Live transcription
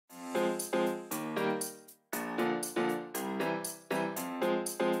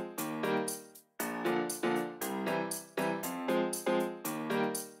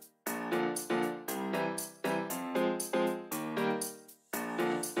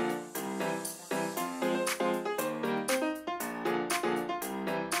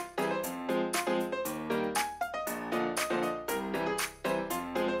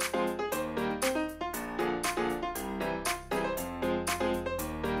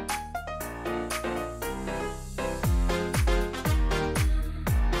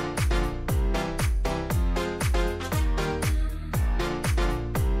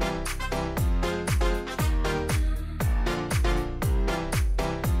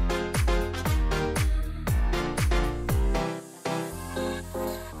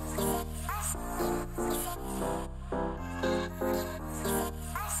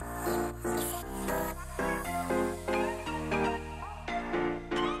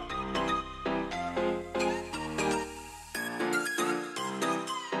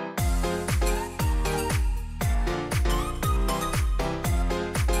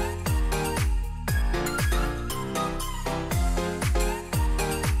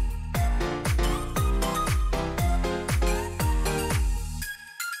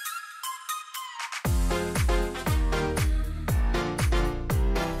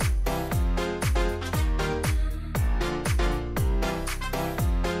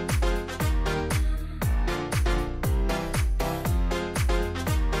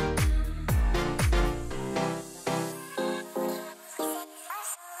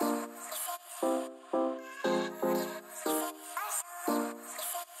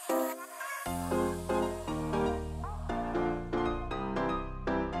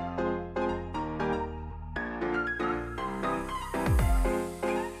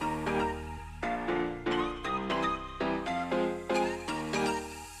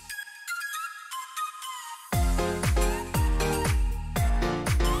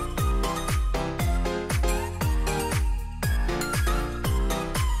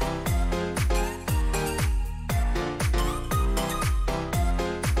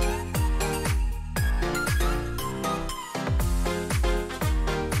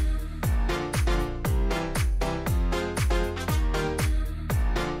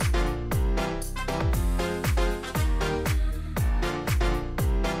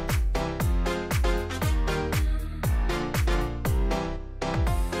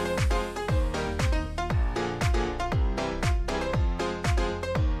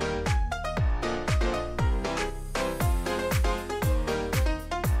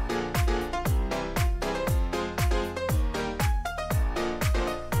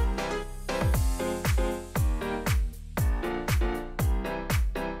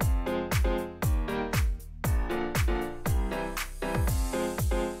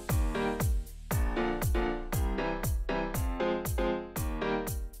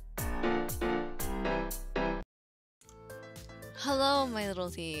Hello, my little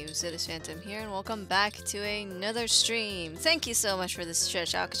thieves. It is Phantom here, and welcome back to another stream. Thank you so much for this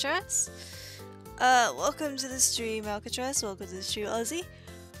stretch, Alcatraz. Welcome to the stream, Alcatraz. Welcome to the stream, Ozzy.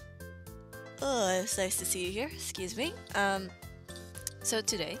 Oh, it's nice to see you here. Excuse me. So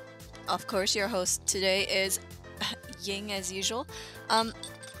today, of course, your host today is Ying as usual. And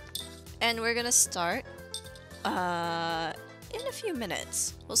we're gonna start, in a few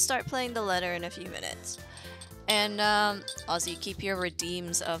minutes. We'll start playing the letter in a few minutes. And, Ozzy, keep your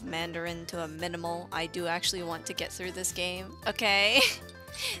redeems of Mandarin to a minimal. I do actually want to get through this game, okay?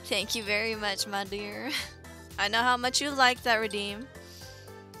 Thank you very much, my dear. I know how much you like that redeem.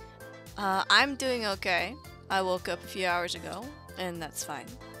 I'm doing okay. I woke up a few hours ago, and that's fine.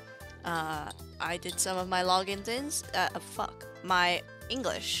 I did some of my login things. Fuck. My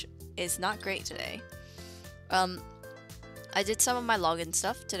English is not great today. I did some of my login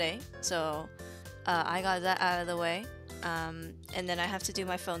stuff today, so... I got that out of the way, and then I have to do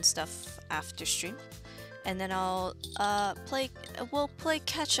my phone stuff after stream, and then we'll play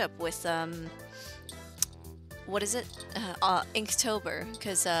catch up with, what is it? Inktober,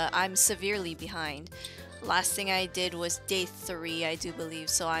 because, I'm severely behind. Last thing I did was day 3, I do believe,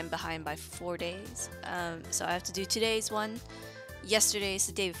 so I'm behind by 4 days. So I have to do today's one, yesterday's,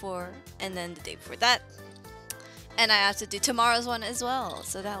 the day before, and then the day before that. And I have to do tomorrow's one as well,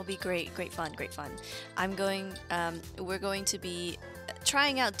 so that'll be great, great fun. We're going to be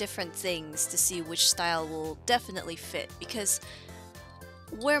trying out different things to see which style will definitely fit, because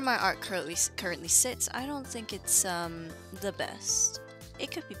where my art currently sits, I don't think it's the best. It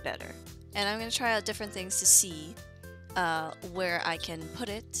could be better, and I'm gonna try out different things to see where I can put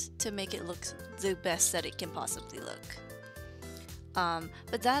it to make it look the best that it can possibly look.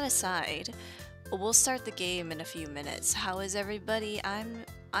 But that aside, we'll start the game in a few minutes. How is everybody? I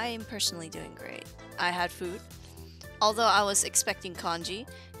am personally doing great. I had food, although I was expecting congee,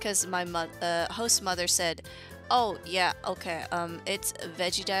 because my host mother said, "Oh yeah, okay. It's a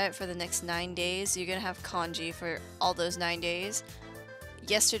veggie diet for the next 9 days. You're gonna have congee for all those 9 days."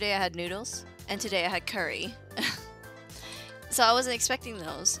 Yesterday I had noodles, and today I had curry. So I wasn't expecting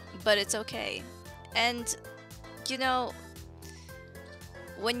those, but it's okay. And you know,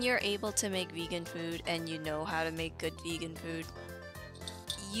 when you're able to make vegan food and you know how to make good vegan food,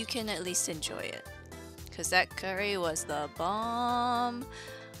 you can at least enjoy it. Because that curry was the bomb.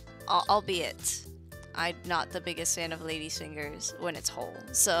 Albeit, I'm not the biggest fan of lady's fingers when it's whole.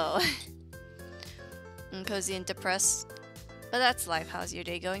 So, I'm cozy and depressed. But that's life. How's your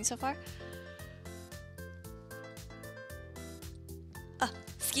day going so far?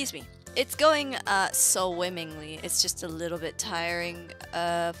 Excuse me. It's going so swimmingly. It's just a little bit tiring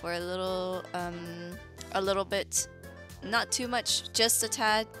for a little bit, not too much, just a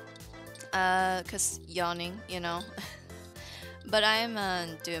tad, cause yawning, you know. But I'm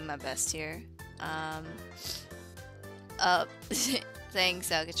doing my best here.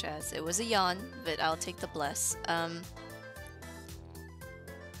 Thanks, Alcatraz. It was a yawn, but I'll take the bless.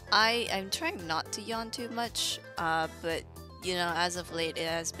 I'm trying not to yawn too much, but you know, as of late, it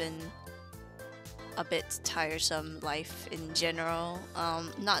has been a bit tiresome life in general.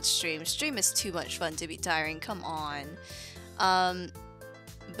 Not stream. Stream is too much fun to be tiring, come on.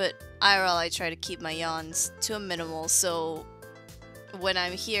 But IRL, I try to keep my yawns to a minimal, so when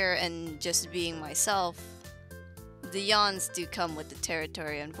I'm here and just being myself, the yawns do come with the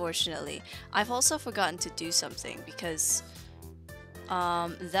territory, unfortunately. I've also forgotten to do something, because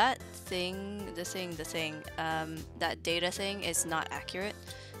that data thing is not accurate.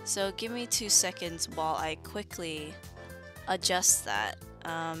 So give me 2 seconds while I quickly adjust that,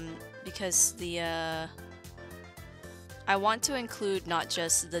 because I want to include not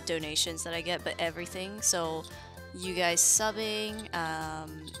just the donations that I get, but everything. So you guys subbing,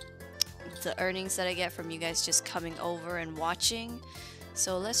 the earnings that I get from you guys just coming over and watching.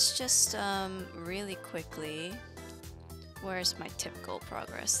 So let's just really quickly, where's my typical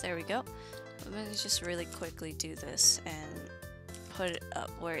progress? There we go. I'm gonna just really quickly do this and put it up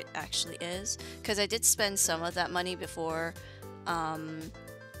where it actually is, because I did spend some of that money before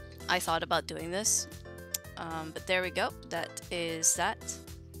I thought about doing this, but there we go. That is that.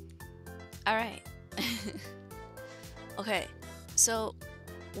 Alright. Okay, so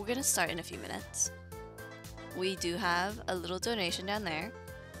we're gonna start in a few minutes. We do have a little donation down there,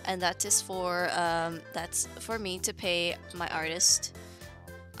 and that is for that's for me to pay my artist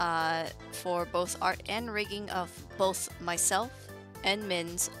for both art and rigging of both myself and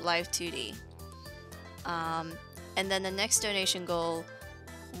Min's Live 2D. And then the next donation goal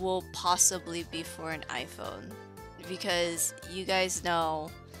will possibly be for an iPhone, because you guys know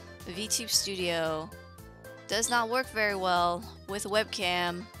VTube Studio does not work very well with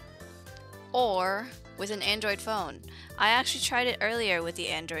webcam or with an Android phone. I actually tried it earlier with the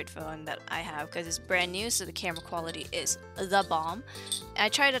Android phone that I have because it's brand new, so the camera quality is the bomb. I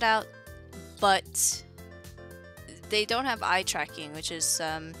tried it out, but they don't have eye tracking, which is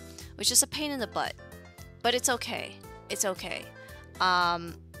a pain in the butt. But it's okay. It's okay.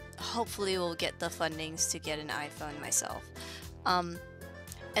 Hopefully we'll get the fundings to get an iPhone myself.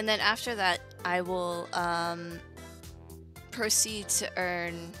 And then after that, I will proceed to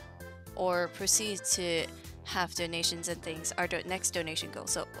earn or proceed to have donations and things. Our next donation goal.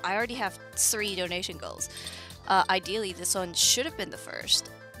 So I already have 3 donation goals. Ideally, this one should have been the first,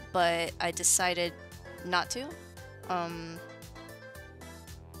 but I decided not to.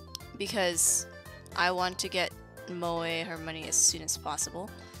 Because I want to get Moe her money as soon as possible.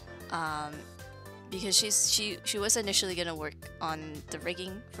 Because she was initially gonna work on the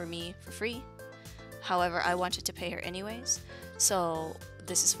rigging for me for free. However, I wanted to pay her anyways, so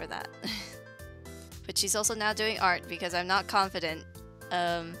this is for that. But she's also now doing art because I'm not confident.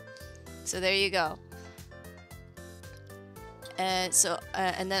 So there you go. And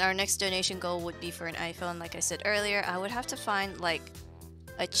then our next donation goal would be for an iPhone. Like I said earlier, I would have to find like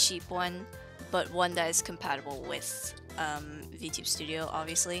a cheap one, but one that is compatible with VTube Studio,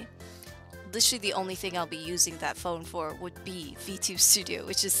 obviously. Literally the only thing I'll be using that phone for would be VTube Studio,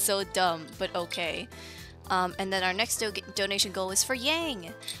 which is so dumb, but okay. And then our next donation goal is for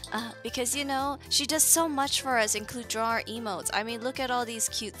Yang, because, you know, she does so much for us, include draw our emotes. I mean, look at all these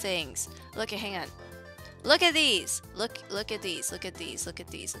cute things. Look at, hang on. Look at these. Look at these. Look at these. Look at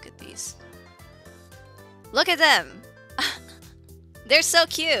these. Look at these. Look at them. They're so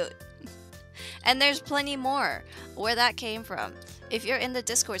cute. And there's plenty more. Where that came from. If you're in the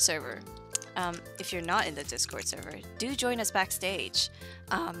Discord server, if you're not in the Discord server, do join us backstage.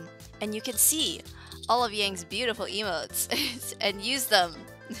 And you can see all of Yang's beautiful emotes and use them.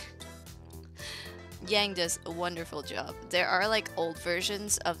 Yang does a wonderful job. There are like old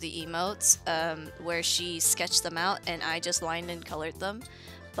versions of the emotes where she sketched them out and I just lined and colored them.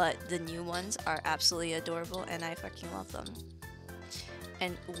 But the new ones are absolutely adorable and I fucking love them.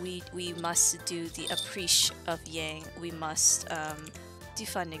 And we must do the appreciation of Yang. We must do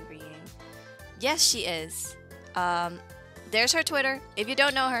funding for Yang. Yes, she is. There's her Twitter. If you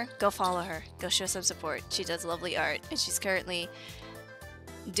don't know her, go follow her. Go show some support. She does lovely art. And she's currently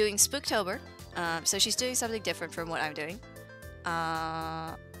doing Spooktober. So she's doing something different from what I'm doing.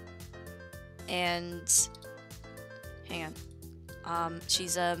 And hang on.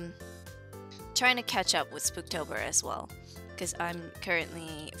 She's trying to catch up with Spooktober as well. Because I'm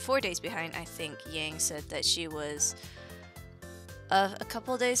currently 4 days behind. I think Yang said that she was a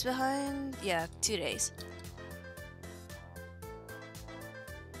couple days behind. Yeah, 2 days.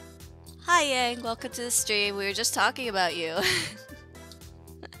 Hi Yang, welcome to the stream. We were just talking about you.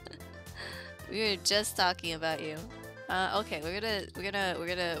 We were just talking about you. Okay, we're gonna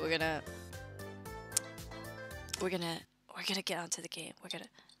get onto the game. We're gonna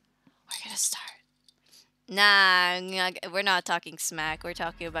start. Nah, we're not talking smack. We're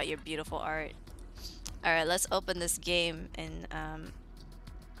talking about your beautiful art. All right, let's open this game and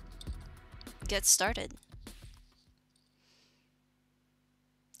get started.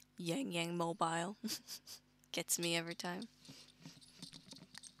 Yang Mobile gets me every time.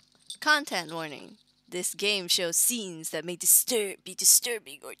 Content warning. This game shows scenes that may be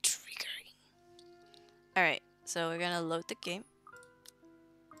disturbing or triggering. Alright, so we're gonna load the game.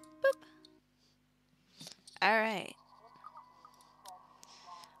 Boop. Alright.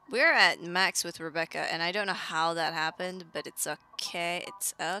 We're at max with Rebecca, and I don't know how that happened, but it's okay.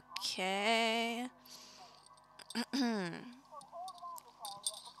 It's okay.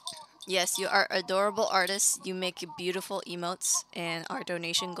 Yes, you are adorable artists. You make beautiful emotes, and our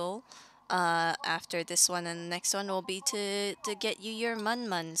donation goal after this one and the next one will be to get you your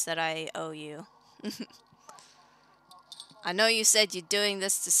mun-muns that I owe you. I know you said you're doing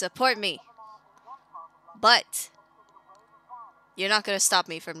this to support me, but you're not gonna stop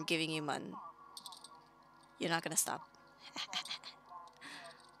me from giving you mun. You're not gonna stop.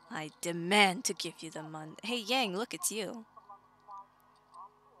 I demand to give you the mun. Hey Yang, look, it's you.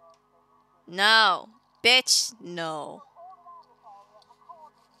 No, bitch, no.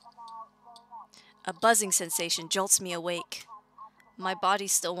 A buzzing sensation jolts me awake. My body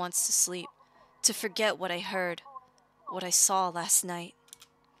still wants to sleep, to forget what I heard, what I saw last night.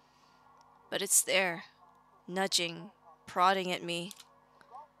 But it's there, nudging, prodding at me.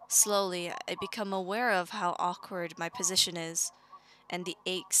 Slowly, I become aware of how awkward my position is, and the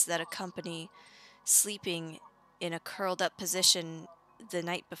aches that accompany sleeping in a curled-up position the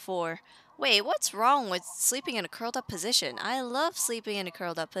night before, Wait, what's wrong with sleeping in a curled up position? I love sleeping in a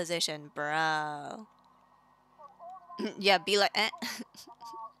curled up position, bro. Yeah, be like, eh.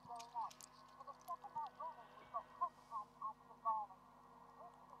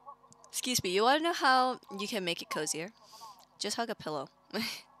 Excuse me, you wanna know how you can make it cozier? Just hug a pillow.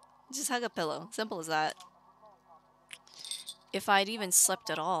 Just hug a pillow. Simple as that. If I'd even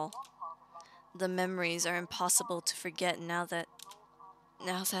slept at all. The memories are impossible to forget now that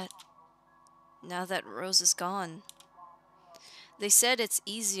Rose is gone. They said it's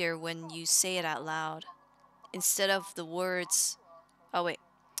easier when you say it out loud. Instead of the words... Oh, wait.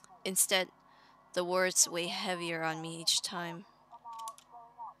 Instead, the words weigh heavier on me each time.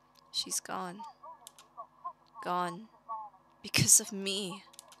 She's gone. Gone. Because of me.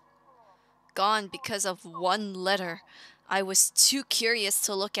 Gone because of one letter I was too curious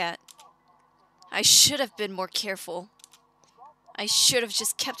to look at. I should have been more careful. I should have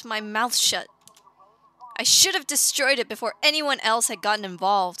just kept my mouth shut. I should have destroyed it before anyone else had gotten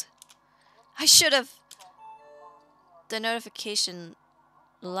involved. I should have... The notification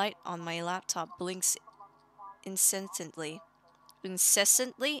light on my laptop blinks incessantly.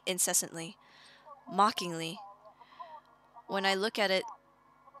 Incessantly. Mockingly. When I look at it,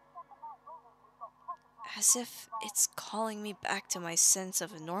 as if it's calling me back to my sense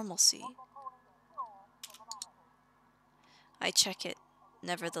of normalcy. I check it,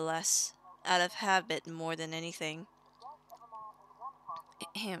 nevertheless, out of habit more than anything.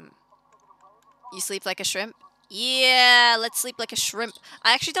 Ahem. You sleep like a shrimp? Yeah, let's sleep like a shrimp.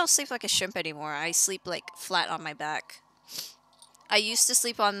 I actually don't sleep like a shrimp anymore. I sleep like flat on my back. I used to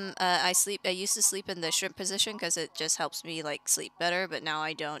sleep on I used to sleep in the shrimp position because it just helps me like sleep better, but now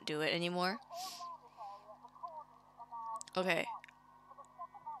I don't do it anymore. Okay.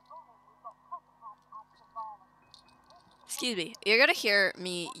 Excuse me. You're gonna hear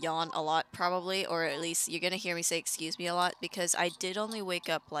me yawn a lot probably, or at least you're gonna hear me say excuse me a lot because I did only wake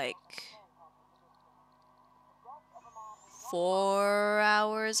up like 4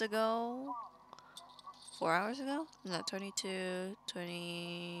 hours ago. 4 hours ago? No, 22,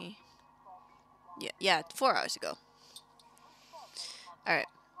 20... Yeah, 4 hours ago. Alright.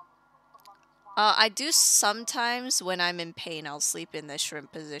 I do sometimes, when I'm in pain, I'll sleep in the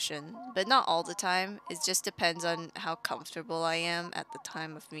shrimp position. But not all the time. It just depends on how comfortable I am at the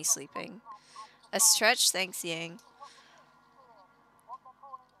time of me sleeping. A stretch? Thanks, Yang.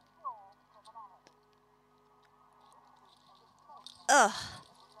 Ugh.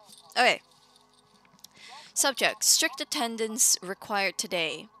 Okay. Subject. Strict attendance required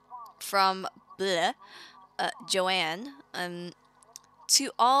today. From bleh, Joanne.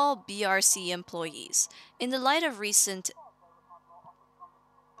 To all BRC employees. In light of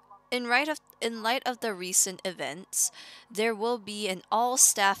the recent events, there will be an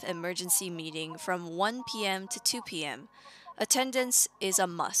all-staff emergency meeting from 1 p.m. to 2 p.m. Attendance is a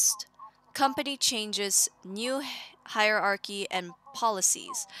must. Company changes, new hierarchy, and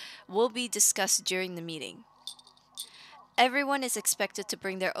policies will be discussed during the meeting. Everyone is expected to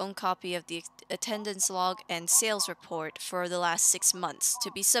bring their own copy of the attendance log and sales report for the last 6 months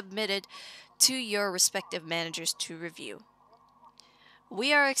to be submitted to your respective managers to review.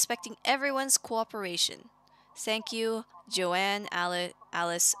 We are expecting everyone's cooperation. Thank you, Joanne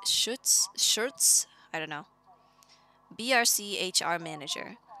Alice Schutz, I don't know, BRC HR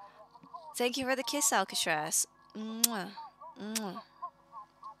Manager. Thank you for the kiss, Alcatraz. Mwah. Mwah.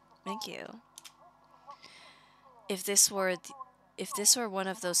 Thank you. If this were one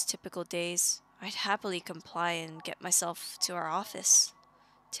of those typical days, I'd happily comply and get myself to our office.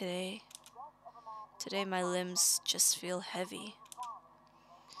 Today my limbs just feel heavy.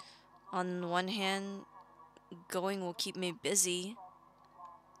 On one hand, going will keep me busy,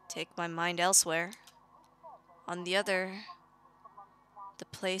 take my mind elsewhere. On the other, the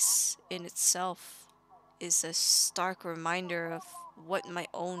place in itself is a stark reminder of what my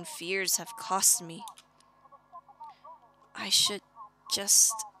own fears have cost me. I should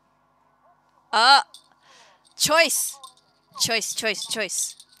just... Choice!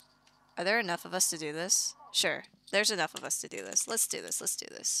 Choice. Are there enough of us to do this? Sure, there's enough of us to do this. Let's do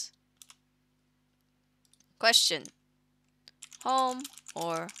this. Question. Home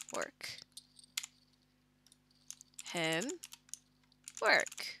or work? Him.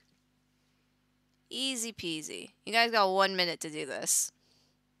 Work. Easy peasy. You guys got 1 minute to do this.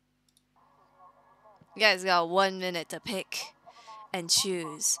 You guys got 1 minute to pick and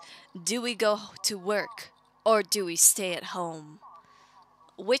choose. Do we go to work or do we stay at home?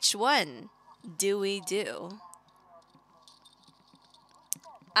 Which one do we do?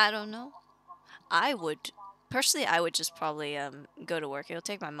 I don't know. Personally, I would just probably go to work. It'll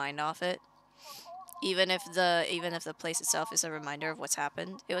take my mind off it. Even if the place itself is a reminder of what's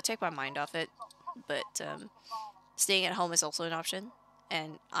happened, it will take my mind off it. But staying at home is also an option,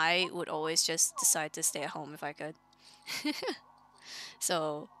 and I would always just decide to stay at home if I could.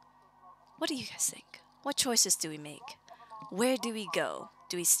 So, what do you guys think? What choices do we make? Where do we go?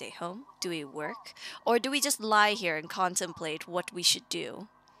 Do we stay home? Do we work? Or do we just lie here and contemplate what we should do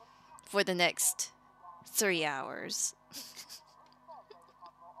for the next 3 hours?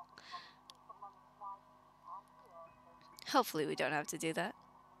 Hopefully we don't have to do that.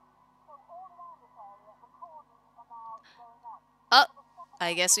 Oh,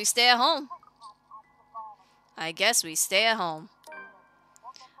 I guess we stay at home. I guess we stay at home.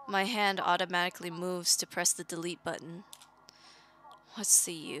 My hand automatically moves to press the delete button. What's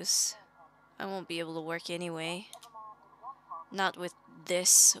the use? I won't be able to work anyway. Not with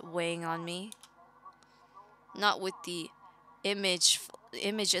this weighing on me. Not with the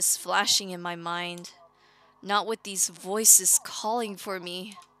images flashing in my mind. Not with these voices calling for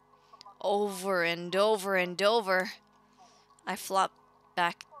me. Over and over and over. I flop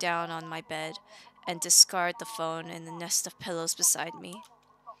back down on my bed and discard the phone and the nest of pillows beside me.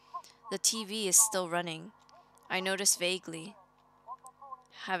 The TV is still running. I notice vaguely,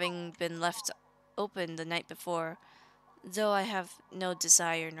 having been left open the night before, though I have no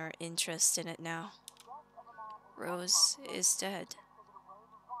desire nor interest in it now. Rose is dead,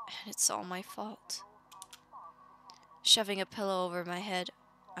 and it's all my fault. Shoving a pillow over my head,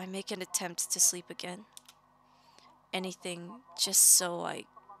 I make an attempt to sleep again. Anything just so I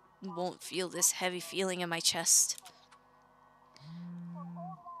won't feel this heavy feeling in my chest.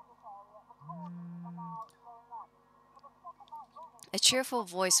 A cheerful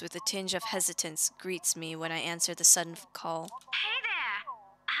voice with a tinge of hesitance greets me when I answer the sudden call. Hey there!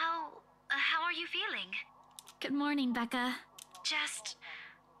 How are you feeling? Good morning, Becca.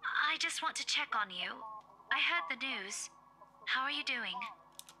 I just want to check on you. I heard the news. How are you doing?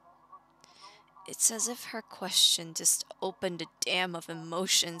 It's as if her question just opened a dam of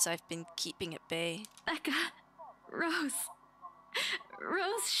emotions I've been keeping at bay. Becca. Rose,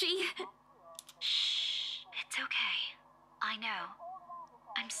 she... Shh. It's okay. I know.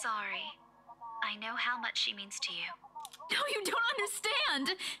 I'm sorry. I know how much she means to you. No, you don't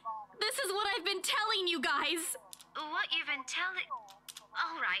understand! This is what I've been telling you guys! What you've been telling...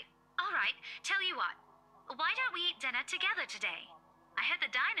 Alright. Tell you what. Why don't we eat dinner together today? I heard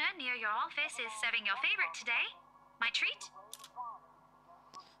the diner near your office is serving your favorite today. My treat?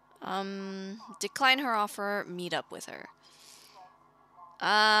 Decline her offer, meet up with her.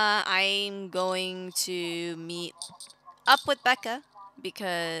 I'm going to meet up with Becca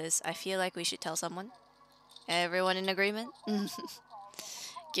because I feel like we should tell someone. Everyone in agreement?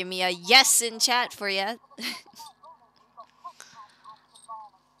 Give me a yes in chat for ya.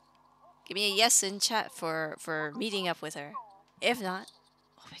 Give me a yes in chat for meeting up with her. If not,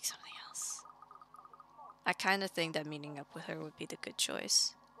 we'll pick something else. I kind of think that meeting up with her would be the good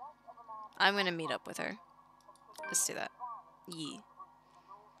choice. I'm gonna meet up with her. Let's do that. Yee.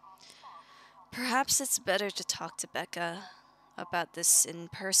 Perhaps it's better to talk to Becca about this in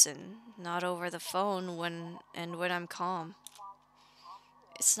person, not over the phone when I'm calm.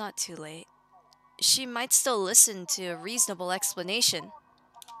 It's not too late. She might still listen to a reasonable explanation.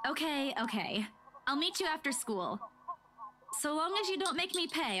 Okay. I'll meet you after school. So long as you don't make me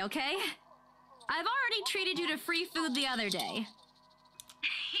pay, okay? I've already treated you to free food the other day.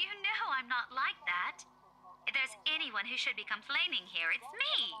 You know I'm not like that. If there's anyone who should be complaining here, it's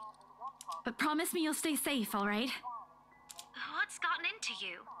me. But promise me you'll stay safe, alright? What's gotten into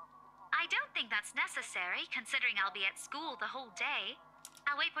you? I don't think that's necessary, considering I'll be at school the whole day.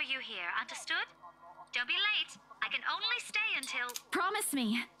 I'll wait for you here, understood? Don't be late. I can only stay until... Promise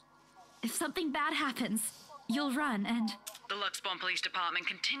me. If something bad happens, you'll run and... The Luxbon Police Department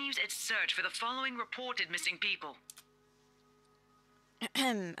continues its search for the following reported missing people.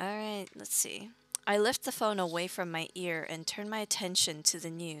 Alright, let's see. I lift the phone away from my ear and turn my attention to the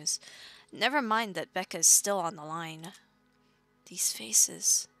news. Never mind that Becca's still on the line. These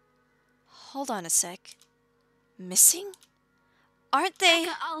faces. Hold on a sec. Missing? Aren't they?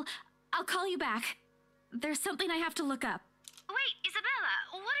 Becca, I'll call you back. There's something I have to look up. Wait,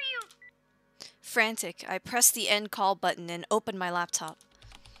 Isabella, what are you... Frantic, I press the end call button and open my laptop.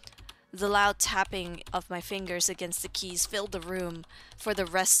 The loud tapping of my fingers against the keys filled the room for the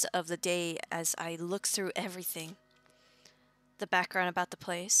rest of the day as I looked through everything. The background about the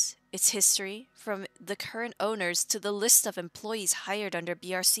place, its history, from the current owners to the list of employees hired under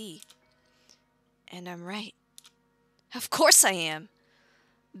BRC. And I'm right. Of course I am.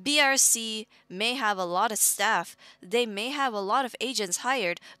 BRC may have a lot of staff, they may have a lot of agents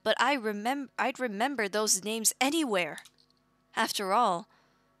hired, but I'd remember those names anywhere. After all,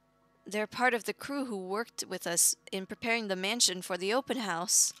 they're part of the crew who worked with us in preparing the mansion for the open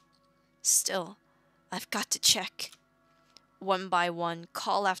house. Still, I've got to check. One by one,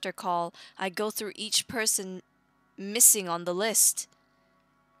 call after call, I go through each person missing on the list.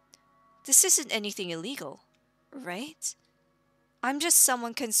 This isn't anything illegal, right? I'm just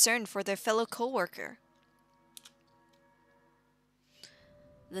someone concerned for their fellow coworker.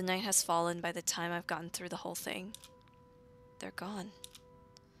 The night has fallen by the time I've gotten through the whole thing. They're gone.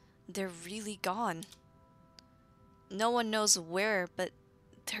 They're really gone. No one knows where, but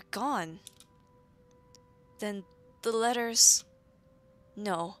they're gone. Then the letters...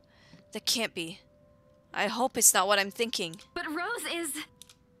 No, that can't be. I hope it's not what I'm thinking. But Rose is...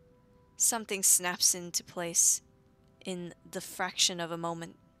 Something snaps into place in the fraction of a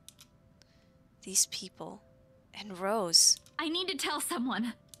moment. These people and Rose. I need to tell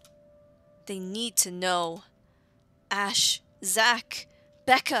someone. They need to know. Ash, Zach,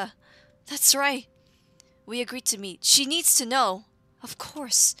 Becca. That's right. We agreed to meet. She needs to know. Of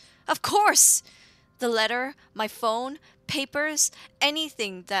course. Of course! The letter, my phone, papers,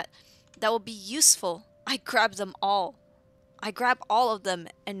 anything that will be useful. I grab them all. I grab all of them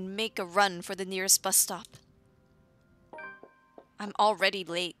and make a run for the nearest bus stop. I'm already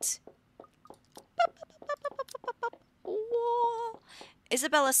late.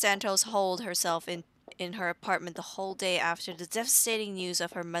 Isabella Santos holed herself in her apartment the whole day after the devastating news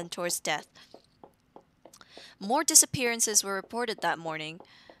of her mentor's death. More disappearances were reported that morning.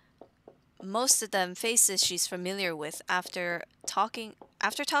 Most of them faces she's familiar with. After talking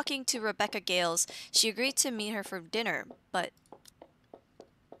to Rebecca Gales, she agreed to meet her for dinner, but...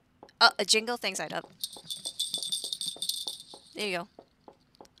 Oh, a jingle? Thanks, I'd up. There you go.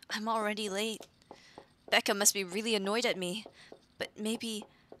 I'm already late. Becca must be really annoyed at me. But maybe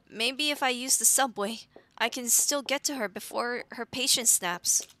if I use the subway, I can still get to her before her patience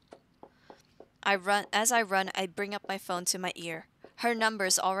snaps. As I run, I bring up my phone to my ear. Her number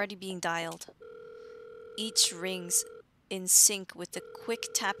is already being dialed. Each rings in sync with the quick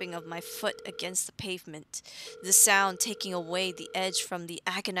tapping of my foot against the pavement, the sound taking away the edge from the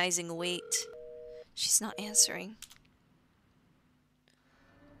agonizing wait. She's not answering.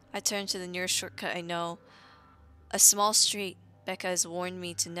 I turn to the nearest shortcut I know. A small street Becca has warned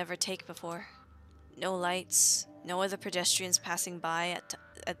me to never take before. No lights, no other pedestrians passing by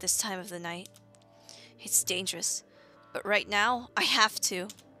at this time of the night. It's dangerous, but right now, I have to.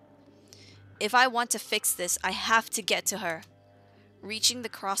 If I want to fix this, I have to get to her. Reaching the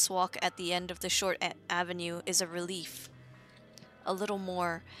crosswalk at the end of the short avenue is a relief. A little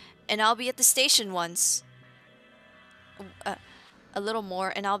more, and I'll be at the station once. A little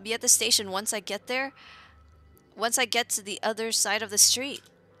more, and I'll be at the station once I get there. Once I get to the other side of the street.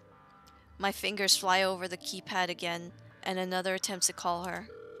 My fingers fly over the keypad again, and another attempt to call her.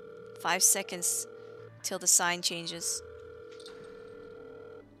 5 seconds till the sign changes.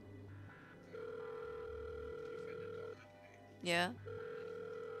 Yeah.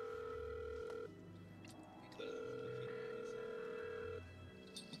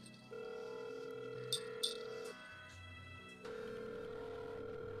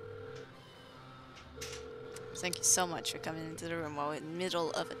 Thank you so much for coming into the room while in the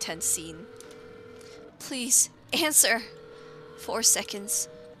middle of a tense scene. Please, answer! 4 seconds.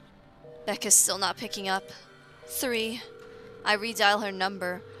 Becca's still not picking up. 3. I redial her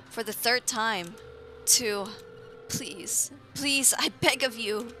number for the 3rd time. 2. Please, please, I beg of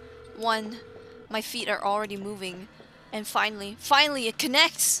you. 1. My feet are already moving. And finally it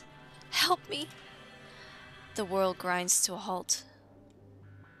connects! Help me! The world grinds to a halt.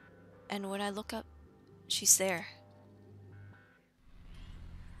 And when I look up, she's there.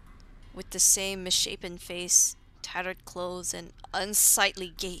 With the same misshapen face, tattered clothes, and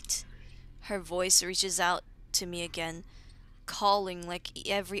unsightly gait. Her voice reaches out to me again, calling like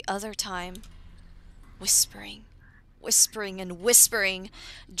every other time. Whispering, whispering and whispering,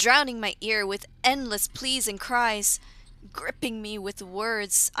 drowning my ear with endless pleas and cries, gripping me with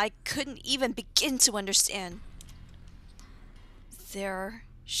words I couldn't even begin to understand. There are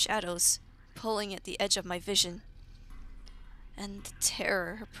shadows pulling at the edge of my vision, and the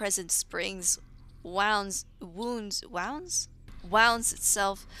terror her presence brings wounds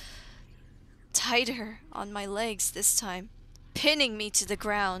itself tighter on my legs this time, pinning me to the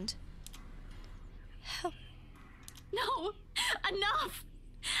ground. Help. No! Enough!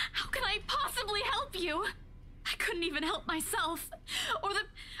 How can I possibly help you? I couldn't even help myself, or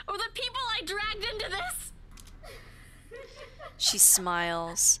the people I dragged into this. She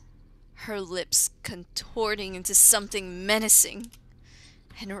smiles, her lips contorting into something menacing.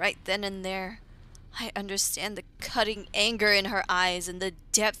 And right then and there, I understand the cutting anger in her eyes and the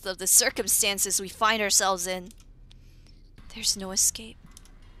depth of the circumstances we find ourselves in. There's no escape.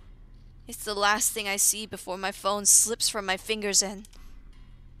 It's the last thing I see before my phone slips from my fingers and...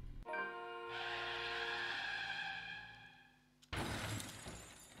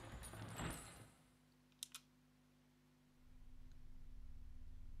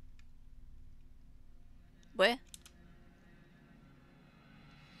 What?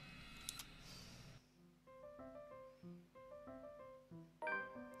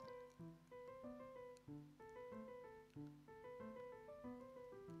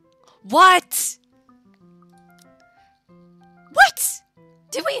 What? What?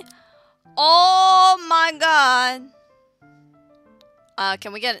 Did we? Oh my god.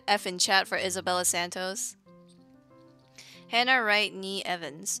 Can we get an F in chat for Isabella Santos? Hannah Wright Nee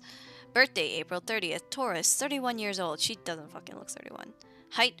Evans. Birthday April 30th. Taurus, 31 years old. She doesn't fucking look 31.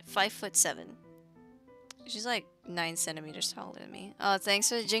 Height 5'7". She's like 9 centimeters taller than me. Oh, thanks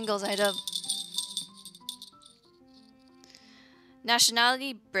for the jingles, I-dub.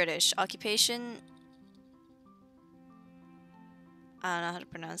 Nationality British. Occupation, I don't know how to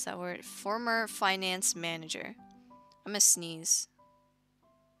pronounce that word. Former finance manager. I'm gonna sneeze.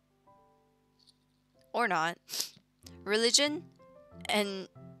 Or not. Religion and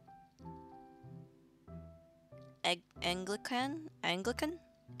Anglican? I don't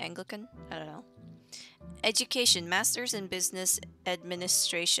know. Education, Masters in Business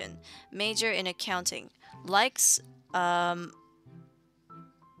Administration. Major in Accounting. Likes,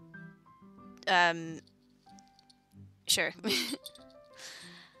 sure.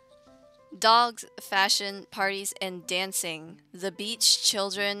 Dogs, fashion, parties, and dancing. The beach,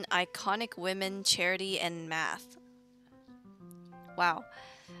 children, iconic women, charity, and math. Wow.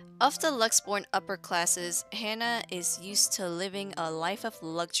 Of the Luxborn upper classes, Hannah is used to living a life of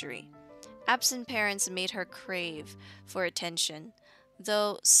luxury. Absent parents made her crave for attention,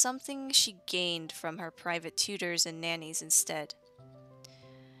 though something she gained from her private tutors and nannies instead.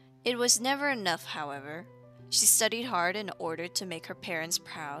 It was never enough, however. She studied hard in order to make her parents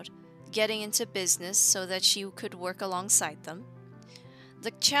proud, getting into business so that she could work alongside them.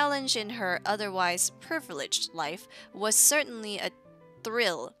 The challenge in her otherwise privileged life was certainly a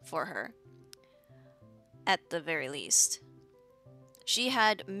thrill for her, at the very least. She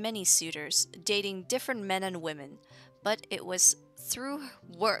had many suitors, dating different men and women, but it was through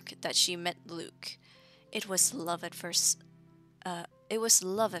work that she met Luke. It was love at first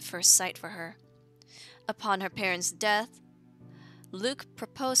sight for her. Upon her parents' death, Luke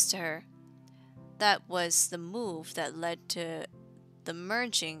proposed to her. That was the move that led to the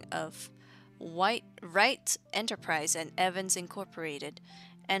merging of Wright Enterprise and Evans Incorporated,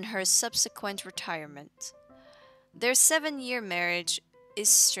 and her subsequent retirement. Their 7-year marriage is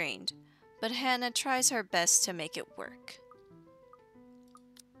strained, but Hannah tries her best to make it work.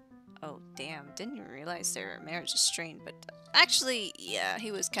 Oh, damn. Didn't realize their marriage is strained, but actually, yeah,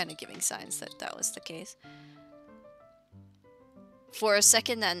 he was kind of giving signs that that was the case. For a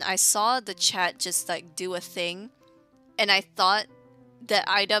second, then, I saw the chat just, like, do a thing, and I thought that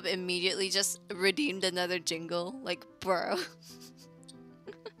iDub immediately just redeemed another jingle. Like, bro.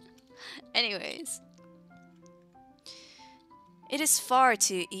 Anyways. It is far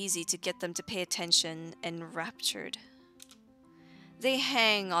too easy to get them to pay attention and raptured. They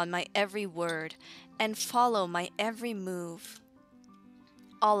hang on my every word and follow my every move.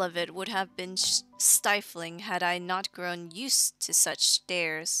 All of it would have been stifling had I not grown used to such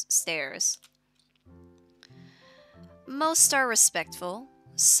stares. Most are respectful,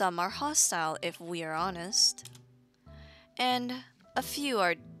 some are hostile if we are honest, and a few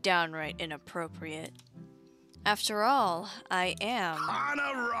are downright inappropriate. After all, I am...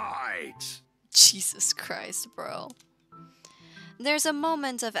 Kinda right! Jesus Christ, bro. There's a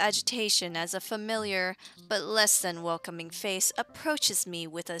moment of agitation as a familiar but less than welcoming face approaches me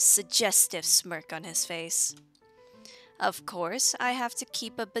with a suggestive smirk on his face. Of course, I have to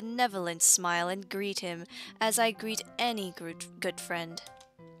keep a benevolent smile and greet him as I greet any good friend.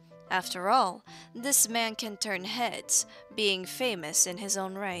 After all, this man can turn heads, being famous in his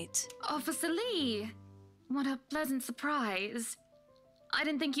own right. Officer Lee! What a pleasant surprise. I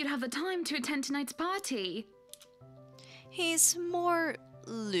didn't think you'd have the time to attend tonight's party. He's more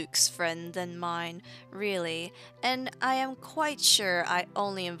Luke's friend than mine, really, and I am quite sure I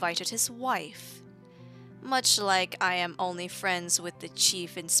only invited his wife. Much like I am only friends with the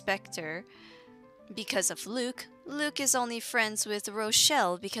chief inspector because of Luke, Luke is only friends with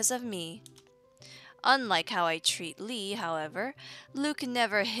Rochelle because of me. Unlike how I treat Lee, however, Luke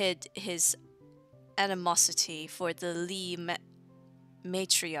never hid his animosity for the Lee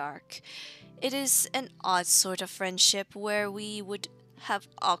matriarch. It is an odd sort of friendship where we would have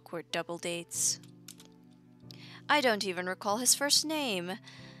awkward double dates. I don't even recall his first name.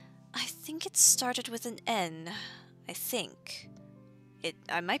 I think it started with an N. I think.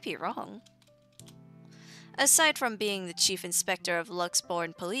 I might be wrong. Aside from being the chief inspector of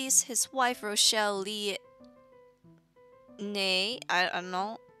Luxbourne Police, his wife Rochelle Lee I don't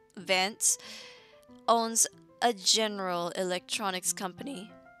know, Vance, owns a general electronics company.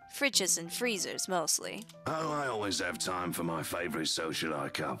 Fridges and freezers, mostly. Oh, I always have time for my favourite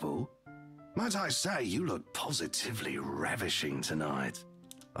socialite couple. Might I say, you look positively ravishing tonight.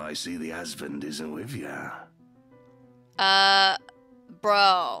 I see the husband isn't with you.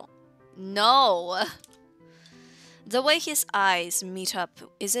 Bro. No. The way his eyes meet up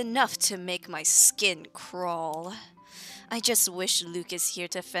is enough to make my skin crawl. I just wish Luke is here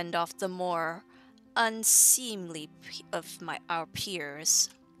to fend off the more unseemly of our peers.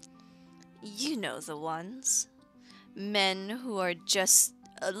 You know the ones. Men who are just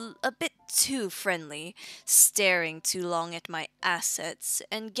a bit too friendly, staring too long at my assets,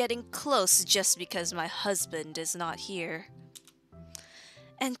 and getting close just because my husband is not here.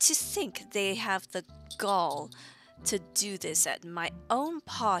 And to think they have the gall to do this at my own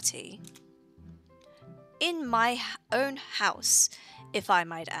party. In my own house, if I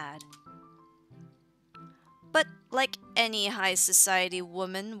might add. But like any high society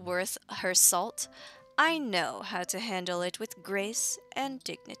woman worth her salt, I know how to handle it with grace and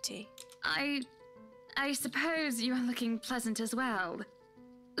dignity. I suppose you are looking pleasant as well.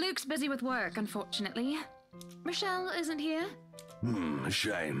 Luke's busy with work, unfortunately. Rochelle isn't here? A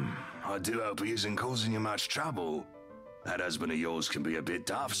shame. I do hope he isn't causing you much trouble. That husband of yours can be a bit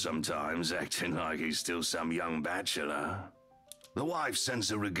daft sometimes, acting like he's still some young bachelor. The wife sends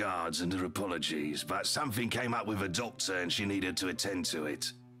her regards and her apologies, but something came up with a doctor and she needed to attend to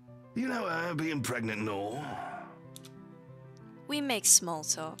it. You know her, being pregnant and all. We make small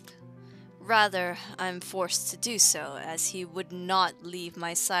talk. Rather, I'm forced to do so, as he would not leave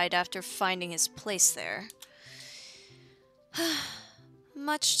my side after finding his place there.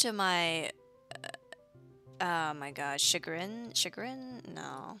 Much to my... oh my god, chagrin? Chagrin?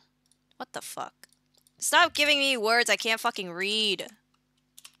 No. What the fuck? Stop giving me words I can't fucking read!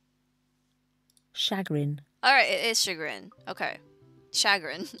 Chagrin. Alright, it is chagrin. Okay.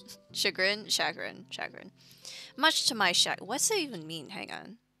 Chagrin. Chagrin, chagrin, chagrin. Much to my what's that even mean? Hang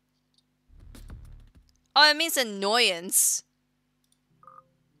on. Oh, it means annoyance.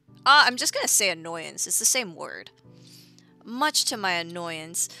 I'm just gonna say annoyance. It's the same word. Much to my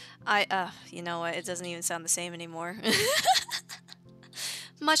annoyance, you know what? It doesn't even sound the same anymore.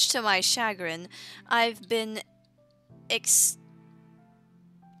 Much to my chagrin, I've been extricated?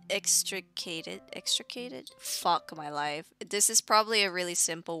 Fuck my life. This is probably a really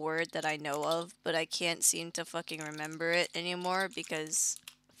simple word that I know of, but I can't seem to fucking remember it anymore because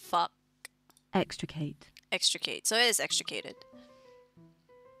fuck. Extricate. Extricate. So it is extricated.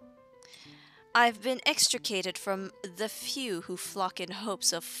 I've been extricated from the few who flock in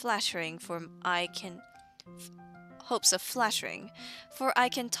hopes of flattering, for I can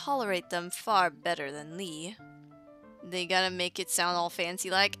tolerate them far better than Lee. They gotta make it sound all fancy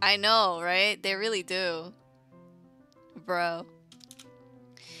like. I know, right? They really do. Bro.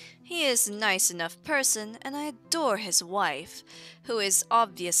 He is a nice enough person, and I adore his wife, who is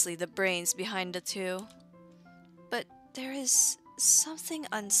obviously the brains behind the two. But there is something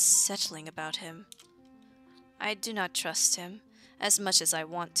unsettling about him. I do not trust him, as much as I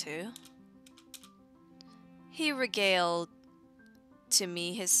want to. He regaled to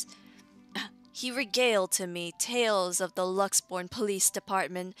me tales of the Luxbourne Police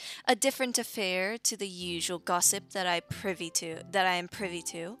Department, a different affair to the usual gossip that I am privy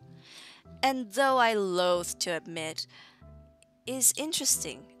to, and though I loathe to admit, is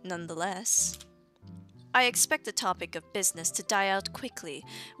interesting nonetheless. I expect the topic of business to die out quickly,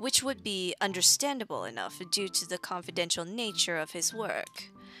 which would be understandable enough due to the confidential nature of his work.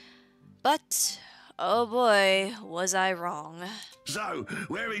 But oh boy, was I wrong. So,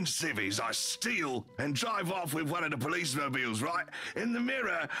 wearing civvies, I steal and drive off with one of the police mobiles, right? In the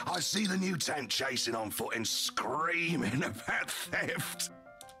mirror, I see the new tent chasing on foot and screaming about theft.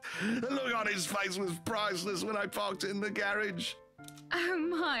 The look on his face was priceless when I parked it in the garage. Oh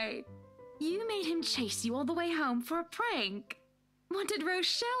my. You made him chase you all the way home for a prank. What did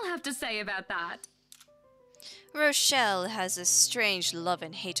Rochelle have to say about that? Rochelle has a strange love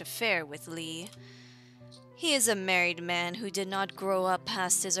and hate affair with Lee. He is a married man who did not grow up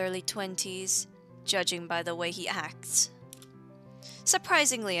past his early 20s. judging by the way he acts.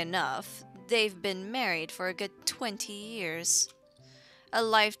 Surprisingly enough, they've been married for a good 20 years. A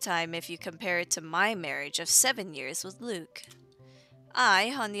lifetime if you compare it to my marriage of 7 years with Luke.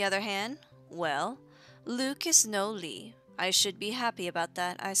 I, on the other hand, well, Luke is no Lee. I should be happy about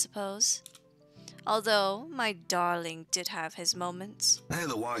that, I suppose. Although, my darling did have his moments. Hey,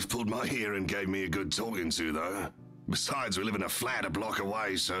 the wife pulled my ear and gave me a good talking to, though. Besides, we live in a flat a block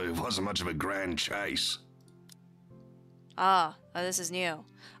away, so it wasn't much of a grand chase. Ah, oh, this is new.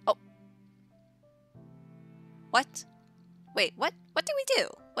 Oh. What? Wait, what? What did we do?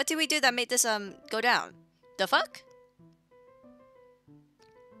 What did we do that made this, go down? The fuck?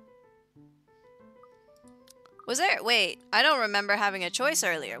 Was there? Wait, I don't remember having a choice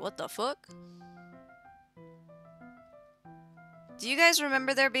earlier. What the fuck? Do you guys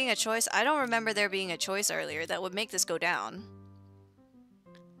remember there being a choice? I don't remember there being a choice earlier that would make this go down.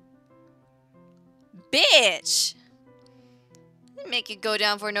 Bitch! Didn't make it go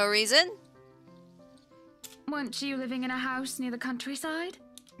down for no reason. Weren't you living in a house near the countryside?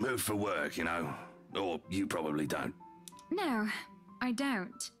 Moved for work, you know. Or you probably don't. No, I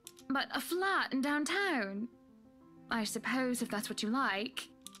don't. But a flat in downtown. I suppose if that's what you like.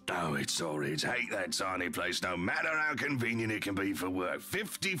 Oh, it's horrid. Hate that tiny place, no matter how convenient it can be for work.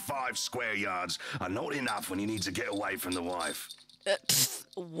 55 square yards are not enough when you need to get away from the wife.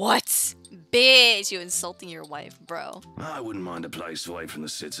 What? Bitch, you insulting your wife, bro. I wouldn't mind a place away from the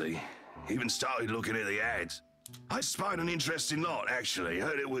city. Even started looking at the ads. I spied an interesting lot, actually.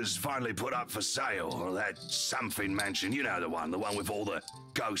 Heard it was finally put up for sale. Or that something mansion, you know the one with all the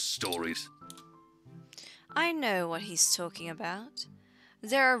ghost stories. I know what he's talking about.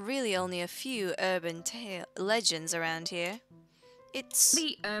 There are really only a few urban legends around here. It's...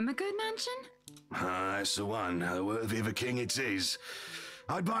 The Ermagood mansion? Ah, that's the one. Worthy of a king it is.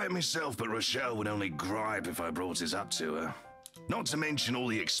 I'd buy it myself, but Rochelle would only gripe if I brought it up to her. Not to mention all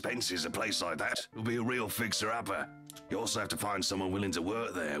the expenses a place like that will be a real fixer-upper. You also have to find someone willing to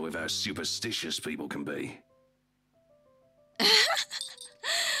work there with how superstitious people can be.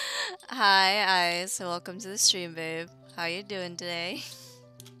 Hi, Ice. Welcome to the stream, babe. How you doing today?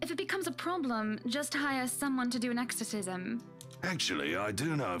 If it becomes a problem, just hire someone to do an exorcism. Actually, I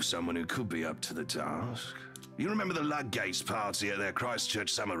do know of someone who could be up to the task. You remember the Ludgates party at their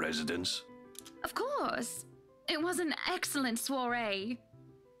Christchurch summer residence? Of course. It was an excellent soiree.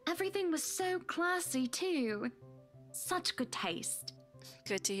 Everything was so classy, too. Such good taste.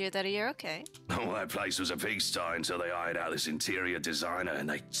 Good to hear that you're okay. Oh, that place was a pigsty until they hired out this interior designer and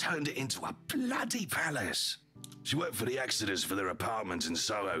they turned it into a bloody palace. She worked for the Exodus for their apartment in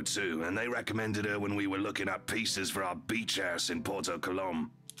Soho too, and they recommended her when we were looking up pieces for our beach house in Porto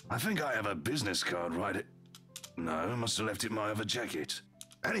Colom. I think I have a business card right at... No, I must have left it in my other jacket.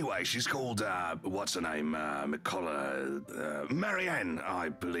 Anyway, she's called, what's her name? Marianne, I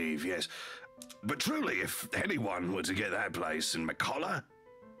believe, yes. But truly, if anyone were to get that place in McCullough,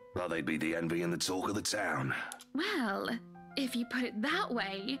 well, they'd be the envy and the talk of the town. Well, if you put it that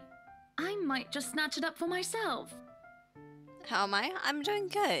way, I might just snatch it up for myself. How am I? I'm doing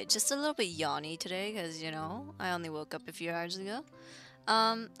good. Just a little bit yawny today because, you know, I only woke up a few hours ago.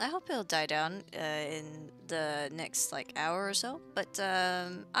 I hope it'll die down in the next, like, hour or so. But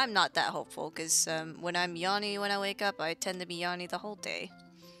I'm not that hopeful because when I'm yawny when I wake up, I tend to be yawny the whole day.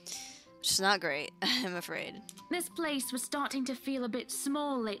 Which is not great, I'm afraid. This place was starting to feel a bit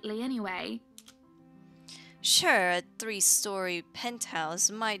small lately anyway. Sure, a 3-story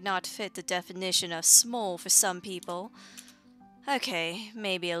penthouse might not fit the definition of small for some people. Okay,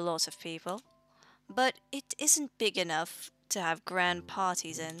 maybe a lot of people. But it isn't big enough to have grand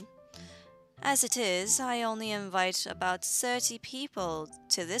parties in. As it is, I only invite about 30 people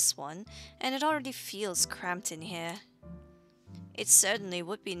to this one, and it already feels cramped in here. It certainly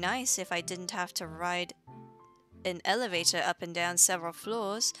would be nice if I didn't have to ride an elevator up and down several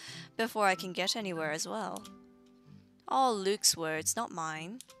floors before I can get anywhere as well. All Luke's words, not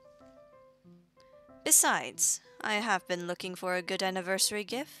mine. Besides, I have been looking for a good anniversary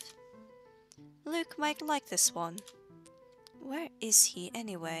gift. Luke might like this one. Where is he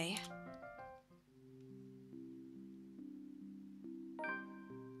anyway?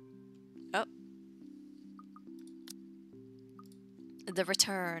 Oh. The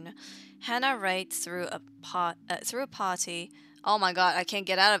return. Hannah Wright threw a party. Oh my god, I can't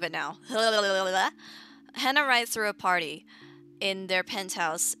get out of it now. Hannah Wright threw a party in their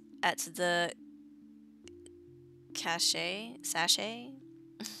penthouse at the Sachet?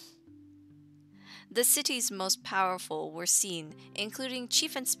 The city's most powerful were seen, including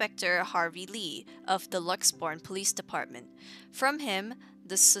Chief Inspector Harvey Lee of the Luxborn Police Department. From him,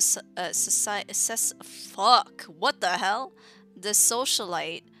 the what the hell? The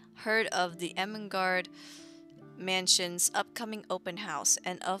socialite heard of the Emengard Mansion's upcoming open house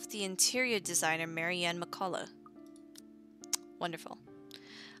and of the interior designer Marianne McCullough. Wonderful.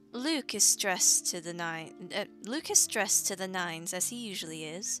 Luke is dressed to the nines as he usually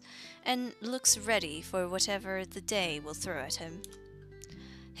is, and looks ready for whatever the day will throw at him.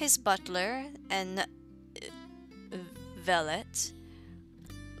 His butler and valet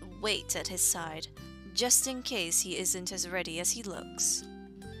wait at his side, just in case he isn't as ready as he looks.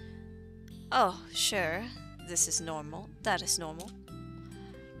 Oh, sure, this is normal. That is normal.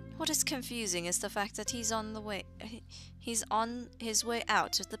 What is confusing is the fact that he's on his way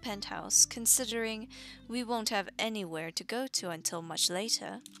out of the penthouse, considering we won't have anywhere to go to until much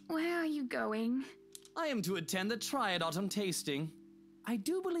later. Where are you going? I am to attend the Triad Autumn Tasting. I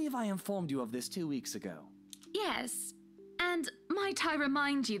do believe I informed you of this 2 weeks ago. Yes. And might I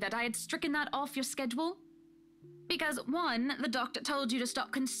remind you that I had stricken that off your schedule? Because 1, the doctor told you to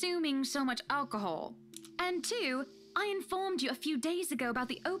stop consuming so much alcohol. And 2, I informed you a few days ago about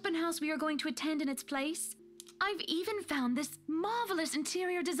the open house we are going to attend in its place. I've even found this marvelous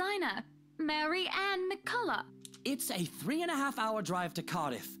interior designer, Marianne McCullough. It's a 3.5-hour drive to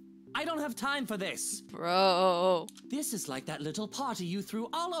Cardiff. I don't have time for this. Bro. This is like that little party you threw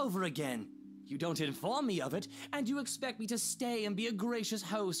all over again. You don't inform me of it, and you expect me to stay and be a gracious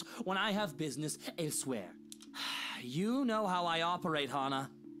host when I have business elsewhere. You know how I operate, Hana.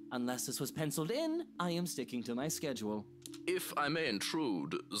 Unless this was penciled in, I am sticking to my schedule. If I may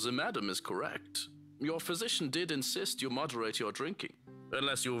intrude, the madam is correct. Your physician did insist you moderate your drinking,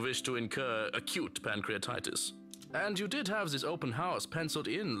 unless you wish to incur acute pancreatitis. And you did have this open house penciled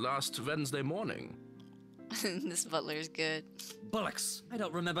in last Wednesday morning. This butler is good. Bollocks! I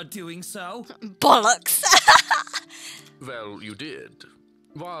don't remember doing so. Bollocks! Well, you did.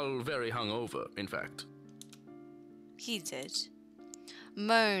 While very hungover, in fact. He did.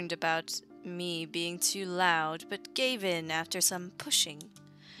 Moaned about me being too loud, but gave in after some pushing.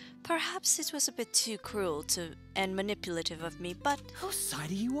 Perhaps it was a bit too cruel and manipulative of me, but... Whose side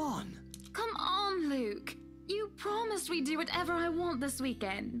are you on? Come on, Luke. You promised we'd do whatever I want this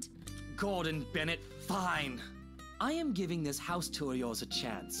weekend. Gordon Bennett, fine. I am giving this house tour of yours a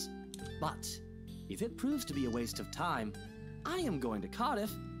chance. But if it proves to be a waste of time, I am going to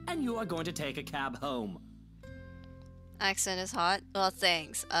Cardiff, and you are going to take a cab home. Accent is hot? Well,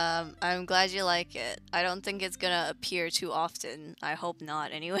 thanks. I'm glad you like it. I don't think it's gonna appear too often. I hope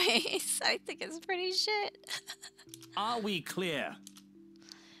not, anyways. I think it's pretty shit. Are we clear?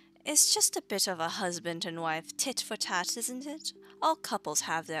 It's just a bit of a husband and wife tit for tat, isn't it? All couples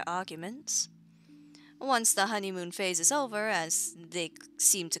have their arguments. Once the honeymoon phase is over, as they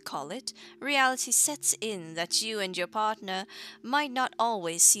seem to call it, reality sets in that you and your partner might not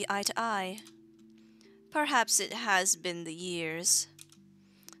always see eye to eye. Perhaps it has been the years.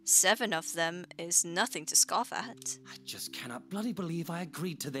 7 of them is nothing to scoff at. I just cannot bloody believe I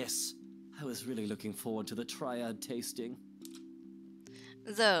agreed to this. I was really looking forward to the Triad tasting.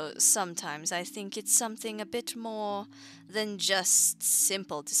 Though sometimes I think it's something a bit more than just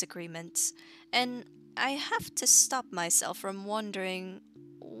simple disagreements, and I have to stop myself from wondering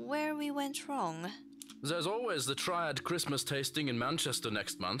where we went wrong. There's always the Triad Christmas tasting in Manchester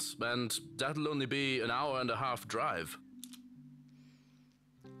next month, and that'll only be an hour-and-a-half drive.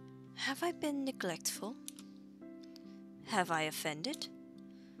 Have I been neglectful? Have I offended?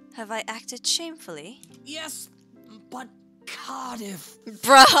 Have I acted shamefully? Yes, but Cardiff.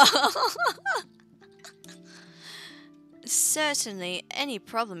 Bro! Certainly, any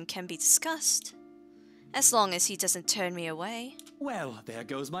problem can be discussed. As long as he doesn't turn me away. Well, there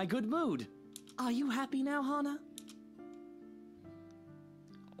goes my good mood. Are you happy now, Hana?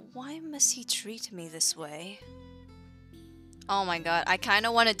 Why must he treat me this way? Oh my god, I kind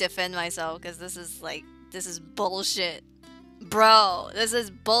of want to defend myself because this is bullshit. Bro, this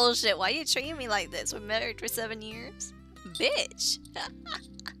is bullshit. Why you treating me like this? We're married for 7 years. Bitch.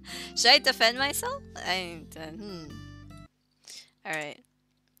 Should I defend myself? Alright.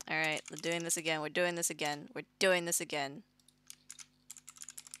 Alright, we're doing this again. We're doing this again. We're doing this again.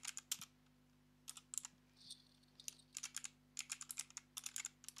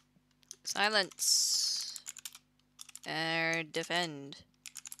 Silence. Defend.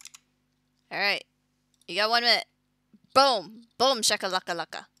 Alright. You got 1 minute. Boom. Boom. Shakalaka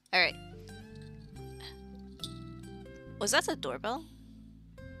laka. Alright. Was that the doorbell?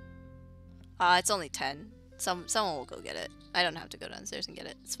 It's only 10. Someone will go get it. I don't have to go downstairs and get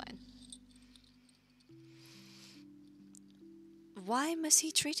it. It's fine. Why must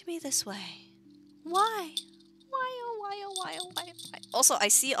he treat me this way? Why? Why, oh, why, oh, why, oh, why, why? Also, I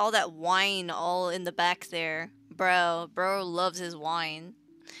see all that wine all in the back there. Bro loves his wine.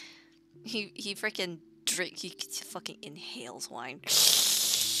 He freaking he fucking inhales wine.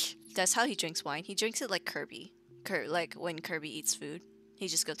 That's how he drinks wine. He drinks it like Kirby. Like when Kirby eats food. He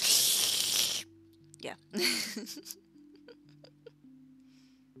just goes... Yeah. It's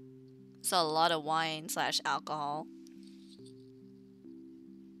a lot of wine / alcohol.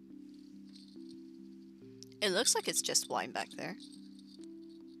 It looks like it's just wine back there.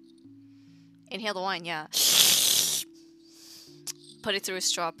 Inhale the wine, yeah. Put it through a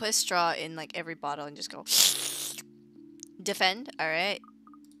straw. Put a straw in like every bottle and just go. Defend, alright.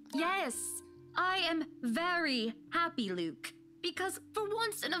 Yes, I am very happy, Luke. Because for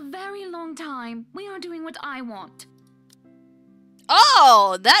once in a very long time, we are doing what I want.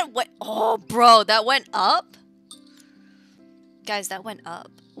 Oh, that went... Oh, bro, that went up? Guys, that went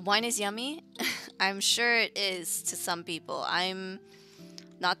up. Wine is yummy? I'm sure it is to some people. I'm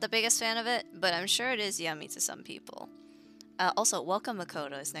not the biggest fan of it, but I'm sure it is yummy to some people. Also, welcome,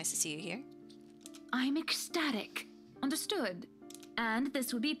 Makoto. It's nice to see you here. I'm ecstatic. Understood. And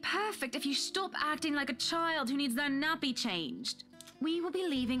this would be perfect if you stop acting like a child who needs their nappy changed. We will be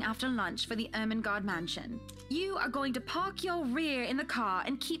leaving after lunch for the Ermengarde mansion. You are going to park your rear in the car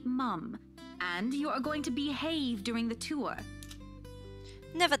and keep mum. And you are going to behave during the tour.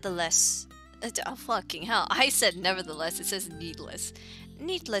 Nevertheless... Oh, fucking hell. I said nevertheless. It says needless.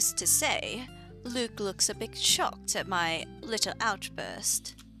 Needless to say, Luke looks a bit shocked at my little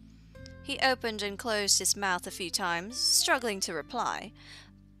outburst. He opened and closed his mouth a few times, struggling to reply,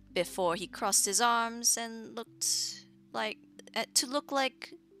 before he crossed his arms and looked like... to look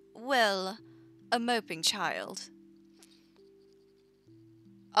like, well, a moping child.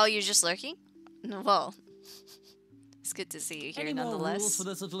 Oh, you're just lurking? Well, it's good to see you here Any more nonetheless. rules for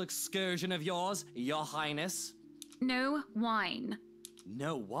this little excursion of yours, Your Highness? No wine.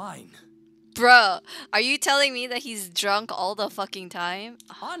 No wine. Bro, are you telling me that he's drunk all the fucking time?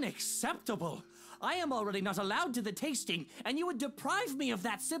 Unacceptable! I am already not allowed to the tasting, and you would deprive me of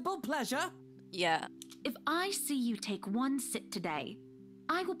that simple pleasure? Yeah. If I see you take one sip today,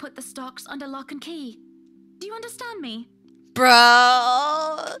 I will put the stocks under lock and key. Do you understand me?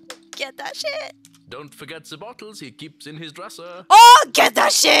 Bro, get that shit. Don't forget the bottles he keeps in his dresser. Oh, get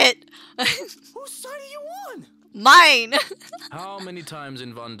that shit. Whose side are you on? Mine. How many times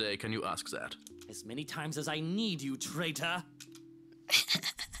in one day can you ask that? As many times as I need you, traitor.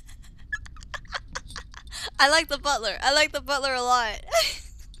 I like the butler. I like the butler a lot.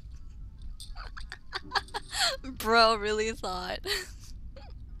 Bro really thought.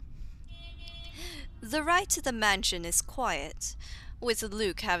 The ride to the mansion is quiet, with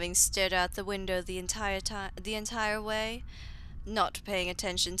Luke having stared out the window the entire way, not paying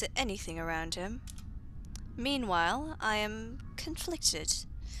attention to anything around him. Meanwhile, I am conflicted.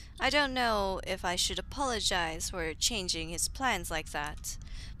 I don't know if I should apologize for changing his plans like that,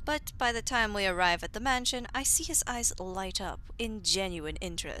 but by the time we arrive at the mansion, I see his eyes light up in genuine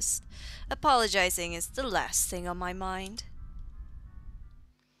interest. Apologizing is the last thing on my mind.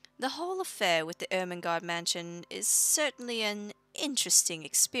 The whole affair with the Ermengarde mansion is certainly an interesting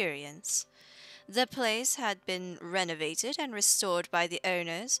experience. The place had been renovated and restored by the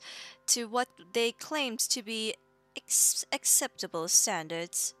owners to what they claimed to be acceptable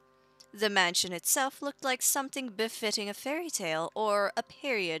standards. The mansion itself looked like something befitting a fairy tale or a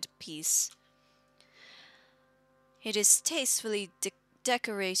period piece. It is tastefully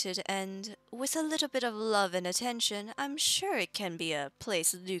decorated, and with a little bit of love and attention, I'm sure it can be a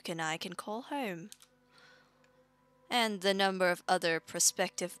place Luke and I can call home. And the number of other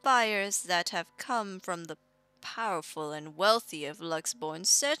prospective buyers that have come from the powerful and wealthy of Luxbourne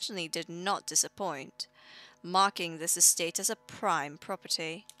certainly did not disappoint, marking this estate as a prime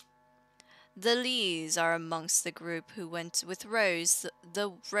property. The Lees are amongst the group who went with Rose,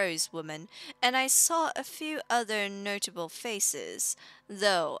 the Rose woman, and I saw a few other notable faces,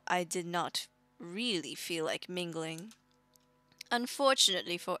 though I did not really feel like mingling.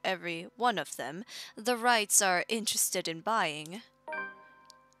 Unfortunately for every one of them, the Wrights are interested in buying.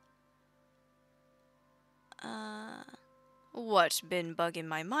 What's been bugging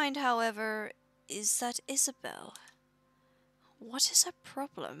my mind, however, is that Isabel. What is her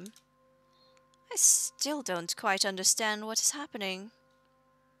problem? I still don't quite understand what is happening.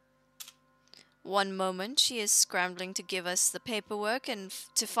 One moment she is scrambling to give us the paperwork and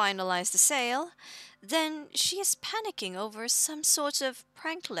to finalize the sale, then she is panicking over some sort of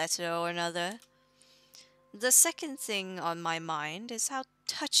prank letter or another. The second thing on my mind is how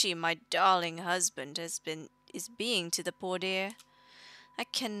touchy my darling husband is being to the poor dear. I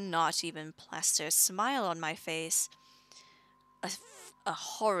cannot even plaster a smile on my face. A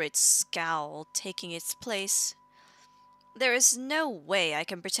horrid scowl taking its place. There is no way I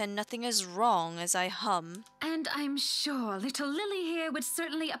can pretend nothing is wrong as I hum. And I'm sure little Lily here would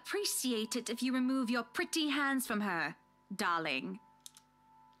certainly appreciate it if you remove your pretty hands from her, darling.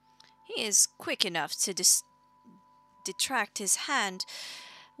 He is quick enough to detract his hand,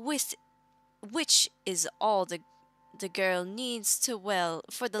 with which is all the girl needs to, well,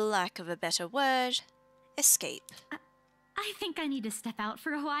 for the lack of a better word, escape. I think I need to step out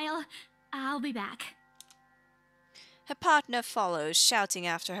for a while. I'll be back. Her partner follows, shouting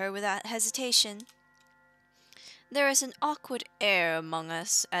after her without hesitation. There is an awkward air among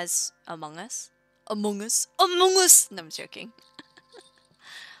us. No, I'm joking.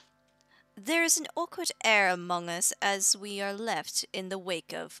 There is an awkward air among us as we are left in the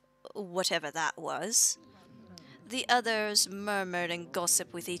wake of whatever that was. The others murmured and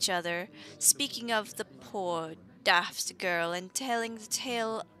gossip with each other, speaking of the poor, daft girl and telling the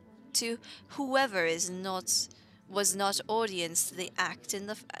tale to whoever was not audience to the act in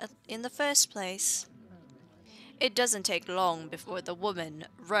the first place. It doesn't take long before the woman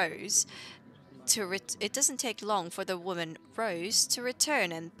Rose to return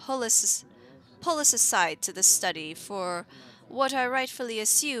and pull us aside to the study for what I rightfully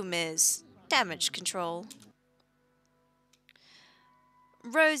assume is damage control.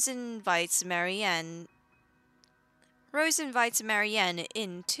 Rose invites Marianne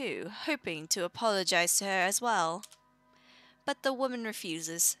in too, hoping to apologize to her as well. But the woman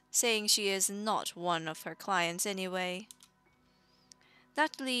refuses, saying she is not one of her clients anyway.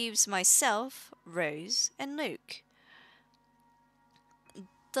 That leaves myself, Rose, and Luke.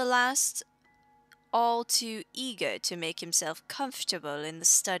 The last all too eager to make himself comfortable in the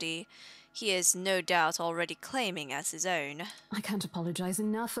study he is no doubt already claiming as his own. I can't apologize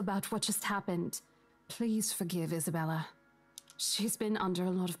enough about what just happened. Please forgive Isabella. She's been under a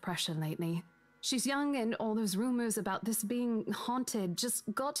lot of pressure lately. She's young and all those rumors about this being haunted just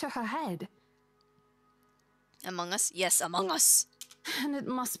got to her head. Among Us? Yes, Among Us. And it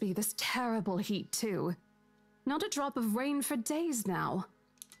must be this terrible heat too. Not a drop of rain for days now.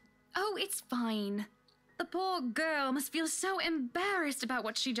 Oh, it's fine. The poor girl must feel so embarrassed about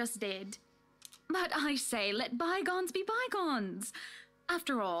what she just did. But I say, let bygones be bygones.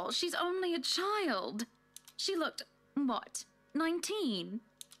 After all, she's only a child. She looked, what, 19?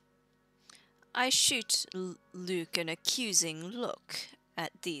 I shoot Luke an accusing look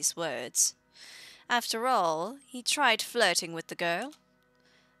at these words. After all, he tried flirting with the girl.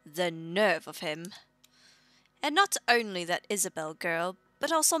 The nerve of him. And not only that Isabel girl,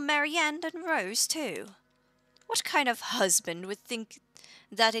 but also Marianne and Rose too. What kind of husband would think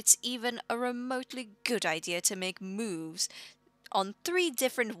that it's even a remotely good idea to make moves on 3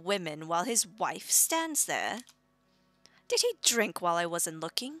 different women while his wife stands there? Did he drink while I wasn't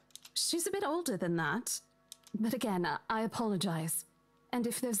looking? She's a bit older than that. But again, I apologize. And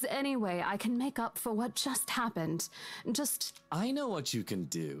if there's any way I can make up for what just happened, just... I know what you can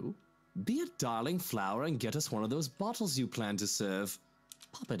do. Be a darling flower and get us one of those bottles you plan to serve.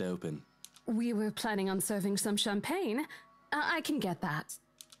 Pop it open. We were planning on serving some champagne. I can get that.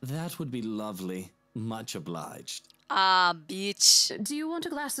 That would be lovely. Much obliged. Ah, bitch. Do you want a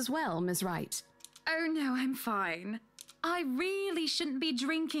glass as well, Ms. Wright? Oh no, I'm fine. I really shouldn't be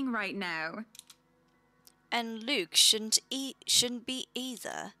drinking right now. And Luke shouldn't be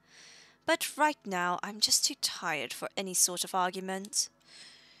either. But right now, I'm just too tired for any sort of argument.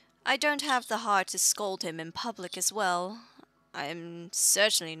 I don't have the heart to scold him in public as well. I'm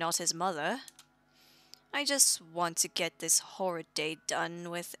certainly not his mother. I just want to get this horrid day done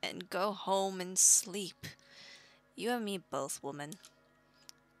with and go home and sleep. You and me both, woman.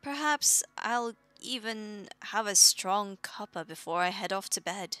 Perhaps I'll even have a strong cuppa before I head off to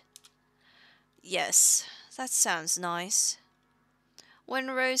bed. Yes, that sounds nice.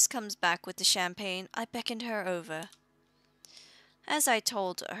 When Rose comes back with the champagne, I beckoned her over. As I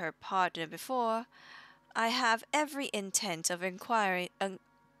told her partner before, I have every intent of acquiring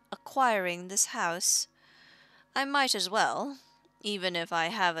this house. I might as well, even if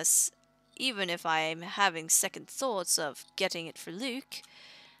I'm having second thoughts of getting it for Luke.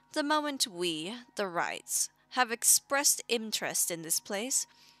 The moment we, the Wrights, have expressed interest in this place,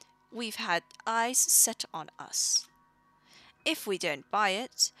 we've had eyes set on us. If we don't buy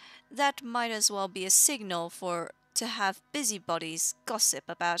it, that might as well be a signal to have busybodies gossip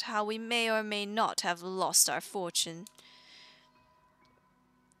about how we may or may not have lost our fortune.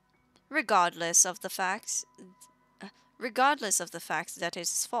 Regardless of the fact that it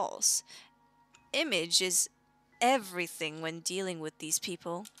is false, image is everything when dealing with these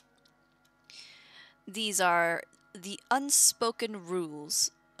people. These are the unspoken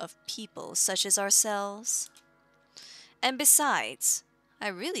rules of people such as ourselves. And besides, I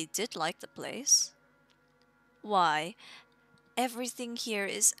really did like the place. Why, everything here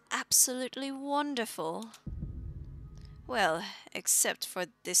is absolutely wonderful. Well, except for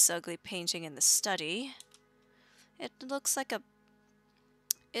this ugly painting in the study. It looks like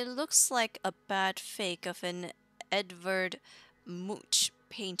a bad fake of an Edvard Munch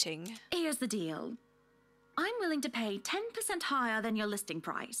painting. Here's the deal. I'm willing to pay 10% higher than your listing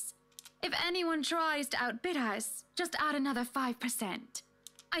price. If anyone tries to outbid us, just add another 5%.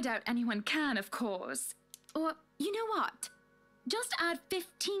 I doubt anyone can, of course. Or, you know what? Just add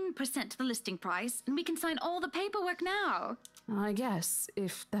 15% to the listing price, and we can sign all the paperwork now. I guess,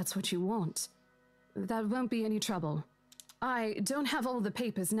 if that's what you want. That won't be any trouble. I don't have all the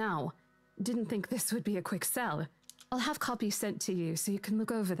papers now. Didn't think this would be a quick sell. I'll have copies sent to you so you can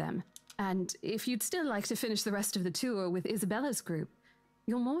look over them. And if you'd still like to finish the rest of the tour with Isabella's group,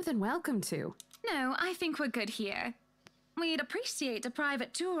 you're more than welcome to. No, I think we're good here. We'd appreciate a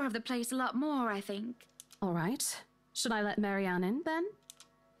private tour of the place a lot more, I think. All right. Should I let Marianne in, then?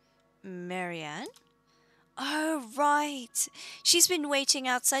 Marianne? Oh, right. She's been waiting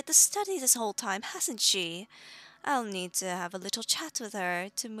outside the study this whole time, hasn't she? I'll need to have a little chat with her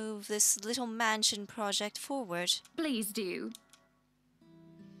to move this little mansion project forward. Please do.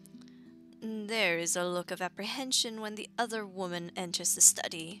 There is a look of apprehension when the other woman enters the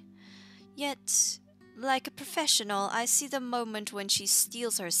study. Yet, like a professional, I see the moment when she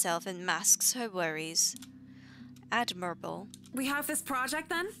steels herself and masks her worries. Admirable. We have this project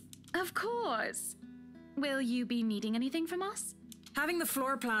then? Of course. Will you be needing anything from us? Having the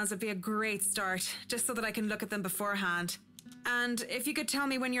floor plans would be a great start, just so that I can look at them beforehand. And if you could tell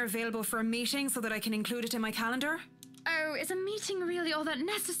me when you're available for a meeting so that I can include it in my calendar? Oh, is a meeting really all that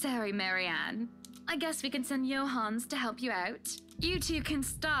necessary, Marianne? I guess we can send Johans to help you out. You two can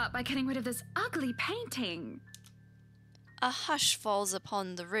start by getting rid of this ugly painting. A hush falls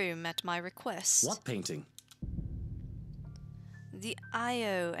upon the room at my request. What painting? The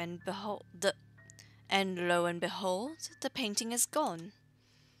io and behold and lo and behold, the painting is gone.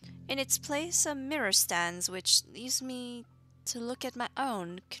 In its place a mirror stands, which leaves me to look at my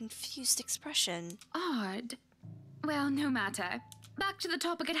own confused expression. Odd. Well, no matter. Back to the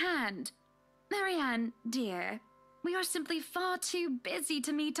topic at hand. Marianne, dear, we are simply far too busy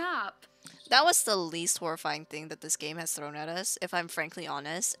to meet up. That was the least horrifying thing that this game has thrown at us, if I'm frankly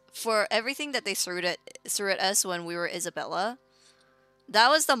honest. For everything that they threw at us when we were Isabella, that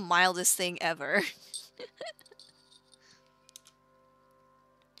was the mildest thing ever.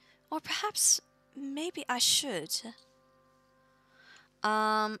 Or perhaps, maybe I should.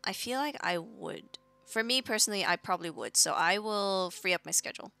 I feel like I would. For me personally, I probably would. So I will free up my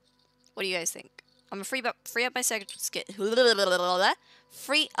schedule. What do you guys think? I'm gonna free up my free up my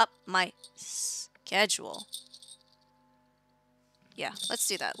schedule. Yeah, let's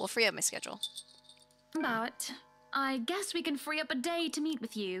do that. We'll free up my schedule. But I guess we can free up a day to meet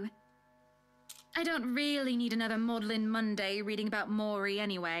with you. I don't really need another Maudlin Monday reading about Maury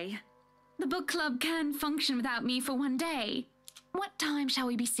anyway. The book club can function without me for one day. What time shall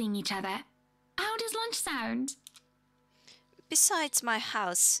we be seeing each other? How does lunch sound? Besides, my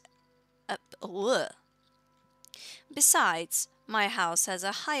house has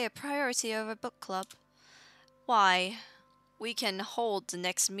a higher priority over book club. Why, we can hold the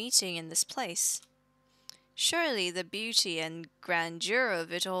next meeting in this place. Surely the beauty and grandeur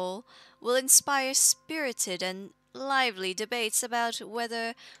of it all will inspire spirited and lively debates about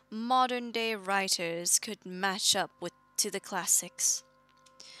whether modern-day writers could match up to the classics.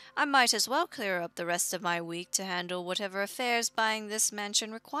 I might as well clear up the rest of my week to handle whatever affairs buying this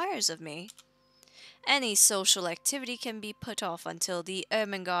mansion requires of me. Any social activity can be put off until the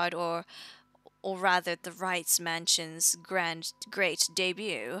Ermengarde or rather the Wrights Mansion's great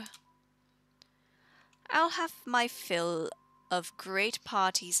debut. I'll have my fill of great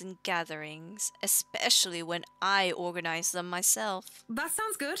parties and gatherings, especially when I organize them myself. That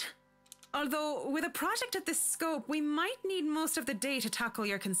sounds good. Although, with a project of this scope, we might need most of the day to tackle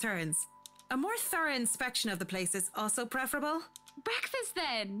your concerns. A more thorough inspection of the place is also preferable. Breakfast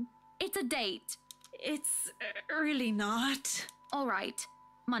then! It's a date. It's really not. All right.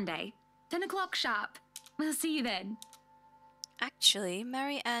 Monday. 10 o'clock sharp. We'll see you then. Actually,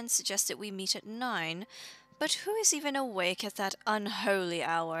 Mary Ann suggested we meet at 9, but who is even awake at that unholy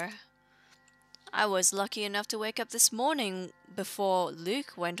hour? I was lucky enough to wake up this morning before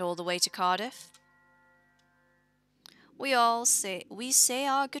Luke went all the way to Cardiff. We say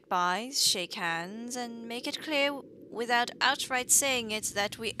our goodbyes, shake hands, and make it clear without outright saying it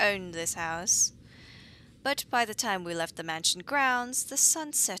that we own this house. But by the time we left the mansion grounds, the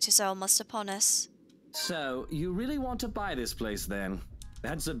sunset is almost upon us. So, you really want to buy this place then?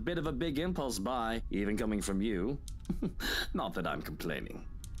 That's a bit of a big impulse buy, even coming from you. Not that I'm complaining.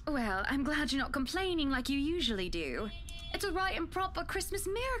 Well, I'm glad you're not complaining like you usually do. It's a right and proper Christmas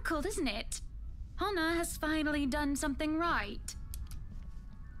miracle, isn't it? Hannah has finally done something right.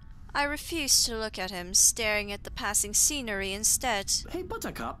 I refuse to look at him, staring at the passing scenery instead. Hey,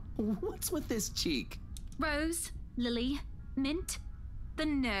 Buttercup, what's with this cheek? Rose, Lily, Mint. The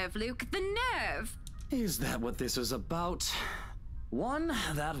nerve, Luke, the nerve! Is that what this is about? 1,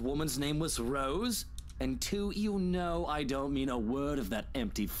 that woman's name was Rose. And 2, you know I don't mean a word of that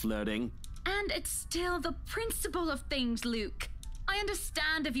empty flirting. And it's still the principle of things, Luke. I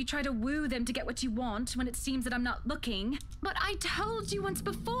understand if you try to woo them to get what you want when it seems that I'm not looking. But I told you once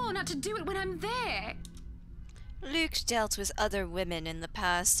before not to do it when I'm there. Luke dealt with other women in the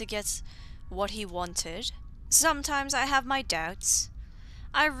past to get what he wanted. Sometimes I have my doubts.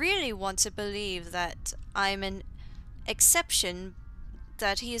 I really want to believe that I'm an exception,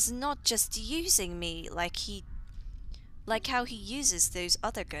 that he is not just using me like how he uses those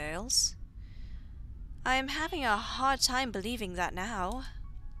other girls. I am having a hard time believing that now.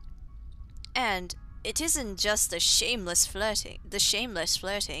 And it isn't just the shameless flirting.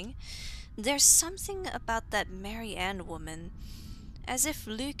 There's something about that Mary Ann woman, as if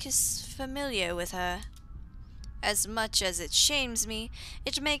Luke is familiar with her. As much as it shames me,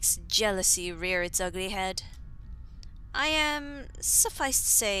 it makes jealousy rear its ugly head. I am, suffice to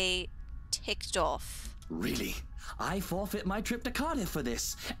say, ticked off. Really? I forfeit my trip to Cardiff for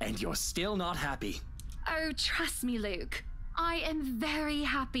this, and you're still not happy. Oh, trust me, Luke. I am very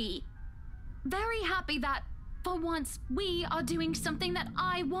happy. Very happy that, for once, we are doing something that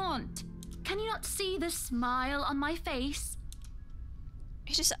I want. Can you not see the smile on my face?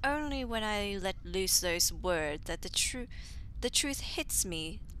 It is only when I let loose those words that the truth hits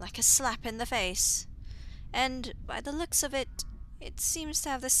me like a slap in the face. And by the looks of it, it seems to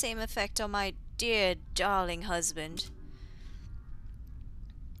have the same effect on my dear, darling husband.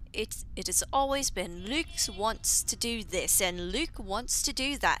 It has always been Luke wants to do this and Luke wants to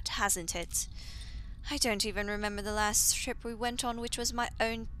do that, hasn't it? I don't even remember the last trip we went on which was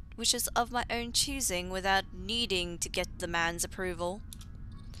of my own choosing without needing to get the man's approval.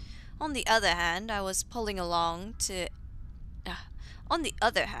 On the other hand, I was pulled along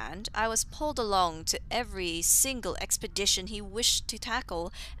to every single expedition he wished to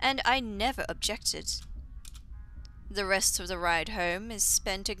tackle, and I never objected. The rest of the ride home is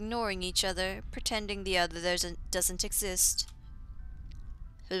spent ignoring each other, pretending the other doesn't exist.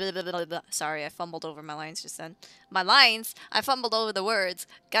 Sorry, I fumbled over my lines just then. I fumbled over the words.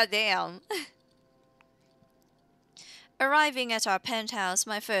 Goddamn. Arriving at our penthouse,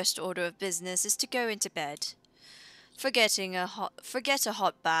 my first order of business is to go into bed. Forget a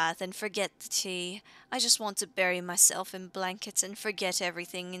hot bath and forget the tea. I just want to bury myself in blankets and forget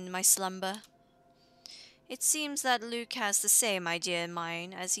everything in my slumber. It seems that Luke has the same idea in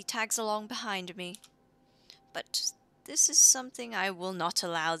mind as he tags along behind me. But this is something I will not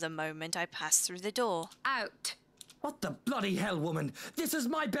allow the moment I pass through the door. Out. What the bloody hell, woman? This is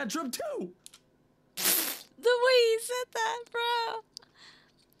my bedroom too! The way he said that, bro!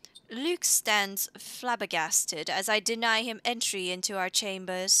 Luke stands flabbergasted as I deny him entry into our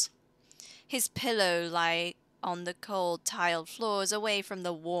chambers. His pillow lie on the cold tiled floors away from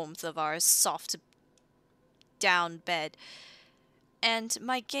the warmth of our soft down bed, and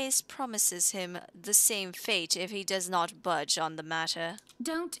my gaze promises him the same fate if he does not budge on the matter.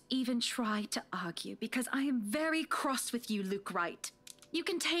 Don't even try to argue, because I am very cross with you, Luke Wright. You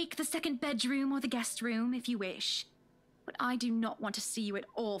can take the second bedroom or the guest room if you wish, but I do not want to see you at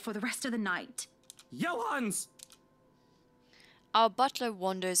all for the rest of the night. Johans! Our butler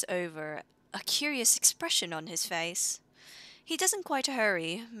wanders over, a curious expression on his face. He doesn't quite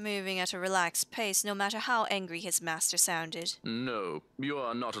hurry, moving at a relaxed pace no matter how angry his master sounded. No, you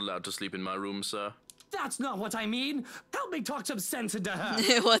are not allowed to sleep in my room, sir. That's not what I mean! Help me talk some sense into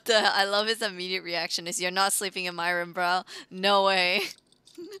her! What the? I love his immediate reaction is, you're not sleeping in my room, bro. No way.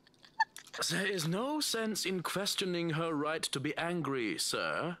 There is no sense in questioning her right to be angry,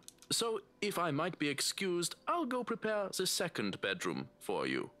 sir. So, if I might be excused, I'll go prepare the second bedroom for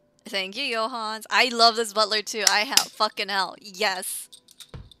you. Thank you, Johans. I love this butler too. Fucking hell. Yes.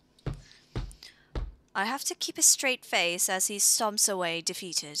 I have to keep a straight face as he stomps away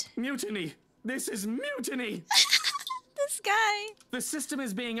defeated. Mutiny! This is mutiny! The This guy. The system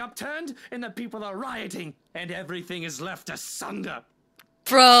is being upturned, and the people are rioting, and everything is left asunder.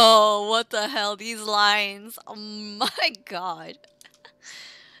 Bro, what the hell? These lines. Oh my god.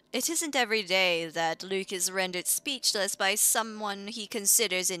 It isn't every day that Luke is rendered speechless by someone he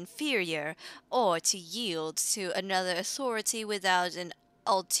considers inferior, or to yield to another authority without an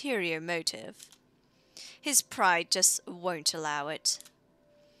ulterior motive. His pride just won't allow it.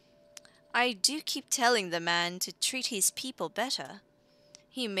 I do keep telling the man to treat his people better.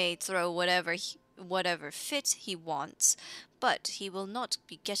 He may throw whatever fit he wants, but he will not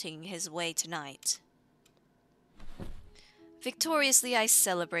be getting his way tonight. Victoriously, I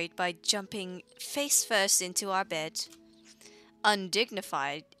celebrate by jumping face first into our bed.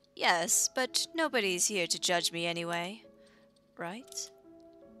 Undignified, yes, but nobody's here to judge me anyway. Right?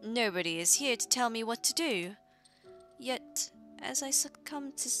 Nobody is here to tell me what to do. Yet, as I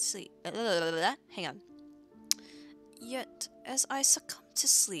succumb to sleep... hang on. Yet, as I succumb to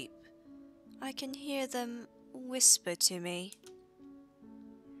sleep, I can hear them whisper to me.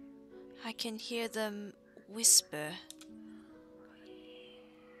 I can hear them whisper.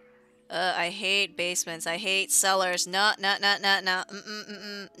 I hate basements. I hate cellars. No. No,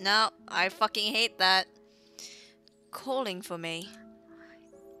 I fucking hate that. Calling for me.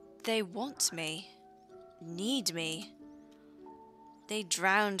 They want me. Need me. They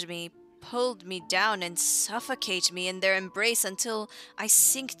drowned me, pulled me down, and suffocate me in their embrace until I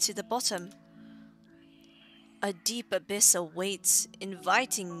sink to the bottom. A deep abyss awaits,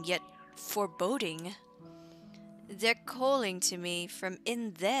 inviting yet foreboding. They're calling to me from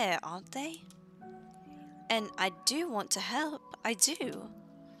in there, aren't they? And I do want to help, I do.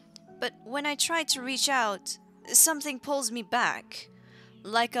 But when I try to reach out, something pulls me back,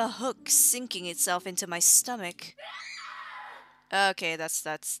 like a hook sinking itself into my stomach. Okay, that's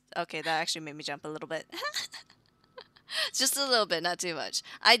okay, that actually made me jump a little bit. Just a little bit, not too much.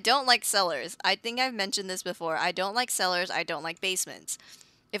 I don't like cellars. I think I've mentioned this before. I don't like cellars, I don't like basements.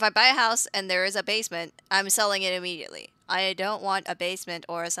 If I buy a house and there is a basement, I'm selling it immediately. I don't want a basement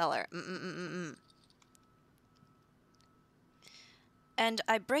or a cellar. And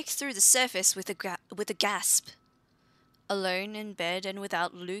I break through the surface with a gasp. Alone in bed and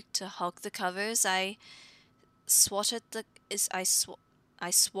without Luke to hog the covers, I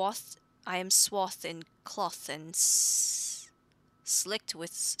am swathed in cloth and slicked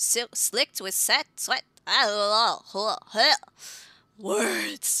with sweat.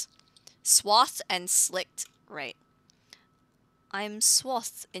 Words. Swathed and slicked. Right. I'm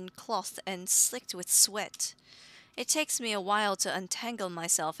swathed in cloth and slicked with sweat. It takes me a while to untangle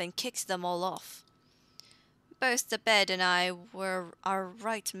myself and kick them all off. Both the bed and I were a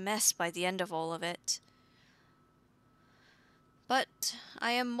right mess by the end of all of it. But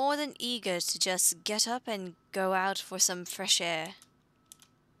I am more than eager to just get up and go out for some fresh air.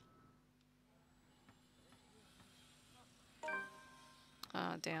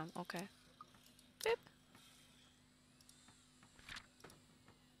 Oh, damn. Okay. Beep.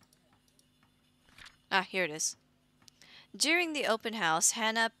 Ah, here it is. During the open house,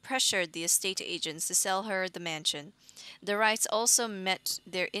 Hannah pressured the estate agents to sell her the mansion. The Wrights also met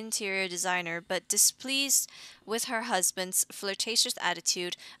their interior designer, but displeased with her husband's flirtatious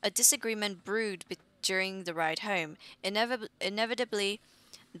attitude, a disagreement brewed during the ride home. Inevitably,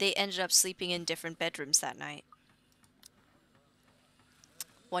 they ended up sleeping in different bedrooms that night.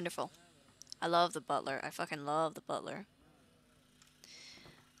 Wonderful. I love the butler. I fucking love the butler.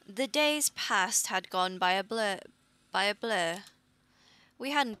 The days past had gone by a blur.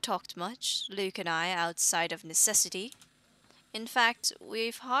 We hadn't talked much, Luke and I, outside of necessity. In fact,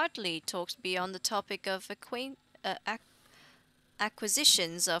 we've hardly talked beyond the topic of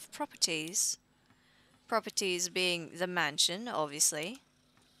acquisitions of properties. Properties being the mansion, obviously.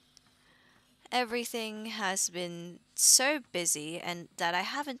 Everything has been so busy and that I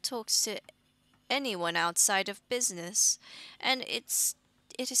haven't talked to anyone outside of business, and it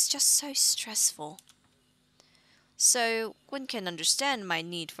is just so stressful. So one can understand my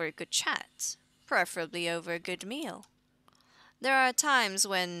need for a good chat, preferably over a good meal. There are times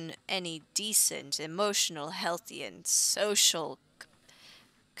when any decent, emotional, healthy, and socially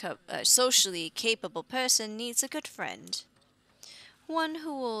capable person needs a good friend. One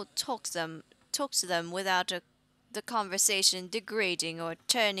who will talk to them without the conversation degrading or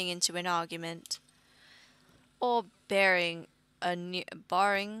turning into an argument, or barring a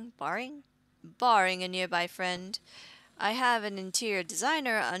nearby friend. I have an interior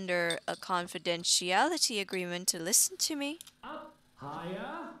designer under a confidentiality agreement to listen to me. Up,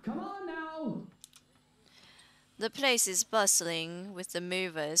 higher, come on now! The place is bustling with the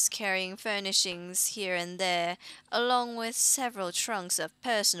movers carrying furnishings here and there, along with several trunks of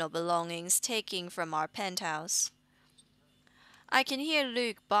personal belongings taken from our penthouse. I can hear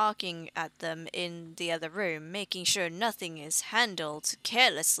Luke barking at them in the other room, making sure nothing is handled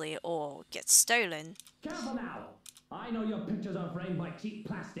carelessly or gets stolen. Careful now! I know your pictures are framed by cheap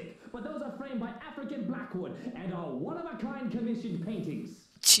plastic, but those are framed by African blackwood and are one-of-a-kind commissioned paintings.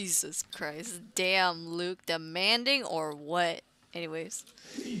 Jesus Christ. Damn, Luke, demanding or what? Anyways.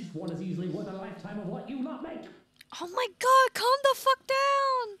 Each one is easily worth a lifetime of what you lot make. Oh my god, calm the fuck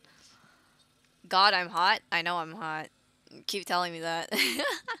down! God, I'm hot? I know I'm hot. Keep telling me that.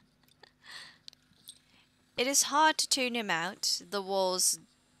 It is hard to tune him out. The walls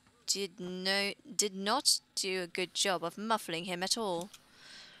did not do a good job of muffling him at all.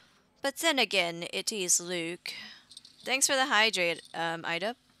 But then again, it is Luke. Thanks for the hydrate,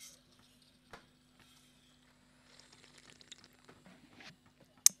 Ida.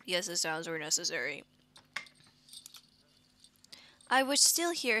 Yes, the sounds were necessary. I would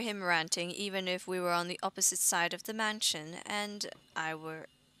still hear him ranting even if we were on the opposite side of the mansion and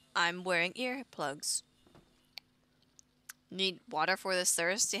I'm wearing earplugs. Need water for this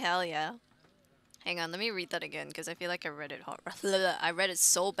thirst? Hell yeah. Hang on, let me read that again because I feel like I read it I read it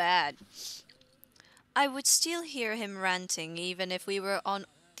so bad. I would still hear him ranting even if we were on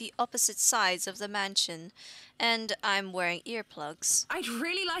the opposite sides of the mansion and I'm wearing earplugs. I'd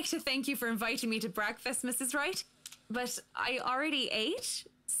really like to thank you for inviting me to breakfast, Mrs. Wright. But I already ate,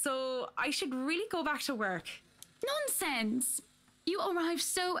 so I should really go back to work. Nonsense! You arrived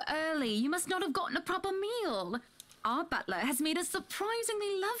so early, you must not have gotten a proper meal. Our butler has made a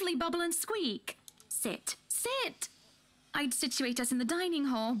surprisingly lovely bubble and squeak. Sit, sit! I'd situate us in the dining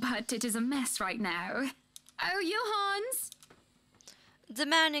hall, but it is a mess right now. Oh, Johans! The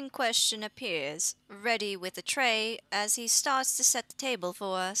man in question appears, ready with a tray, as he starts to set the table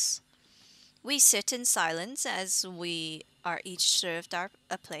for us. We sit in silence as we are each served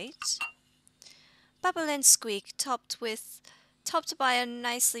a plate. Bubble and squeak topped by a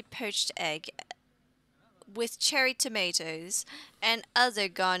nicely poached egg with cherry tomatoes and other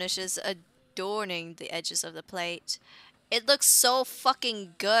garnishes adorning the edges of the plate. It looks so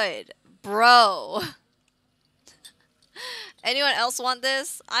fucking good, bro. Anyone else want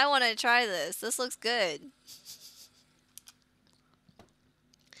this? I want to try this. This looks good.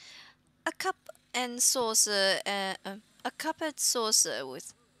 A cup and saucer and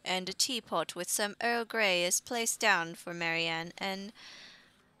a teapot with some Earl Grey is placed down for Marianne, and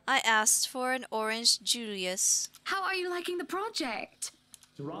I asked for an orange Julius. How are you liking the project?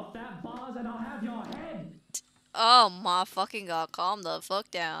 Drop that vase and I'll have your head. Oh my fucking god, calm the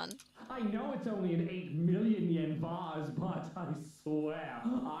fuck down. I know it's only an 8 million yen vase, but I swear,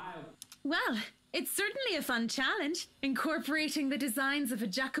 Well, it's certainly a fun challenge, incorporating the designs of a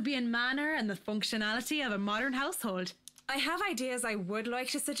Jacobean manor and the functionality of a modern household. I have ideas I would like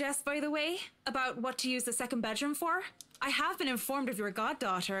to suggest, by the way, about what to use the second bedroom for. I have been informed of your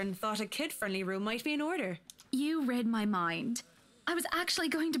goddaughter and thought a kid-friendly room might be in order. You read my mind. I was actually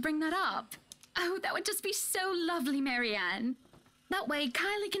going to bring that up. Oh, that would just be so lovely, Marianne. That way,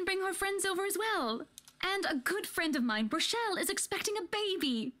 Kylie can bring her friends over as well. And a good friend of mine, Rochelle, is expecting a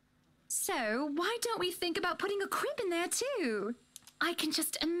baby. So, why don't we think about putting a crib in there too? I can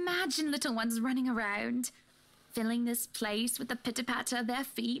just imagine little ones running around, filling this place with the pitter-patter of their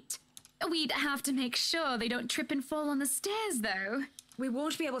feet. We'd have to make sure they don't trip and fall on the stairs, though. We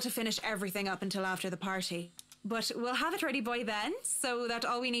won't be able to finish everything up until after the party. But we'll have it ready by then, so that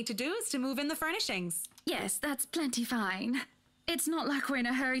all we need to do is to move in the furnishings. Yes, that's plenty fine. It's not like we're in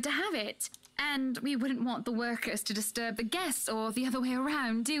a hurry to have it. And we wouldn't want the workers to disturb the guests or the other way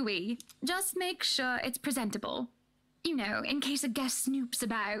around, do we? Just make sure it's presentable. You know, in case a guest snoops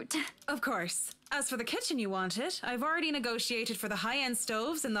about. Of course. As for the kitchen you wanted, I've already negotiated for the high-end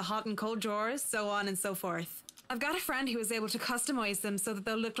stoves and the hot and cold drawers, so on and so forth. I've got a friend who is able to customize them so that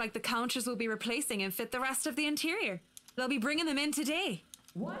they'll look like the counters we'll be replacing and fit the rest of the interior. They'll be bringing them in today.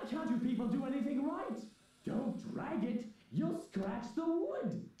 Why can't you people do anything right? Don't drag it. You'll scratch the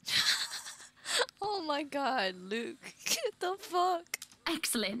wood. Oh my god, Luke. Get the fuck?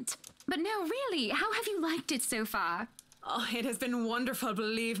 Excellent. But no, really, how have you liked it so far? Oh, it has been wonderful,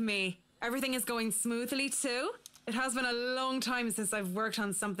 believe me. Everything is going smoothly too. It has been a long time since I've worked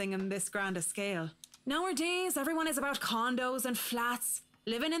on something on this grand a scale. Nowadays, everyone is about condos and flats,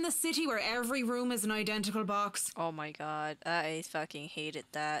 living in the city where every room is an identical box. Oh my god, I fucking hated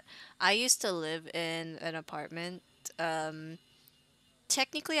that. I used to live in an apartment.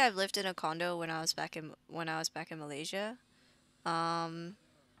 Technically, I've lived in a condo when I was back in Malaysia. And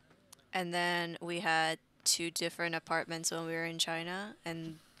then we had two different apartments when we were in China,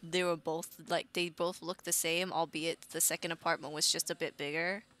 and they were both they both looked the same, albeit the second apartment was just a bit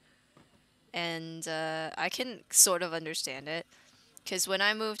bigger. And I can sort of understand it, because when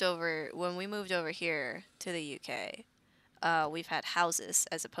we moved over here to the UK, we've had houses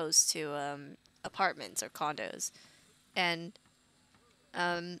as opposed to apartments or condos, and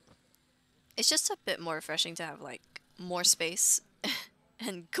it's just a bit more refreshing to have like more space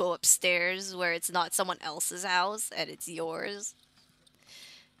and go upstairs where it's not someone else's house and it's yours.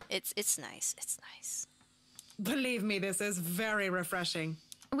 It's nice. It's nice. Believe me, this is very refreshing.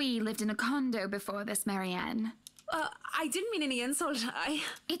 We lived in a condo before this, Marianne. I didn't mean any insult.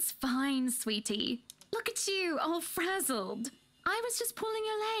 It's fine, sweetie. Look at you, all frazzled. I was just pulling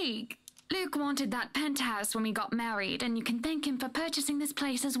your leg. Luke wanted that penthouse when we got married, and you can thank him for purchasing this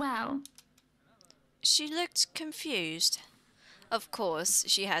place as well. She looked confused. Of course,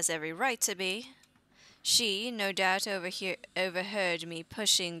 she has every right to be. She, no doubt, overheard me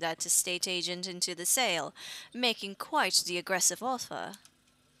pushing that estate agent into the sale, making quite the aggressive offer.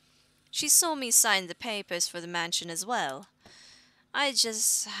 She saw me sign the papers for the mansion as well. I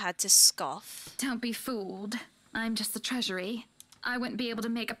just had to scoff. Don't be fooled. I'm just the treasury. I wouldn't be able to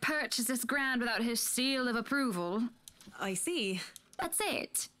make a purchase this grand without his seal of approval. I see. That's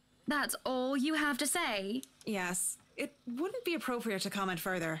it. That's all you have to say? Yes. It wouldn't be appropriate to comment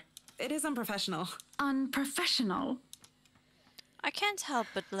further. It is unprofessional. Unprofessional? I can't help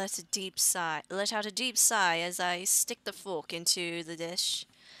but let out a deep sigh as I stick the fork into the dish.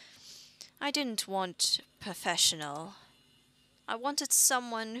 I didn't want professional. I wanted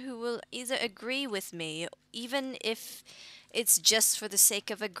someone who will either agree with me, even if it's just for the sake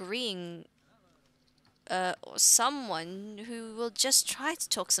of agreeing, or someone who will just try to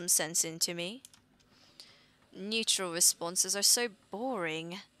talk some sense into me. Neutral responses are so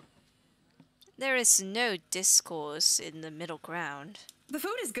boring. There is no discourse in the middle ground. The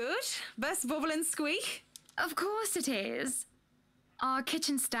food is good. Best bubble and squeak. Of course it is. Our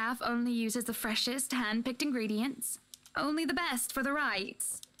kitchen staff only uses the freshest hand-picked ingredients. Only the best for the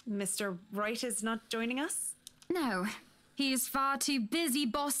Wrights. Mr. Wright is not joining us? No. He is far too busy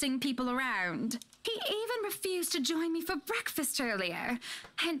bossing people around. He even refused to join me for breakfast earlier.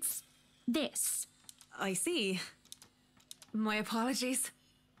 Hence, this. I see. My apologies.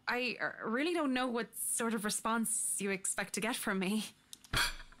 I really don't know what sort of response you expect to get from me.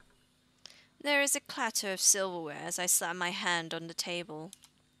 There is a clatter of silverware as I slam my hand on the table.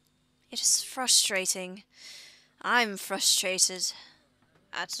 It is frustrating. I'm frustrated.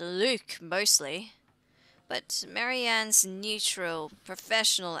 At Luke, mostly. But Marianne's neutral,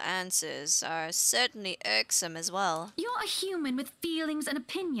 professional answers are certainly irksome as well. You're a human with feelings and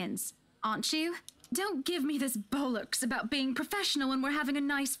opinions, aren't you? Don't give me this bollocks about being professional when we're having a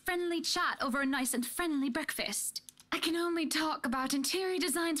nice, friendly chat over a nice and friendly breakfast. I can only talk about interior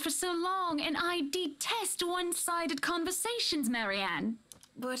designs for so long, and I detest one-sided conversations, Marianne.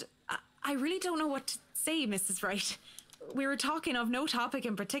 But I really don't know what to say, Mrs. Wright. We were talking of no topic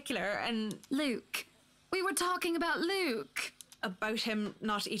in particular, and... Luke. We were talking about Luke. About him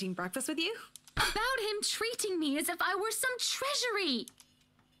not eating breakfast with you? About him treating me as if I were some treasury.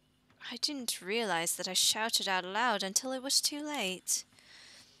 I didn't realize that I shouted out loud until it was too late.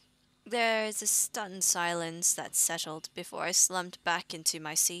 There is a stunned silence that settled before I slumped back into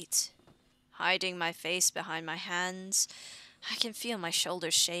my seat. Hiding my face behind my hands, I can feel my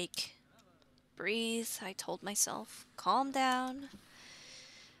shoulders shake. Breathe, I told myself. Calm down.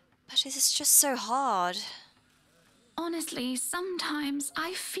 But it is just so hard. Honestly, sometimes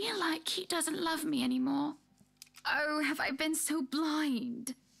I feel like he doesn't love me anymore. Oh, have I been so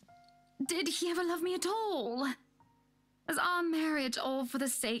blind? Did he ever love me at all? Was our marriage all for the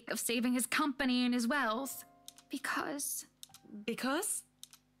sake of saving his company and his wealth? Because... Because?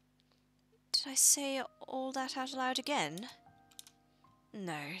 Did I say all that out loud again?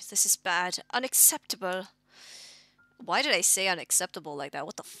 No, this is bad. Unacceptable. Why did I say unacceptable like that?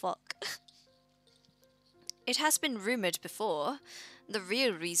 What the fuck? It has been rumored before, the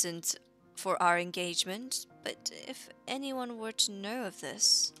real reasons for our engagement, but if anyone were to know of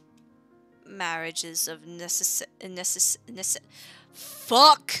this... Marriages of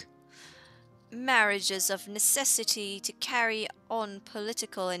Marriages of necessity to carry on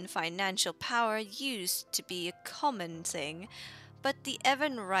political and financial power used to be a common thing, but the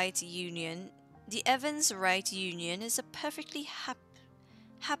Evans Wright Union is a perfectly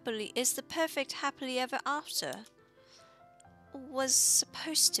happily ever after. Was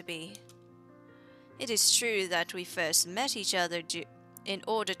supposed to be. It is true that we first met each other in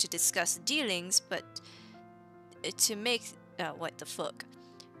order to discuss dealings, but to make... what the fuck?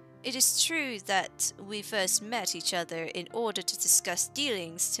 It is true that we first met each other in order to discuss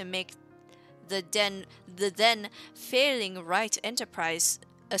dealings to make the then failing Wright Enterprise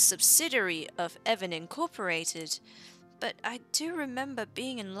a subsidiary of Evan Incorporated, but I do remember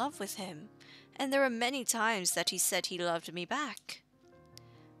being in love with him, and there were many times that he said he loved me back.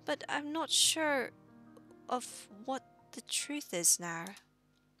 But I'm not sure of what the truth is now.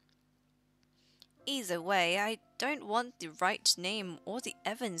 Either way, I don't want the Wright name or the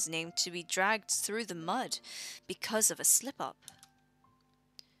Evans name to be dragged through the mud because of a slip-up.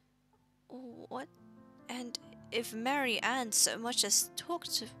 What? And if Mary Ann so much as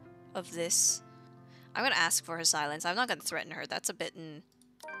talked of this... I'm gonna ask for her silence. I'm not gonna threaten her. That's a bit...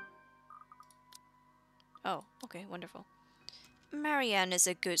 Oh, okay, wonderful. Mary Ann is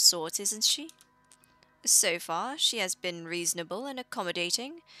a good sort, isn't she? So far, she has been reasonable and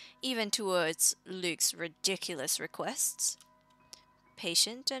accommodating, even towards Luke's ridiculous requests.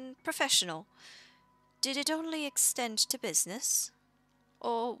 Patient and professional. Did it only extend to business?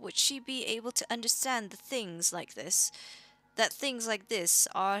 Or would she be able to understand that things like this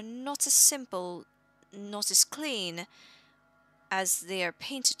are not as simple, not as clean, as they are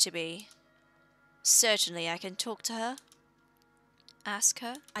painted to be? Certainly I can talk to her. Ask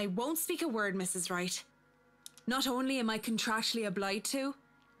her. I won't speak a word, Mrs. Wright. Not only am I contractually obliged to,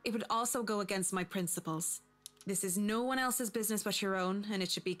 it would also go against my principles. This is no one else's business but your own, and it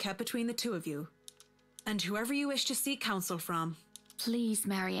should be kept between the two of you. And whoever you wish to seek counsel from. Please,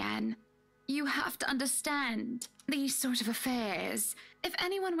 Marianne. You have to understand these sort of affairs. If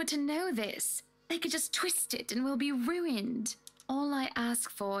anyone were to know this, they could just twist it and we'll be ruined. All I ask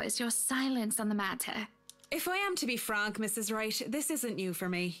for is your silence on the matter. If I am to be frank, Mrs. Wright, this isn't new for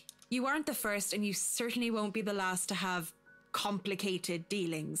me. You aren't the first, and you certainly won't be the last to have complicated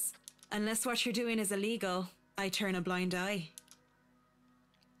dealings. Unless what you're doing is illegal, I turn a blind eye.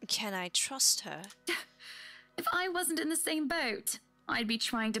 Can I trust her? If I wasn't in the same boat, I'd be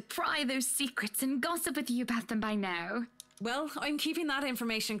trying to pry those secrets and gossip with you about them by now. Well, I'm keeping that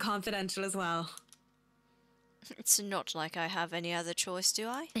information confidential as well. It's not like I have any other choice, do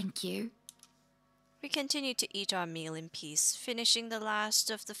I? Thank you. We continued to eat our meal in peace, finishing the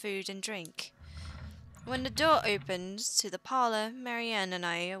last of the food and drink. When the door opened to the parlor, Marianne and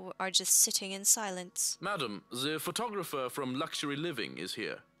I are just sitting in silence. Madam, the photographer from Luxury Living is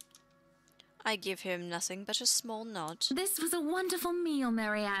here. I give him nothing but a small nod. This was a wonderful meal,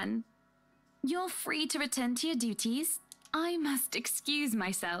 Marianne. You're free to return to your duties. I must excuse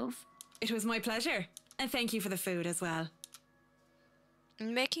myself. It was my pleasure, and thank you for the food as well.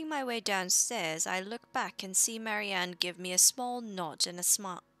 Making my way downstairs, I look back and see Marianne give me a small nod and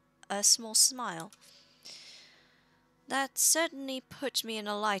a small smile. That certainly put me in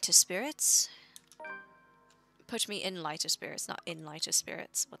lighter spirits. Put me in lighter spirits, not in lighter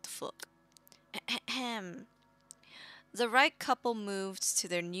spirits. What the fuck? Ahem. The Wright couple moved to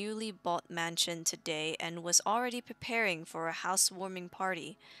their newly bought mansion today and was already preparing for a housewarming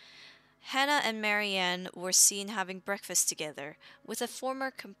party. Hannah and Marianne were seen having breakfast together, with the former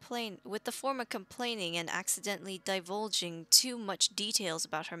complaining and accidentally divulging too much details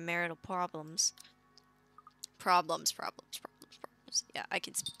about her marital problems. Problems. Yeah, I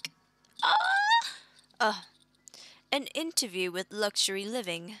can speak. An interview with Luxury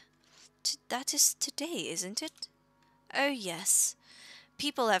Living. That is today, isn't it? Oh yes.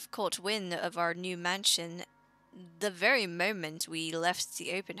 People have caught wind of our new mansion the very moment we left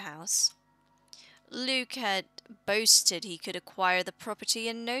the open house. Luke had boasted he could acquire the property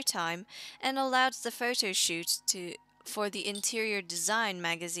in no time and allowed the photo shoot for the interior design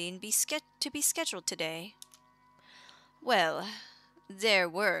magazine to be scheduled today. Well, there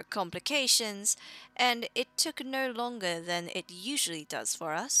were complications, and it took no longer than it usually does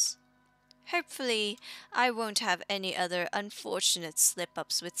for us. Hopefully, I won't have any other unfortunate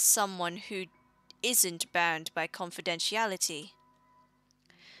slip-ups with someone who isn't bound by confidentiality.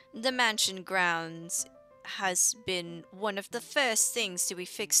 The mansion grounds has been one of the first things to be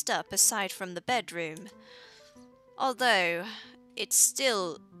fixed up aside from the bedroom. Although it's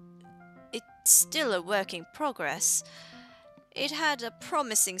still a work in progress. It had a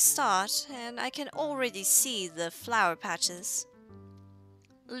promising start, and I can already see the flower patches.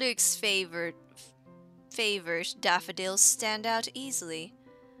 Luke's favorite daffodils stand out easily.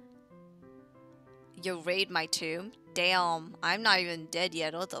 You raid my tomb? Damn, I'm not even dead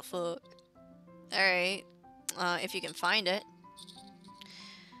yet, what the fuck? Alright, if you can find it.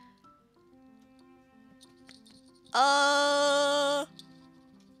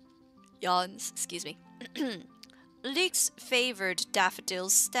 Yawns, excuse me. Luke's favored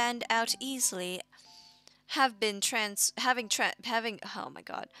daffodils stand out easily. having been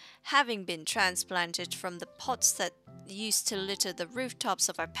transplanted from the pots that used to litter the rooftops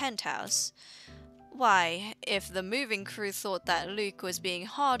of our penthouse. Why, if the moving crew thought that Luke was being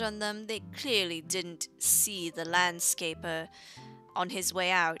hard on them, they clearly didn't see the landscaper on his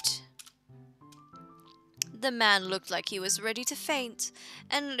way out. The man looked like he was ready to faint,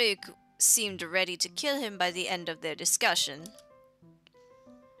 and Luke seemed ready to kill him by the end of their discussion.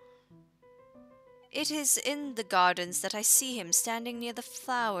 It is in the gardens that I see him standing near the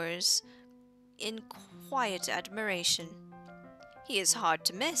flowers in quiet admiration. He is hard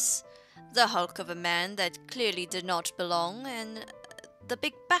to miss. The hulk of a man that clearly did not belong, and the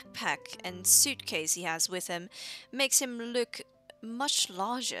big backpack and suitcase he has with him makes him look much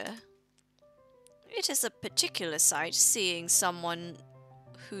larger. It is a particular sight seeing someone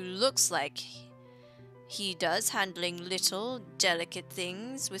who looks like he does handling little, delicate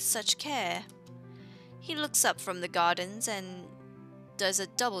things with such care. He looks up from the gardens and does a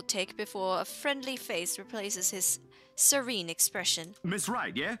double take before a friendly face replaces his serene expression. Miss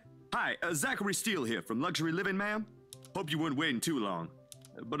Wright, yeah? Hi, Zachary Steele here from Luxury Living, ma'am. Hope you weren't waiting too long.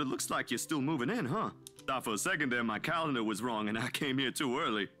 But it looks like you're still moving in, huh? Thought for a second there my calendar was wrong and I came here too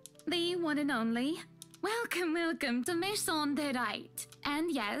early. The one and only. Welcome, welcome to Maison de Right.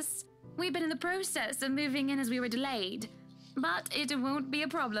 And yes, we've been in the process of moving in as we were delayed. But it won't be a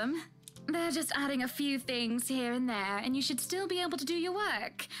problem. They're just adding a few things here and there, and you should still be able to do your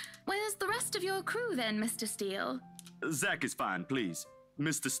work. Where's the rest of your crew then, Mr. Steele? Zach is fine, please.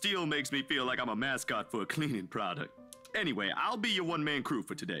 Mr. Steele makes me feel like I'm a mascot for a cleaning product. Anyway, I'll be your one-man crew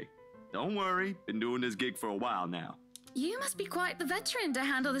for today. Don't worry, been doing this gig for a while now. You must be quite the veteran to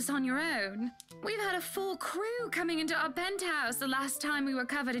handle this on your own. We've had a full crew coming into our penthouse the last time we were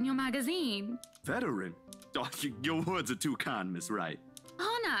covered in your magazine. Veteran? Oh, your words are too kind, Miss Wright.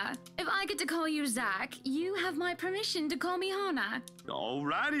 Hannah, if I get to call you Zach, you have my permission to call me Hannah.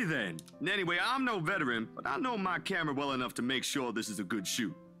 Alrighty then. Anyway, I'm no veteran, but I know my camera well enough to make sure this is a good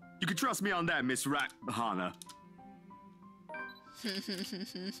shoot. You can trust me on that, Miss Wright, Hannah.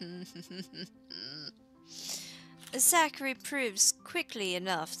 Zachary proves quickly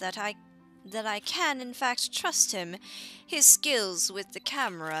enough that I can in fact trust him. His skills with the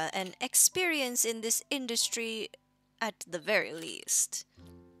camera and experience in this industry at the very least.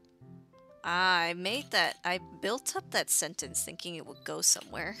 I built up that sentence thinking it would go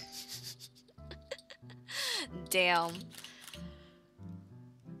somewhere. Damn.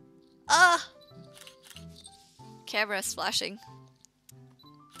 Camera's flashing.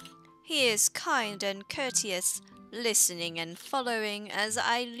 He is kind and courteous, listening and following as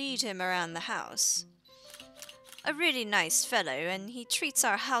I lead him around the house. A really nice fellow, and he treats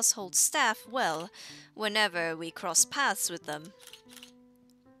our household staff well whenever we cross paths with them.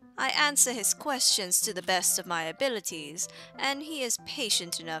 I answer his questions to the best of my abilities, and he is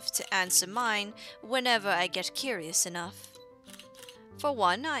patient enough to answer mine whenever I get curious enough. For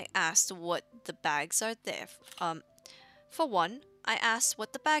one, I asked what the bags are there. I asked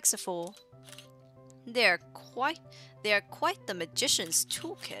what the bags are for. They're quite the magician's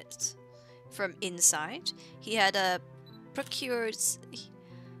toolkit. From inside, he had procured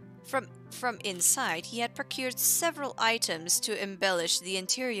several items to embellish the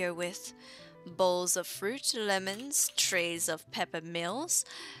interior with: bowls of fruit, lemons, trays of pepper mills,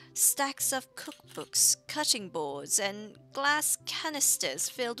 stacks of cookbooks, cutting boards, and glass canisters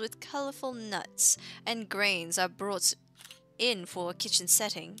filled with colorful nuts and grains are brought in for a kitchen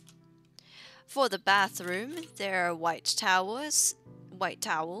setting. For the bathroom, there are white towels,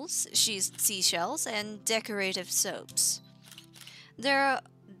 seashells, and decorative soaps. There are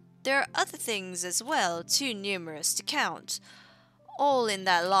other things as well, too numerous to count, all in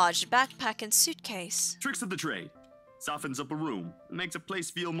that large backpack and suitcase. Tricks of the trade. Softens up a room, makes a place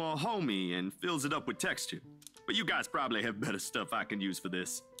feel more homey, and fills it up with texture. But you guys probably have better stuff I can use for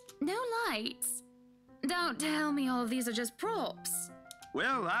this. No lights? Don't tell me all of these are just props.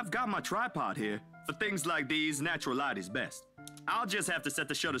 Well, I've got my tripod here. For things like these, natural light is best. I'll just have to set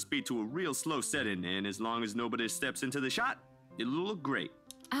the shutter speed to a real slow setting, and as long as nobody steps into the shot, it'll look great.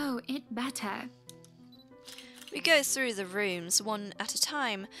 Oh, it better. We go through the rooms one at a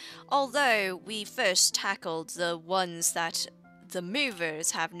time, although we first tackled the ones that the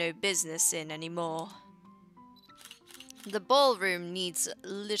movers have no business in anymore. The ballroom needs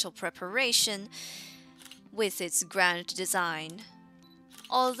little preparation with its grand design.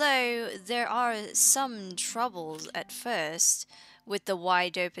 Although there are some troubles at first with the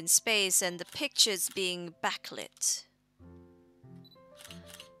wide open space and the pictures being backlit.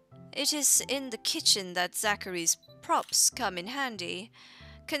 It is in the kitchen that Zachary's props come in handy,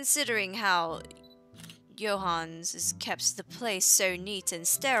 considering how Johans kept the place so neat and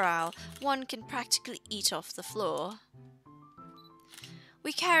sterile, one can practically eat off the floor.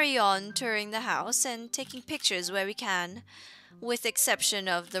 We carry on touring the house and taking pictures where we can, with exception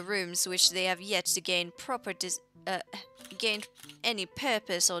of the rooms which they have yet to gain gain any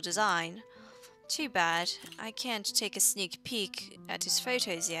purpose or design. Too bad, I can't take a sneak peek at his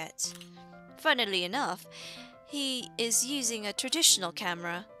photos yet. Funnily enough, he is using a traditional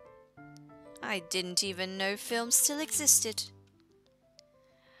camera. I didn't even know film still existed.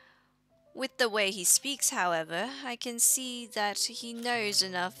 With the way he speaks, however, I can see that he knows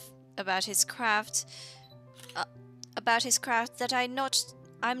enough about his craft that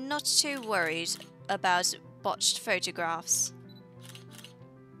I'm not too worried about botched photographs.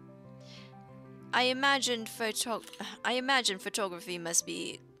 I imagine photography must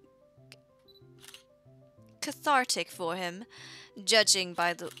be cathartic for him, judging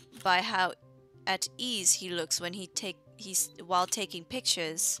by how at ease he looks when while taking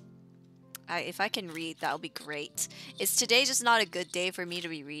pictures. If I can read, that would be great. Is today just not a good day for me to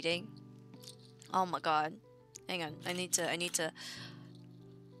be reading? Oh my god. Hang on. I need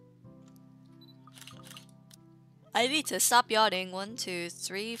to stop yawning. 1, 2,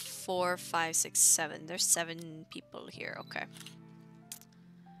 3, 4, 5, 6, 7. There's 7 people here. Okay.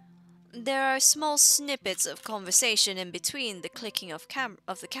 There are small snippets of conversation in between the clicking of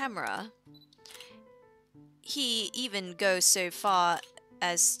the camera. He even goes so far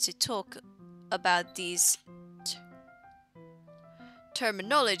as to talk about these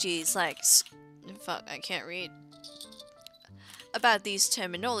terminologies like fuck, I can't read. About these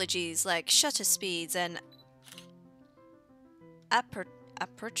terminologies like shutter speeds and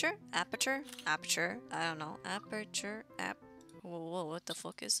aperture. I don't know. Aperture. Whoa, what the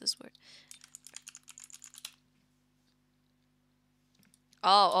fuck is this word?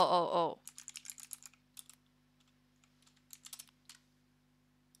 Oh.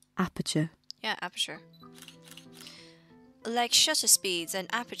 Aperture. Yeah, aperture. Like shutter speeds and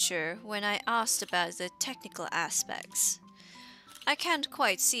aperture when I asked about the technical aspects. I can't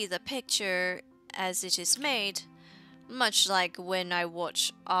quite see the picture as it is made, much like when I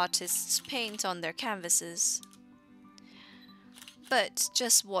watch artists paint on their canvases. But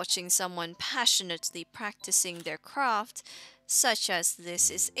just watching someone passionately practicing their craft, such as this,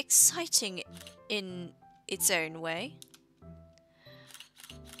 is exciting in its own way.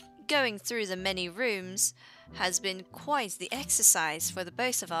 Going through the many rooms has been quite the exercise for the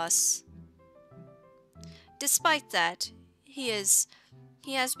both of us. Despite that, he has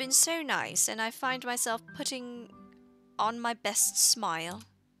been so nice, and I find myself putting on my best smile.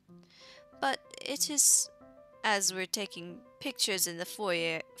 But it is as we're taking pictures in the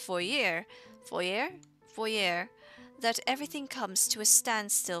foyer that everything comes to a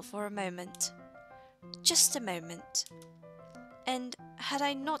standstill for a moment. Just a moment. And had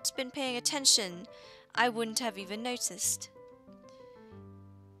I not been paying attention, I wouldn't have even noticed.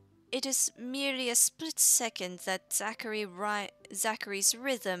 It is merely a split second that Zachary's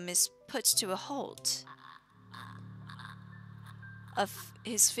rhythm is put to a halt.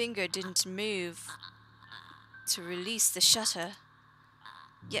 His finger didn't move to release the shutter,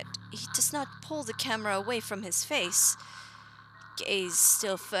 yet he does not pull the camera away from his face, gaze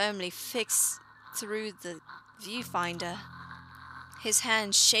still firmly fixed through the viewfinder. His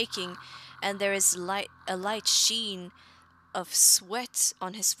hand shaking, and there is a light sheen of sweat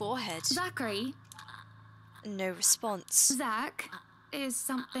on his forehead. Zachary? No response. Zach, is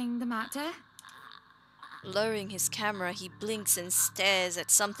something the matter? Lowering his camera, he blinks and stares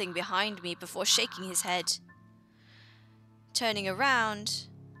at something behind me before shaking his head. Turning around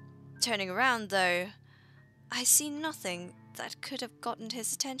though, I see nothing that could have gotten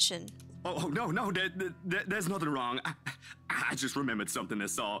his attention. Oh, no, there's nothing wrong. I just remembered something,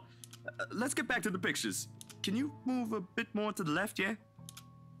 that's all. Let's get back to the pictures. Can you move a bit more to the left, yeah?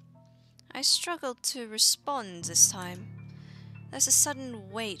 I struggled to respond this time. There's a sudden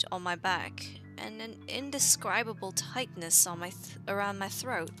weight on my back and an indescribable tightness on around my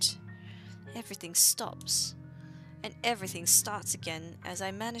throat. Everything stops, and everything starts again as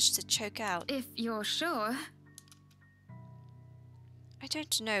I manage to choke out. If you're sure. I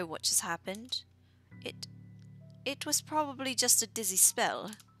don't know what just happened. It was probably just a dizzy spell.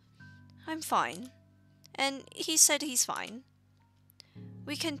 I'm fine. And he said he's fine.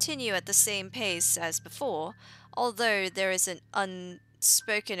 We continue at the same pace as before, although there is an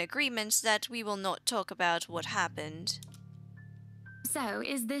unspoken agreement that we will not talk about what happened. So,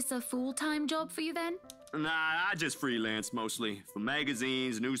 is this a full-time job for you then? Nah, I just freelance mostly, for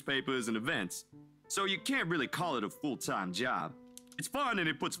magazines, newspapers, and events. So you can't really call it a full-time job. It's fun and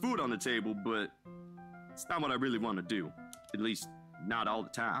it puts food on the table, but It's not what I really want to do. At least, not all the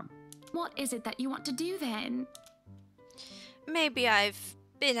time. What is it that you want to do then? Maybe I've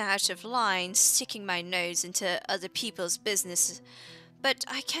been out of line, sticking my nose into other people's business, but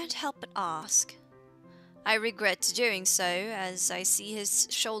I can't help but ask. I regret doing so as I see his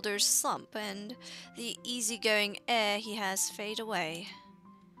shoulders slump and the easygoing air he has fade away.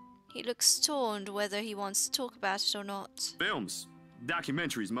 He looks torn whether he wants to talk about it or not. Films.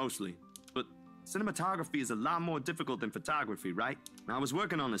 Documentaries mostly. But cinematography is a lot more difficult than photography, right? I was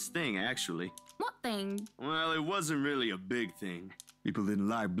working on this thing, actually. What thing? Well, it wasn't really a big thing. People didn't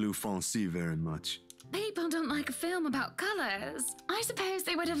like Blue Fonzie very much. People don't like a film about colors. I suppose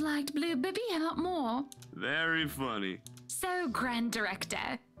they would have liked Blue Bibby a lot more. Very funny. So, Grand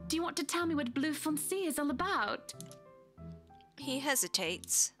Director, do you want to tell me what Blue Fonzie is all about? He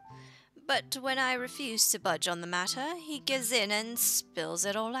hesitates, but when I refuse to budge on the matter, he gives in and spills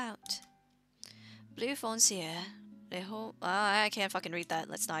it all out. Blue Fonzie, I can't fucking read that,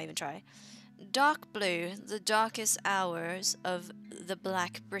 let's not even try. Dark blue, the darkest hours of the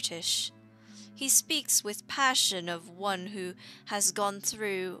Black British. He speaks with passion of one who has gone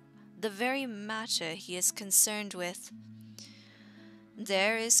through the very matter he is concerned with.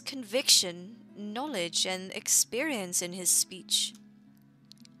 There is conviction, knowledge, and experience in his speech.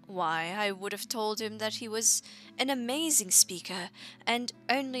 Why, I would have told him that he was an amazing speaker, and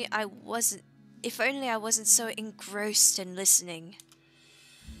if only I wasn't so engrossed in listening.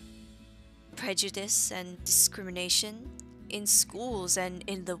 Prejudice and discrimination in schools and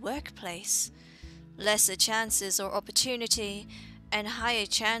in the workplace. Lesser chances or opportunity, and higher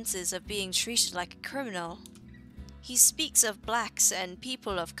chances of being treated like a criminal. He speaks of blacks and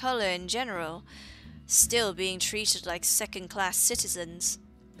people of color in general, still being treated like second-class citizens.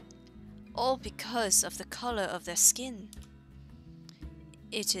 All because of the color of their skin.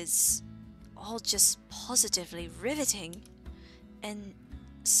 It is all just positively riveting and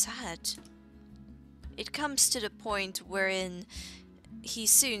sad. It comes to the point wherein he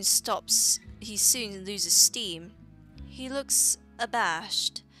soon loses steam. He looks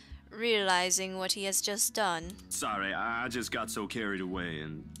abashed, realizing what he has just done. Sorry, I just got so carried away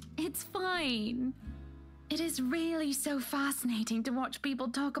and... It's fine. It is really so fascinating to watch people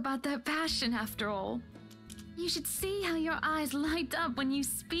talk about their passion after all. You should see how your eyes light up when you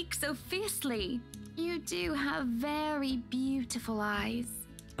speak so fiercely. You do have very beautiful eyes.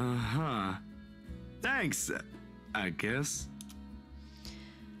 Uh-huh. Thanks, I guess.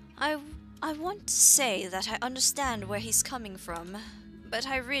 I want to say that I understand where he's coming from, but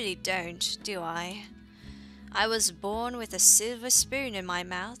I really don't, do I? I was born with a silver spoon in my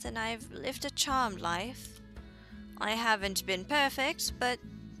mouth and I've lived a charmed life. I haven't been perfect, but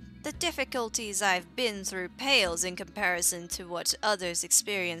the difficulties I've been through pales in comparison to what others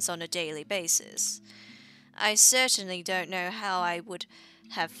experience on a daily basis. I certainly don't know how I would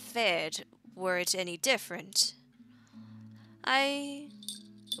have fared were it any different.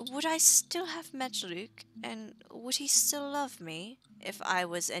 Would I still have met Luke, and would he still love me if I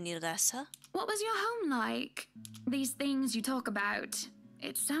was any lesser? What was your home like? These things you talk about.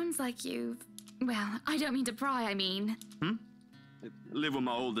 It sounds like you've... Well, I don't mean to pry, I mean. I live with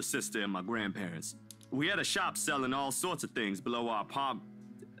my older sister and my grandparents. We had a shop selling all sorts of things below our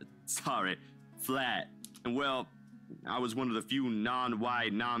flat. And well, I was one of the few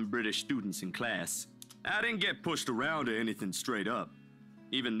non-white, non-British students in class. I didn't get pushed around or anything straight up.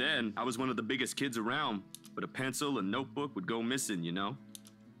 Even then, I was one of the biggest kids around, but a pencil and notebook would go missing, you know?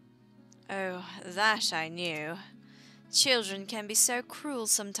 Oh, that I knew. Children can be so cruel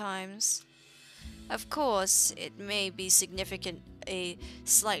sometimes. Of course, it may be a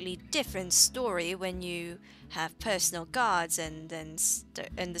slightly different story when you have personal guards and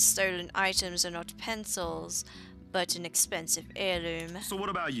the stolen items are not pencils, but an expensive heirloom. So what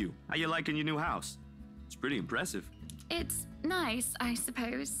about you? How you liking your new house? It's pretty impressive. It's nice, I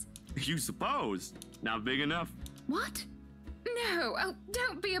suppose. You suppose? Not big enough? What? No, oh,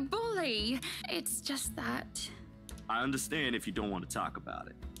 don't be a bully. It's just that... I understand if you don't want to talk about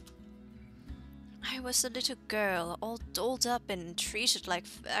it. I was a little girl, all dolled up and treated like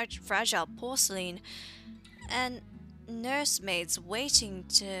fragile porcelain, and nursemaids waiting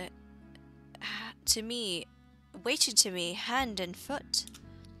to me hand and foot.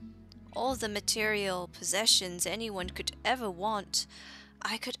 All the material possessions anyone could ever want,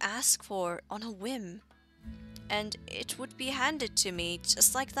 I could ask for on a whim, and it would be handed to me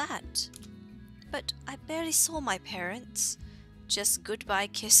just like that. But I barely saw my parents. Just goodbye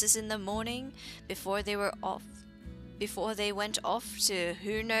kisses in the morning before they went off to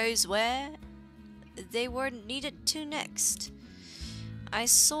who knows where they were needed to next. I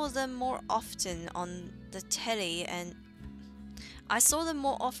saw them more often on the telly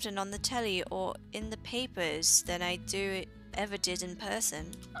or in the papers than I ever did in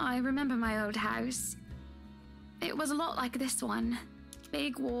person. I remember my old house. It was a lot like this one.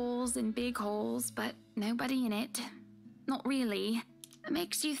 Big walls and big halls, but nobody in it. Not really. It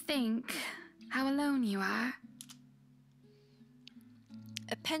makes you think how alone you are.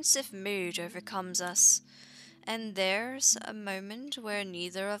 A pensive mood overcomes us, and there's a moment where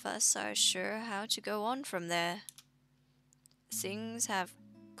neither of us are sure how to go on from there. Things have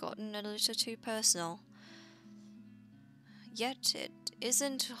gotten a little too personal. Yet it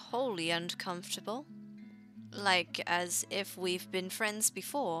isn't wholly uncomfortable. Like as if we've been friends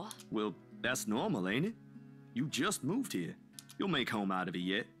before. Well, that's normal, ain't it? You just moved here. You'll make home out of it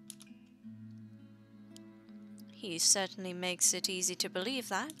yet. He certainly makes it easy to believe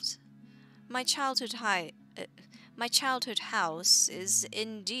that. My childhood house is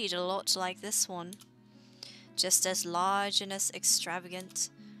indeed a lot like this one. Just as large and as extravagant.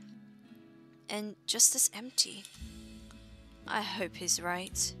 And just as empty. I hope he's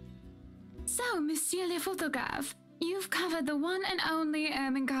right. So, Monsieur le Photographe, you've covered the one and only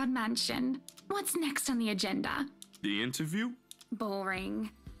Ermengarde mansion. What's next on the agenda? The interview?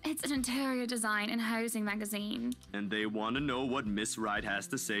 Boring. It's an interior design and housing magazine. And they want to know what Miss Wright has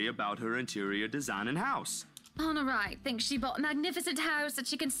to say about her interior design and house. Honor Wright thinks she bought a magnificent house that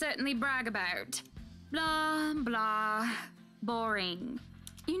she can certainly brag about. Blah, blah. Boring.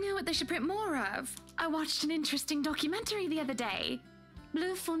 You know what they should print more of? I watched an interesting documentary the other day.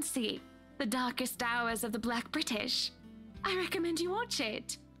 Bleu Foncé, the darkest hours of the Black British. I recommend you watch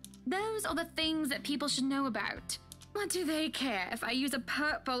it. Those are the things that people should know about. What do they care if I use a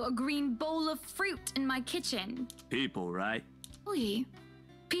purple or green bowl of fruit in my kitchen? People, right? Oui.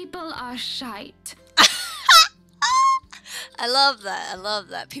 People are shite. I love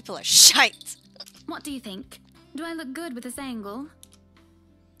that. People are shite. What do you think? Do I look good with this angle?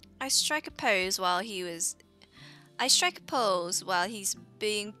 I strike a pose while he's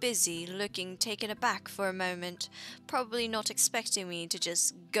being busy, looking taken aback for a moment, probably not expecting me to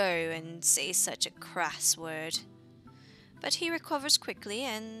just go and say such a crass word. But he recovers quickly,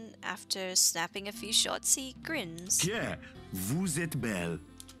 and after snapping a few shots, he grins. Yeah, vous êtes belle.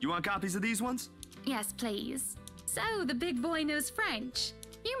 You want copies of these ones? Yes, please. So, the big boy knows French.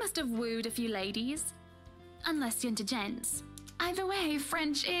 You must have wooed a few ladies. Unless you're into gents. Either way,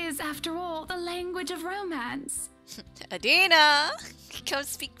 French is, after all, the language of romance. Adina! Come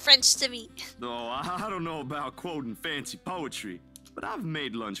speak French to me. Oh, I don't know about quoting fancy poetry, but I've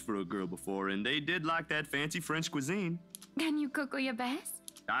made lunch for a girl before, and they did like that fancy French cuisine. Can you cook your best?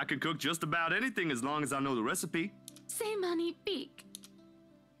 I can cook just about anything as long as I know the recipe. C'est magnifique.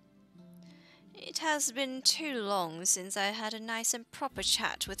 It has been too long since I had a nice and proper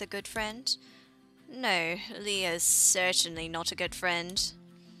chat with a good friend. No, Leah's certainly not a good friend.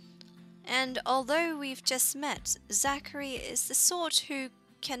 And although we've just met, Zachary is the sort who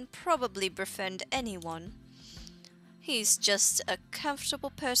can probably befriend anyone. He's just a comfortable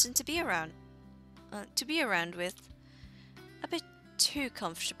person to be around with. A bit too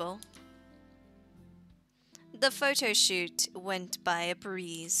comfortable. The photo shoot went by a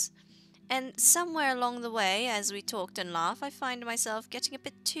breeze, and somewhere along the way, as we talked and laughed, I find myself getting a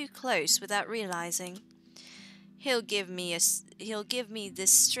bit too close without realizing. He'll give me this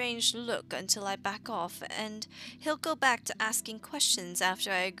strange look until I back off, and he'll go back to asking questions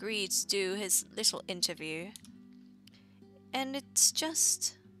after I agree to do his little interview. And it's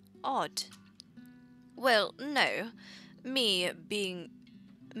just odd. Well, no. Me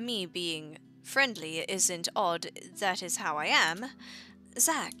being friendly isn't odd, that is how I am.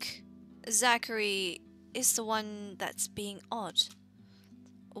 Zachary is the one that's being odd.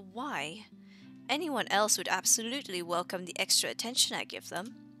 Why? Anyone else would absolutely welcome the extra attention I give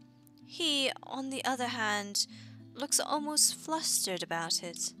them. He, on the other hand, looks almost flustered about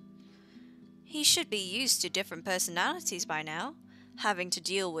it. He should be used to different personalities by now, having to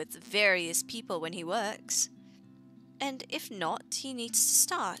deal with various people when he works. And if not, he needs to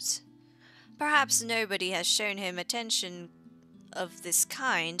start. Perhaps nobody has shown him attention of this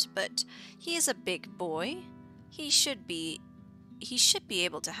kind, but he is a big boy. He should be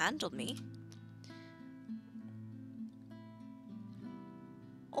able to handle me.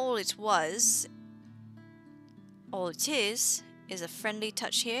 All it is a friendly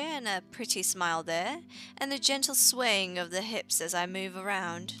touch here and a pretty smile there, and a gentle swaying of the hips as I move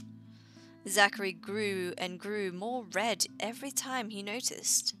around. Zachary grew and grew more red every time he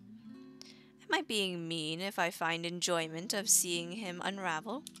noticed. Am I being mean if I find enjoyment of seeing him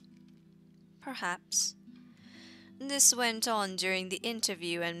unravel? Perhaps. This went on during the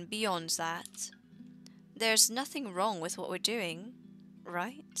interview and beyond that. There's nothing wrong with what we're doing,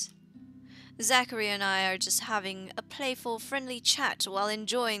 right? Zachary and I are just having a playful, friendly chat while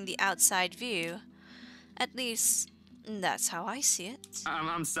enjoying the outside view. At least, that's how I see it.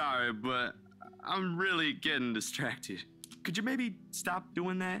 I'm sorry, but I'm really getting distracted. Could you maybe stop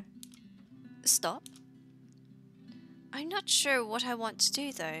doing that? Stop? I'm not sure what I want to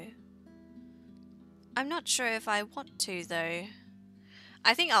do, though. I'm not sure if I want to, though.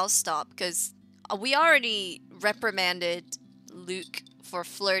 I think I'll stop, because we already reprimanded Luke for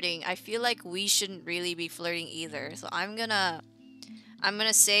flirting. I feel like we shouldn't really be flirting either. So I'm gonna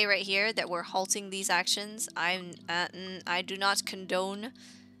say right here that we're halting these actions. I do not condone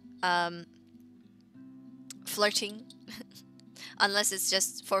flirting unless it's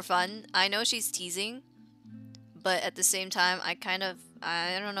just for fun. I know she's teasing, but at the same time, I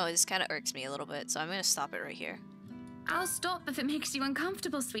don't know, it just kind of irks me a little bit, so I'm gonna stop it right here. I'll stop if it makes you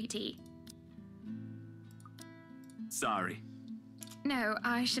uncomfortable, sweetie. Sorry. No,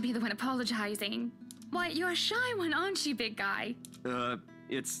 I should be the one apologizing. Why, you're a shy one, aren't you, big guy?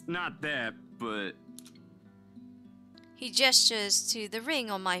 It's not that, but... He gestures to the ring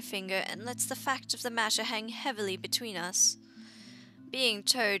on my finger and lets the fact of the matter hang heavily between us. Being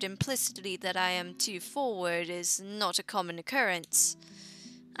told implicitly that I am too forward is not a common occurrence.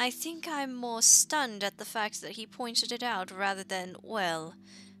 I think I'm more stunned at the fact that he pointed it out rather than, well,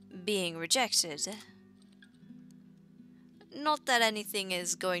 being rejected. Not that anything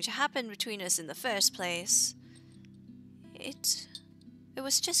is going to happen between us in the first place. It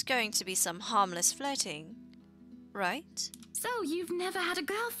was just going to be some harmless flirting, right? So, you've never had a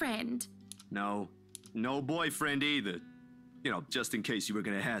girlfriend? No. No boyfriend either. You know, just in case you were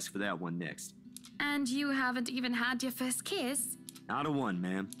gonna ask for that one next. And you haven't even had your first kiss? Not a one,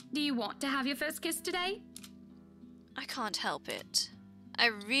 ma'am. Do you want to have your first kiss today? I can't help it. I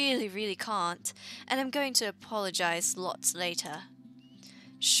really, really can't, and I'm going to apologize lots later.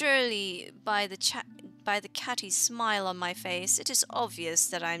 Surely, by the catty smile on my face, it is obvious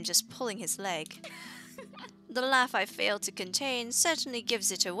that I'm just pulling his leg. The laugh I failed to contain certainly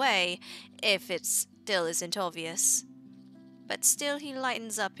gives it away, if it still isn't obvious. But still he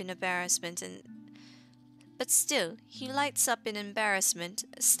lights up in embarrassment,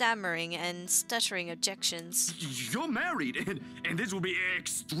 stammering and stuttering objections. You're married, and this will be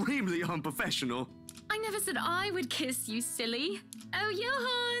extremely unprofessional. I never said I would kiss you, silly. Oh,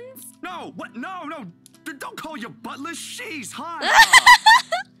 Johans! No, what? No, don't call your butler. She's hot.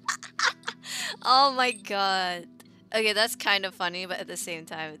 Oh my god. Okay, that's kind of funny, but at the same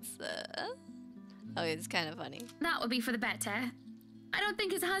time, it's kind of funny. That would be for the better. I don't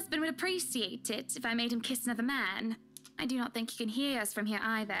think his husband would appreciate it if I made him kiss another man. I do not think he can hear us from here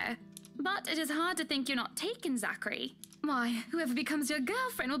either. But it is hard to think you're not taken, Zachary. Why, whoever becomes your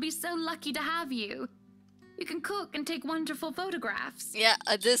girlfriend will be so lucky to have you. You can cook and take wonderful photographs. Yeah,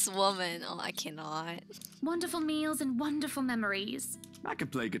 this woman. Oh, I cannot. Wonderful meals and wonderful memories. I can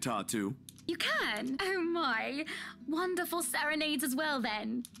play guitar too. You can? Oh my. Wonderful serenades as well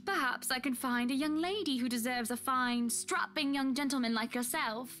then. Perhaps I can find a young lady who deserves a fine, strapping young gentleman like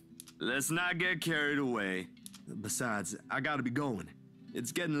yourself. Let's not get carried away. Besides, I gotta be going.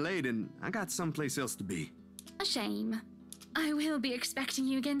 It's getting late and I got someplace else to be. A shame. I will be expecting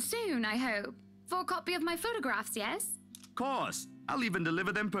you again soon, I hope. For a copy of my photographs, yes? Of course. I'll even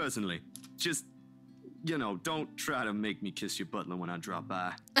deliver them personally. Just, you know, don't try to make me kiss your butler when I drop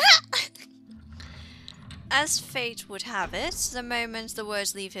by. As fate would have it, the moment the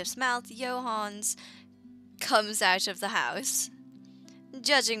words leave his mouth, Johans comes out of the house.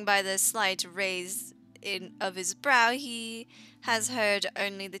 Judging by the slight raise of his brow, he has heard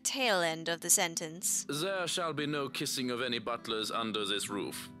only the tail end of the sentence. There shall be no kissing of any butlers under this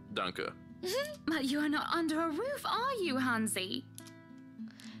roof, Danke. But you are not under a roof, are you, Hansi?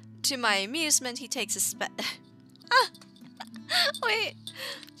 To my amusement, he takes a Wait.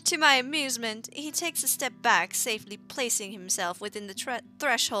 To my amusement, he takes a step back, safely placing himself within the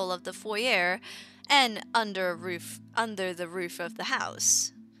threshold of the foyer and under the roof of the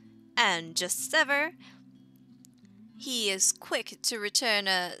house. And just as ever, he is quick to return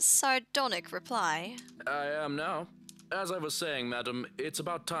a sardonic reply. I am now. As I was saying, madam, it's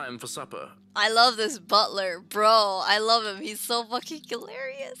about time for supper. I love this butler, bro. I love him. He's so fucking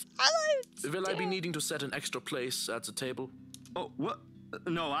hilarious. I love him. Will I be needing to set an extra place at the table? Oh, what?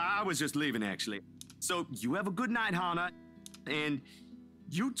 No, I was just leaving, actually. So, you have a good night, Hana. And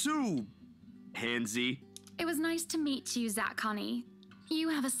you too, Hansi. It was nice to meet you, Zach, honey. You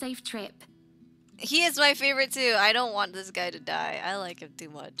have a safe trip. He is my favorite, too. I don't want this guy to die. I like him too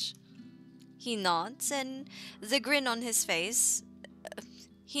much. He nods, and the grin on his face.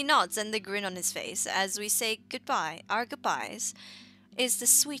 He nods, and the grin on his face as we say goodbye. Our goodbyes is the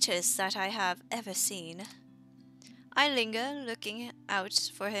sweetest that I have ever seen. I linger, looking out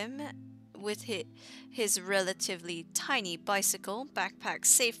for him with his relatively tiny bicycle backpack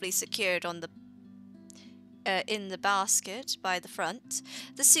safely secured on the in the basket by the front,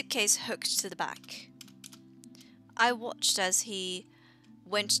 the suitcase hooked to the back. I watched as he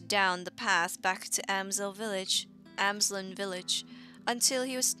went down the path back to Amslin Village, until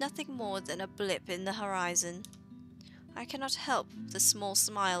he was nothing more than a blip in the horizon. I cannot help the small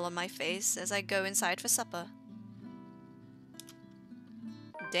smile on my face as I go inside for supper.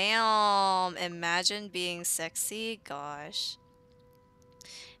 Damn, imagine being sexy, gosh.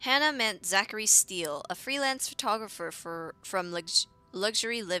 Hannah met Zachary Steele, a freelance photographer from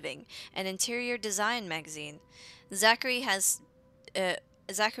Luxury Living, an interior design magazine. Zachary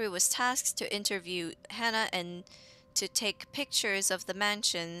was tasked to interview Hannah and to take pictures of the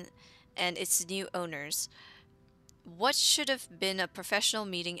mansion and its new owners. What should have been a professional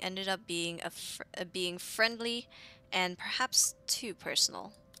meeting ended up being being friendly and perhaps too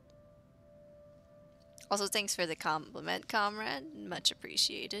personal. Also, thanks for the compliment, comrade. Much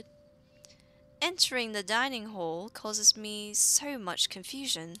appreciated. Entering the dining hall causes me so much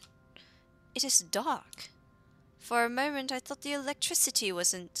confusion. It is dark. For a moment, I thought the electricity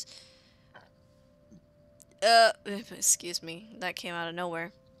wasn't... excuse me. That came out of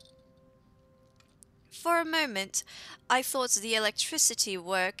nowhere. For a moment, I thought the electricity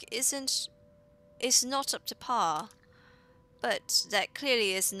work is not up to par. But that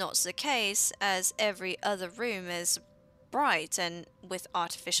clearly is not the case, as every other room is bright and with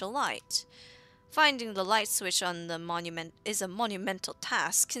artificial light. Finding the light switch on the monument is a monumental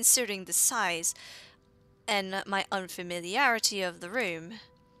task, considering the size and my unfamiliarity of the room.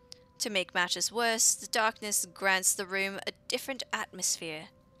 To make matters worse, the darkness grants the room a different atmosphere,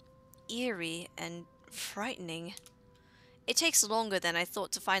 eerie and frightening. It takes longer than I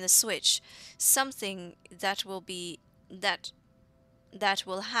thought to find the switch, something that will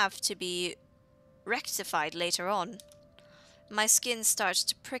have to be rectified later on. My skin starts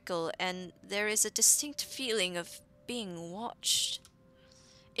to prickle, and there is a distinct feeling of being watched.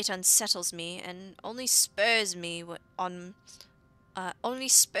 It unsettles me and only spurs me on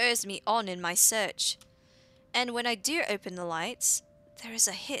in my search. And when I do open the lights, there is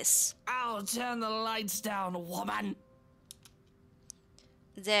a hiss. I'll turn the lights down, woman!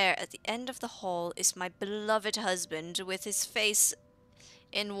 There, at the end of the hall, is my beloved husband with his face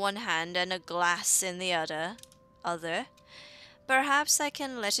in one hand and a glass in the other. Perhaps I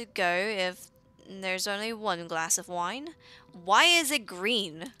can let it go if there's only one glass of wine. Why is it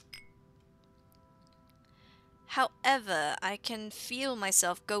green? However, I can feel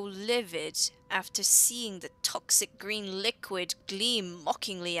myself go livid after seeing the toxic green liquid gleam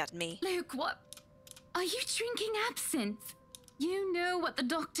mockingly at me. Luke, what? Are you drinking absinthe? You know what the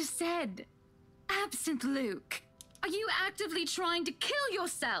doctor said. Absinthe, Luke. Are you actively trying to kill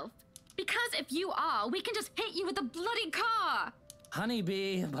yourself? Because if you are, we can just hit you with a bloody car.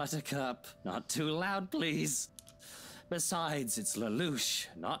 Honeybee, Buttercup, not too loud, please. Besides, it's Lelouch,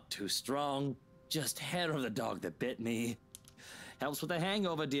 not too strong. Just hair of the dog that bit me. Helps with the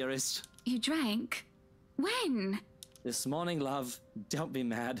hangover, dearest. You drank? When? This morning, love. Don't be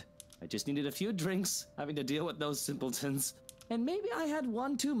mad. I just needed a few drinks, having to deal with those simpletons. And maybe I had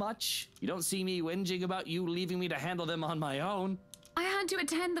one too much. You don't see me whinging about you leaving me to handle them on my own. I had to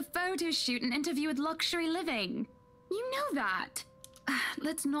attend the photo shoot and interview with Luxury Living. You know that.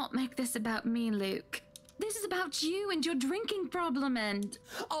 Let's not make this about me, Luke. This is about you and your drinking problem and...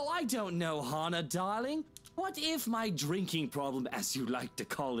 Oh, I don't know, Hannah, darling. What if my drinking problem, as you like to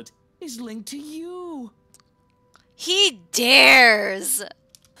call it, is linked to you? He dares!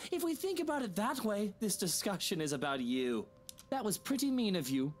 If we think about it that way, this discussion is about you. That was pretty mean of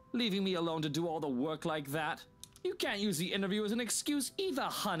you, leaving me alone to do all the work like that. You can't use the interview as an excuse either,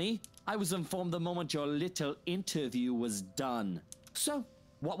 honey. I was informed the moment your little interview was done. So,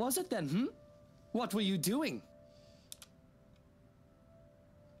 what was it then, What were you doing?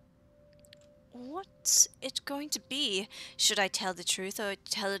 What's it going to be? Should I tell the truth or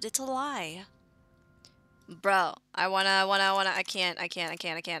tell a little lie? Bro, I can't.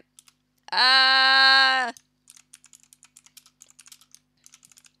 Ah!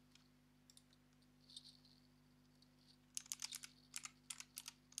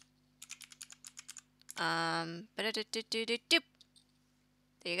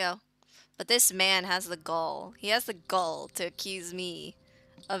 There you go. But this man has the gall. He has the gall to accuse me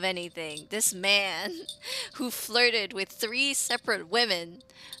of anything. This man who flirted with 3 separate women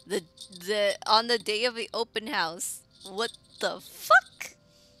on the day of the open house. What the fuck?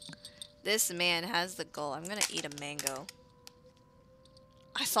 This man has the goal. I'm gonna eat a mango.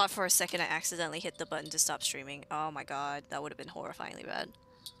 I thought for a second I accidentally hit the button to stop streaming. Oh my god, that would have been horrifyingly bad.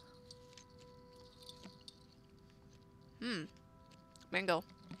 Mango.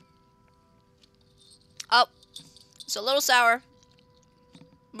 Oh, it's a little sour,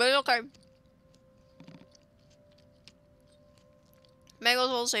 but it's okay. Mango's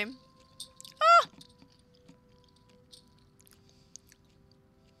all the same. Ah!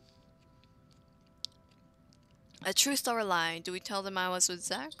 A truth or a lie? Do we tell them I was with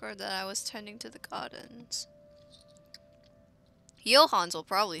Zach or that I was tending to the gardens? Johans will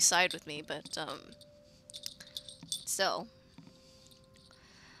probably side with me, but still.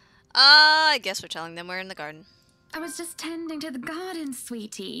 I guess we're telling them we're in the garden. I was just tending to the garden,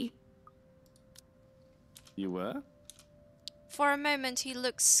 sweetie. You were? For a moment he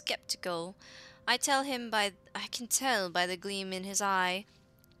looks skeptical. I can tell by the gleam in his eye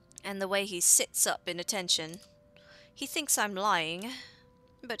and the way he sits up in attention. He thinks I'm lying,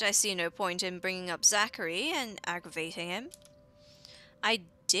 but I see no point in bringing up Zachary and aggravating him. I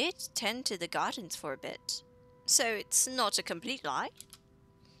did tend to the gardens for a bit, so it's not a complete lie.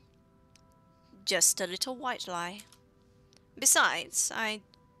 Just a little white lie. Besides, I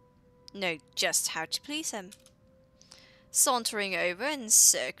know just how to please him. Sauntering over and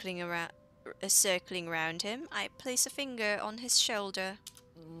circling around him, I place a finger on his shoulder.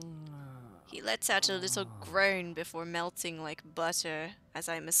 He lets out a little groan before melting like butter as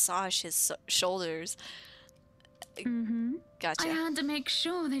I massage his shoulders. Gotcha. I had to make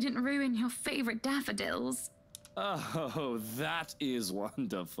sure they didn't ruin your favorite daffodils. Oh, that is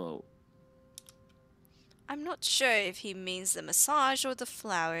wonderful. I'm not sure if he means the massage or the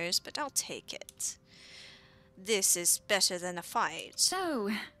flowers, but I'll take it. This is better than a fight. So,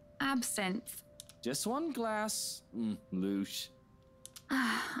 absinthe. Just one glass. Loosh.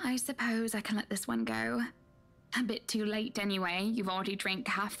 I suppose I can let this one go. A bit too late anyway, you've already drank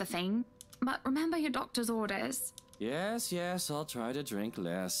half the thing. But remember your doctor's orders. Yes, I'll try to drink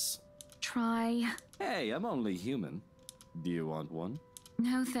less. Try. Hey, I'm only human. Do you want one?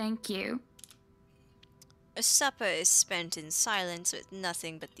 No, thank you. A supper is spent in silence with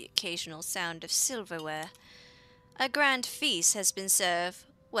nothing but the occasional sound of silverware. A grand feast has been served.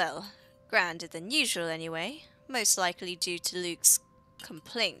 Well, grander than usual anyway, most likely due to Luke's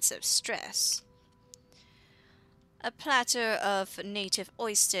complaints of stress. A platter of native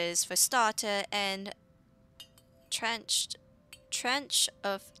oysters for starter and trench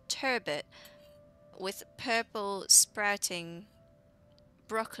of turbot with purple sprouting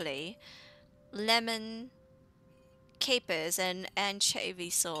broccoli, lemon, capers, and anchovy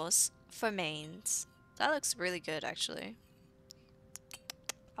sauce for mains. That looks really good, actually.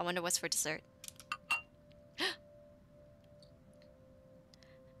 I wonder what's for dessert.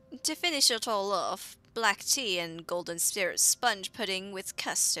 To finish it all off, black tea and golden spirit sponge pudding with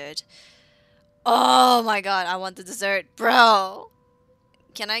custard. Oh my god, I want the dessert, bro.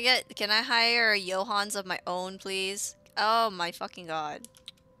 Can I hire a Johans of my own, please? Oh my fucking god.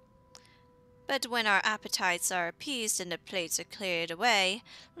 But when our appetites are appeased and the plates are cleared away,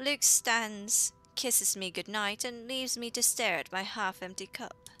 Luke stands, kisses me goodnight, and leaves me to stare at my half-empty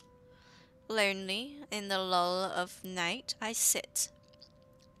cup. Lonely, in the lull of night, I sit.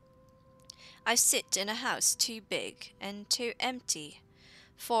 I sit in a house too big and too empty,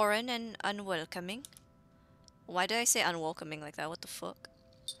 foreign and unwelcoming. Why did I say unwelcoming like that? What the fuck?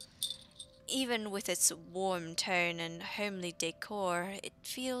 Even with its warm tone and homely decor, it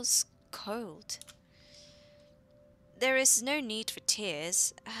feels cold. There is no need for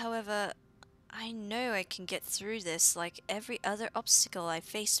tears, however, I know I can get through this like every other obstacle I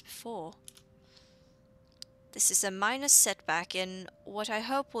faced before. This is a minor setback in what I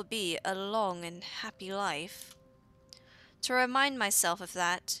hope will be a long and happy life. To remind myself of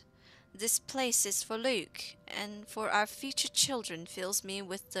that, this place is for Luke, and for our future children fills me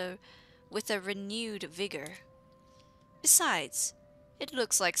with a renewed vigor. Besides, it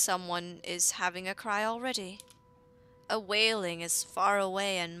looks like someone is having a cry already. A wailing is far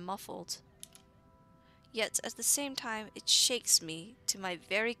away and muffled. Yet at the same time it shakes me to my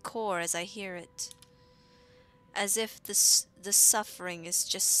very core as I hear it. As if the suffering is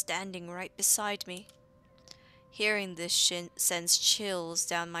just standing right beside me. Hearing this sends chills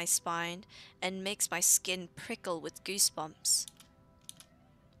down my spine and makes my skin prickle with goosebumps.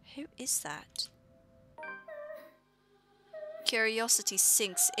 Who is that? Curiosity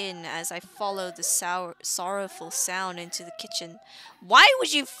sinks in as I follow the sorrowful sound into the kitchen. Why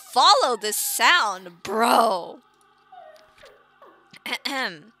would you follow this sound, bro?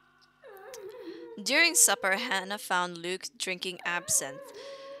 Ahem. During supper, Hannah found Luke drinking absinthe,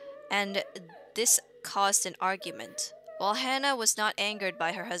 and this caused an argument. While Hannah was not angered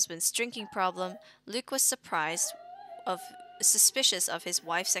by her husband's drinking problem, Luke was suspicious of his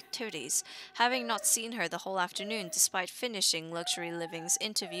wife's activities, having not seen her the whole afternoon despite finishing Luxury Living's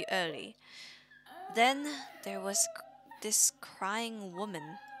interview early. Then there was this crying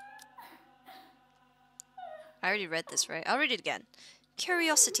woman. I already read this, right? I'll read it again.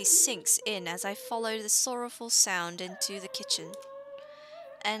 Curiosity sinks in as I follow the sorrowful sound into the kitchen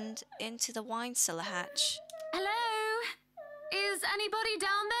and into the wine cellar hatch. Hello? Is anybody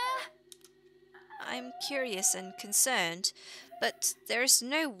down there? I'm curious and concerned, but there's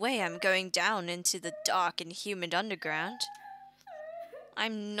no way I'm going down into the dark and humid underground.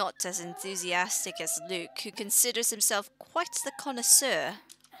 I'm not as enthusiastic as Luke, who considers himself quite the connoisseur.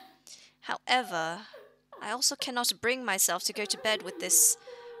 However, I also cannot bring myself to go to bed with this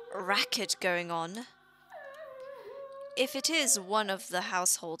racket going on. If it is one of the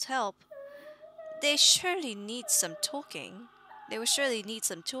household help, they surely need some talking. They will surely need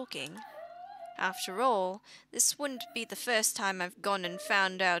some talking. After all, this wouldn't be the first time I've gone and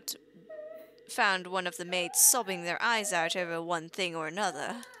found one of the maids sobbing their eyes out over one thing or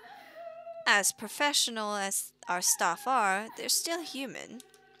another. As professional as our staff are, they're still human.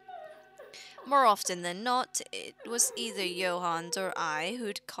 More often than not, it was either Johann or I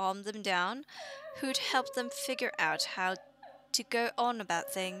who'd calm them down, who'd help them figure out how to go on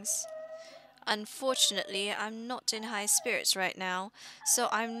about things. Unfortunately, I'm not in high spirits right now, so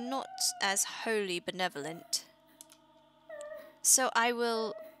I'm not as wholly benevolent. So I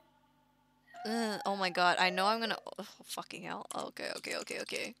will... oh my god, I know I'm gonna... Oh, fucking hell.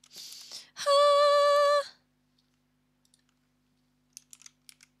 Okay.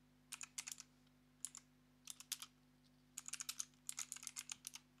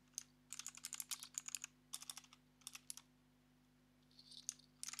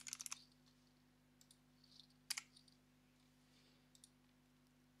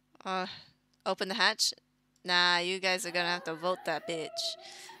 Open the hatch? Nah, you guys are gonna have to vote that bitch.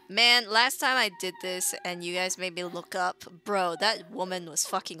 Man, last time I did this and you guys made me look up, bro, that woman was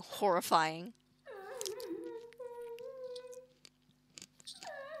fucking horrifying.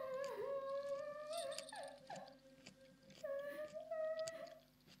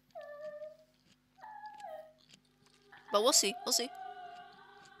 But we'll see.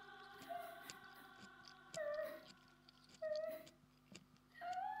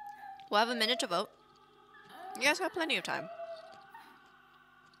 We'll have a minute to vote. You guys got plenty of time.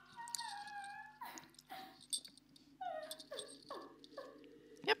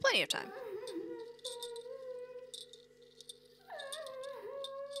 You have plenty of time.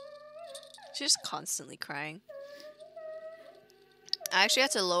 She's just constantly crying. I actually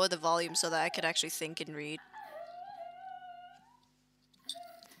had to lower the volume so that I could actually think and read.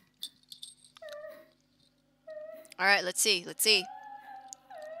 Alright, let's see.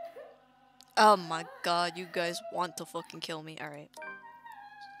 Oh my god, you guys want to fucking kill me. Alright.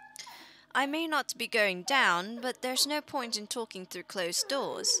 I may not be going down, but there's no point in talking through closed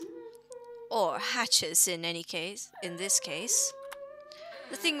doors. Or hatches in this case.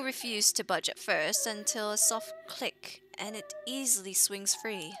 The thing refused to budge at first until a soft click, and it easily swings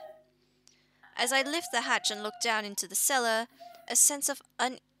free. As I lift the hatch and look down into the cellar, a sense of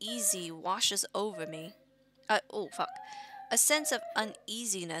uneasiness washes over me. A sense of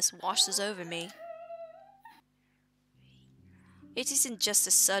uneasiness washes over me. It isn't just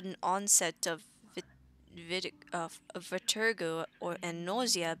a sudden onset of vertigo and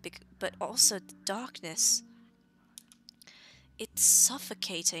nausea, but also the darkness. It's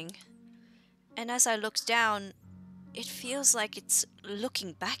suffocating. And as I look down, it feels like it's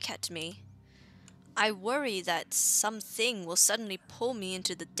looking back at me. I worry that something will suddenly pull me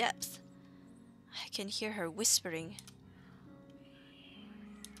into the depth. I can hear her whispering.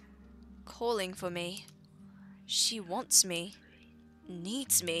 Calling for me. She wants me.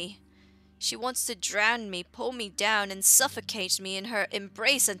 Needs me. She wants to drown me, pull me down, and suffocate me in her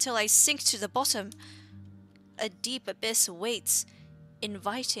embrace until I sink to the bottom. A deep abyss waits,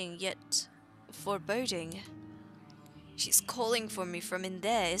 inviting yet foreboding. She's calling for me from in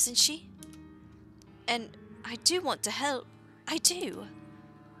there, isn't she? And I do want to help. I do.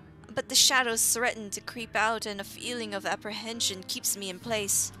 But the shadows threaten to creep out, and a feeling of apprehension keeps me in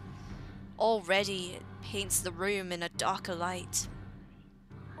place. Already, it paints the room in a darker light.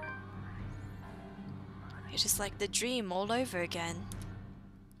 It is like the dream all over again.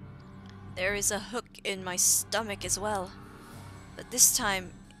 There is a hook in my stomach as well, but this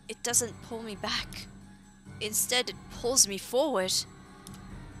time it doesn't pull me back. Instead, it pulls me forward.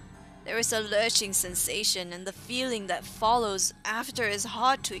 There is a lurching sensation, and the feeling that follows after is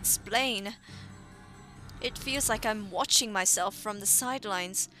hard to explain. It feels like I'm watching myself from the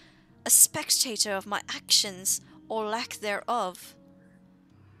sidelines, a spectator of my actions or lack thereof.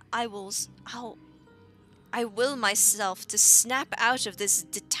 I will myself to snap out of this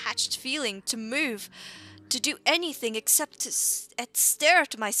detached feeling, to move, to do anything except to stare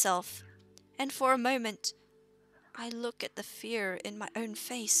at myself. And for a moment, I look at the fear in my own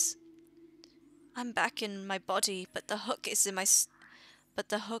face. I'm back in my body, but the hook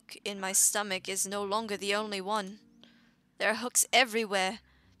in my stomach is no longer the only one. There are hooks everywhere,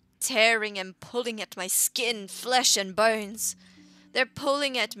 tearing and pulling at my skin, flesh, and bones. They're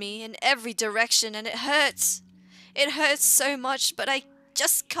pulling at me in every direction, and it hurts. It hurts so much, but I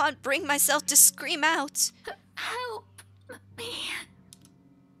just can't bring myself to scream out. Help me.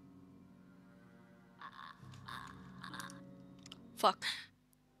 Fuck.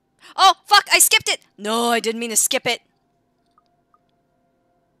 Oh, fuck, I skipped it! No, I didn't mean to skip it.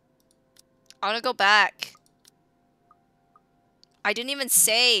 I wanna go back. I didn't even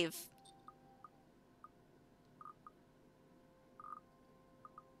save.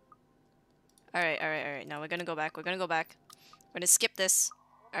 Alright. Now we're gonna go back. We're gonna skip this.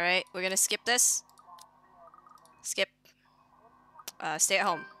 Alright, we're gonna skip this. Skip. Stay at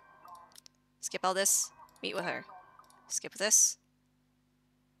home. Skip all this. Meet with her. Skip this.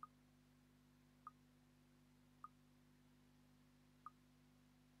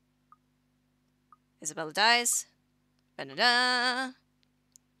 Isabella dies. Da-da-da.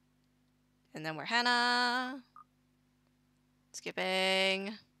 And then we're Hannah.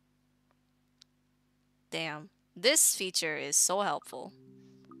 Skipping. Damn. This feature is so helpful.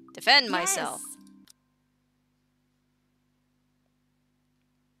 Defend myself.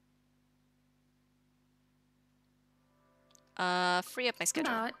 Free up my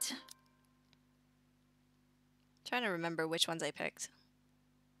schedule. Trying to remember which ones I picked.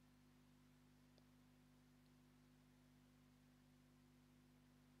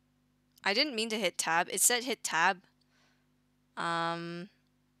 I didn't mean to hit tab. It said hit tab.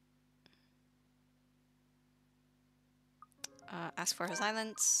 Ask for her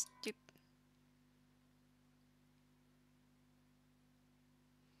silence. Doop.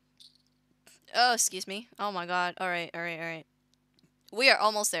 Oh, excuse me. Oh my god. Alright. We are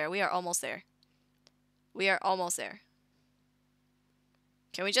almost there.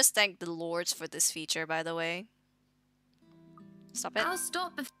 Can we just thank the lords for this feature, by the way? Stop it. I'll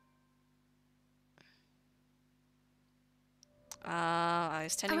stop if I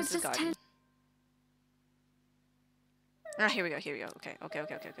was tending to the garden. Here we go. Okay.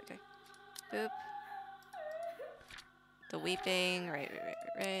 Boop. The weeping. Right.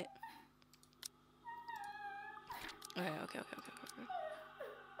 Okay.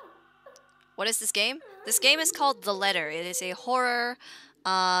 What is this game? This game is called The Letter. It is a horror,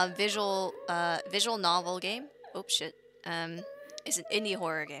 visual novel game. Oh shit. It's an indie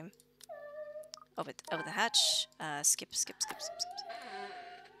horror game. Over the hatch. Skip. Skip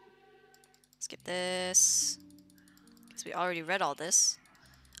this. Because we already read all this.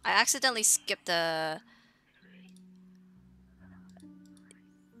 I accidentally skipped the...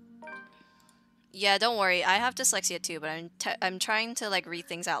 Yeah, don't worry. I have dyslexia too, but I'm trying to like read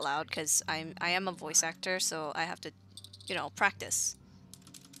things out loud because I am a voice actor, so I have to, you know, practice.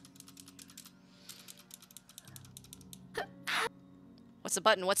 What's the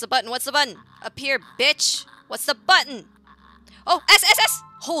button? Up here, bitch! What's the button? Oh, S!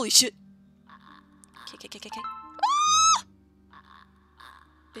 Holy shit! Okay. Ah!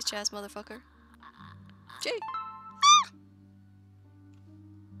 Bitch ass motherfucker. J.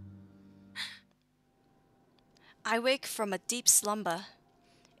 I wake from a deep slumber.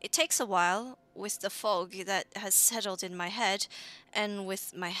 It takes a while, with the fog that has settled in my head, and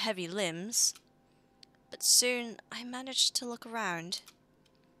with my heavy limbs. But soon I manage to look around.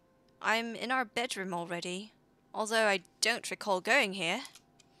 I'm in our bedroom already, although I don't recall going here.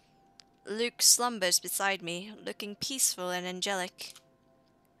 Luke slumbers beside me, looking peaceful and angelic.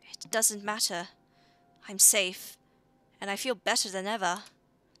 It doesn't matter. I'm safe, and I feel better than ever.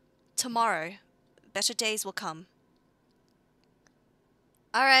 Tomorrow, better days will come.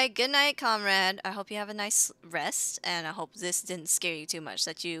 Alright, good night, comrade. I hope you have a nice rest, and I hope this didn't scare you too much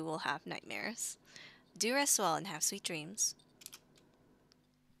that you will have nightmares. Do rest well and have sweet dreams.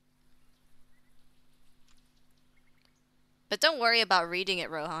 But don't worry about reading it,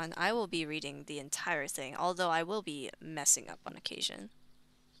 Rohan. I will be reading the entire thing, although I will be messing up on occasion.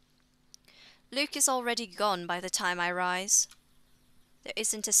 Luke is already gone by the time I rise. There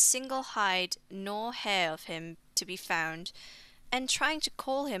isn't a single hide nor hair of him to be found, and trying to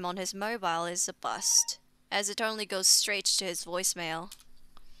call him on his mobile is a bust, as it only goes straight to his voicemail.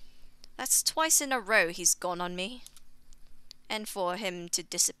 That's twice in a row he's gone on me. And for him to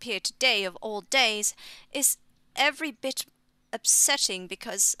disappear today of all days is every bit upsetting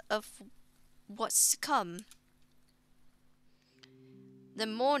because of what's to come. The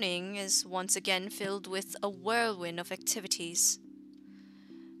morning is once again filled with a whirlwind of activities.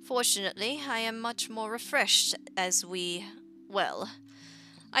 Fortunately, I am much more refreshed as I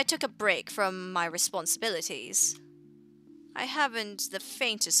took a break from my responsibilities. I haven't the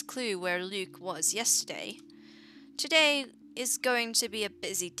faintest clue where Luke was yesterday. Today is going to be a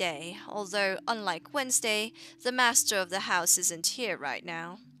busy day, although unlike Wednesday, the master of the house isn't here right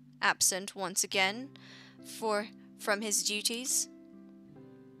now, absent once again from his duties.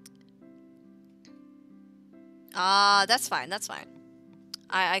 That's fine.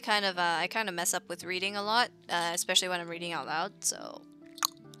 I kind of mess up with reading a lot, especially when I'm reading out loud, so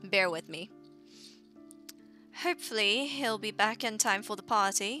bear with me. Hopefully, he'll be back in time for the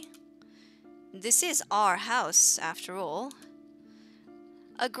party. This is our house, after all.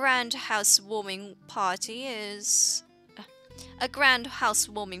 A grand housewarming party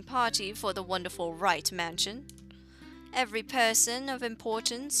for the wonderful Wright mansion. Every person of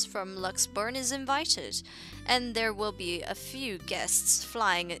importance from Luxburn is invited, and there will be a few guests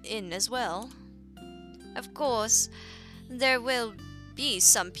flying in as well. Of course, there will be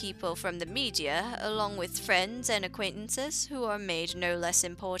some people from the media, along with friends and acquaintances who are made no less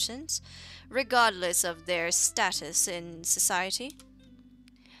important, regardless of their status in society.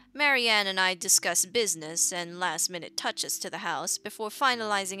 Marianne and I discuss business and last-minute touches to the house before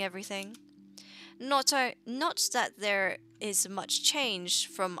finalizing everything. Not that there is much change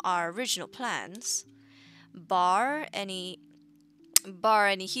from our original plans. Bar any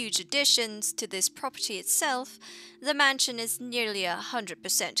huge additions to this property itself, the mansion is nearly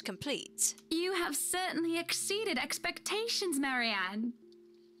 100% complete. You have certainly exceeded expectations, Marianne.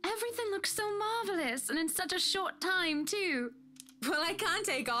 Everything looks so marvelous, and in such a short time, too. Well, I can't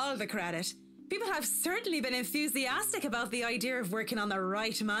take all the credit. People have certainly been enthusiastic about the idea of working on the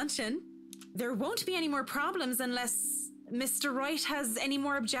Wright mansion. There won't be any more problems unless Mr. Wright has any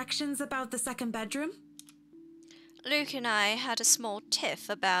more objections about the second bedroom. Luke and I had a small tiff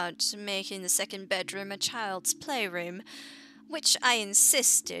about making the second bedroom a child's playroom, which I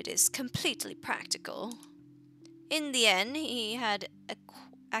insisted is completely practical. In the end, he had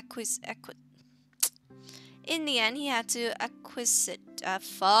to acquisite.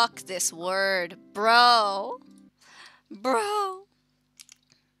 Fuck this word, bro.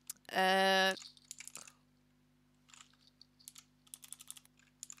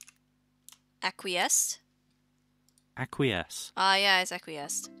 Acquiesced? Acquiesce. Ah, yeah, it's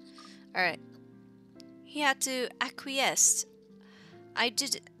acquiesced. Alright. He had to acquiesce. I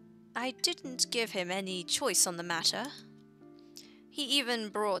didn't give him any choice on the matter. He even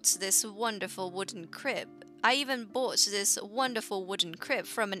brought this wonderful wooden crib. I even bought this wonderful wooden crib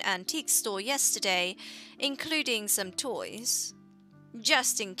from an antique store yesterday, including some toys.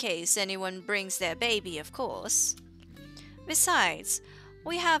 Just in case anyone brings their baby, of course. Besides,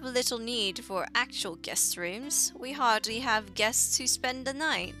 we have little need for actual guest rooms. We hardly have guests who spend the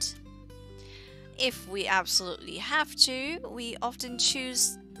night. If we absolutely have to, we often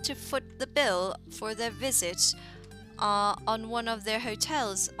choose to foot the bill for their visit on one of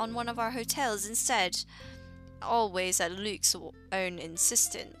our hotels instead, always at Luke's own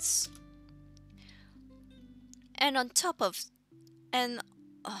insistence. And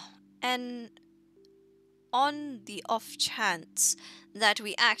on the off chance that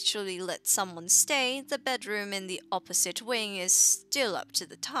we actually let someone stay, the bedroom in the opposite wing is still up to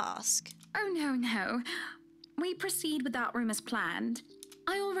the task. Oh, no. We proceed with that room as planned.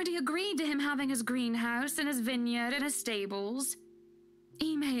 I already agreed to him having his greenhouse and his vineyard and his stables.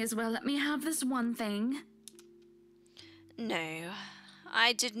 He may as well let me have this one thing. No,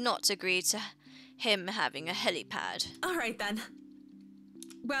 I did not agree to him having a helipad. All right, then.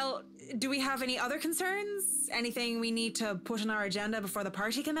 Well, do we have any other concerns? Anything we need to put on our agenda before the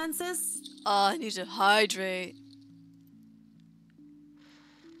party commences? I need to hydrate.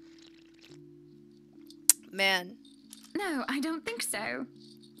 Man. No, I don't think so.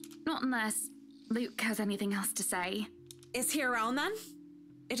 Not unless Luke has anything else to say. Is he around then?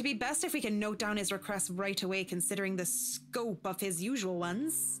 It'd be best if we can note down his requests right away, considering the scope of his usual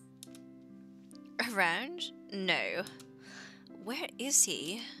ones. Around? No. Where is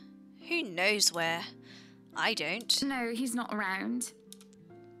he? Who knows where? I don't. No, he's not around.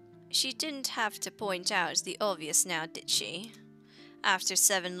 She didn't have to point out the obvious now, did she? After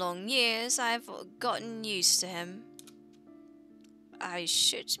 7 long years, I've gotten used to him. I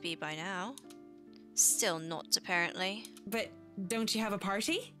should be by now. Still not, apparently. But don't you have a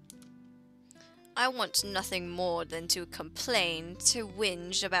party? I want nothing more than to complain, to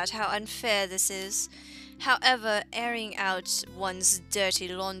whinge about how unfair this is. However, airing out one's dirty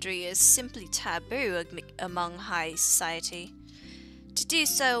laundry is simply taboo among high society. To do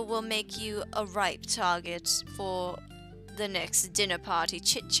so will make you a ripe target for the next dinner party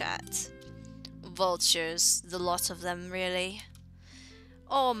chit-chat. Vultures, the lot of them, really.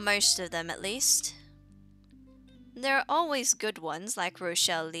 Or most of them, at least. There are always good ones like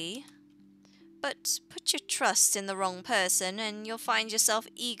Rochelle Lee. But put your trust in the wrong person and you'll find yourself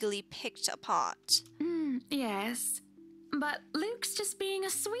eagerly picked apart. Yes. But Luke's just being a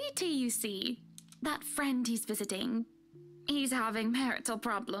sweetie, you see. That friend he's visiting. He's having marital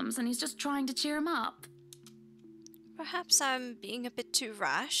problems and he's just trying to cheer him up. Perhaps I'm being a bit too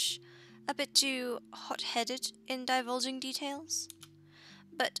rash, a bit too hot-headed in divulging details.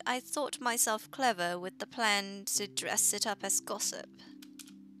 But I thought myself clever with the plan to dress it up as gossip.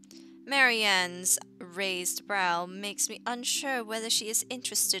 Marianne's raised brow makes me unsure whether she is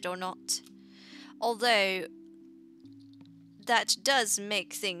interested or not. Although that does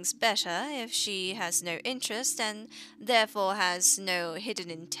make things better if she has no interest and therefore has no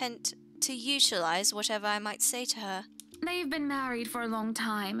hidden intent to utilize whatever I might say to her. They've been married for a long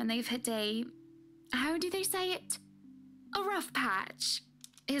time and they've hit a... how do they say it? A rough patch.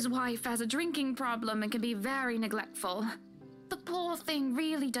 His wife has a drinking problem and can be very neglectful. The poor thing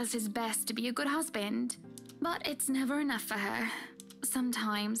really does his best to be a good husband. But it's never enough for her.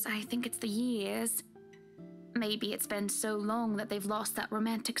 Sometimes I think it's the years. Maybe it's been so long that they've lost that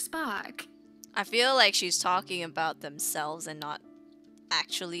romantic spark. I feel like she's talking about themselves and not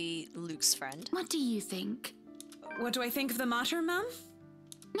actually Luke's friend. What do you think? What do I think of the matter, ma'am?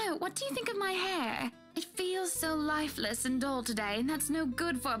 No, what do you think of my hair? It feels so lifeless and dull today, and that's no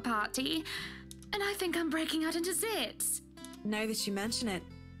good for a party. And I think I'm breaking out into zits. Now that you mention it,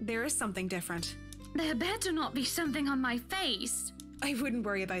 there is something different. There better not be something on my face. I wouldn't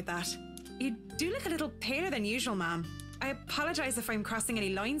worry about that. You do look a little paler than usual, ma'am. I apologize if I'm crossing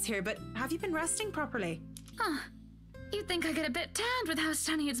any lines here, but have you been resting properly? Huh. You'd think I get a bit tanned with how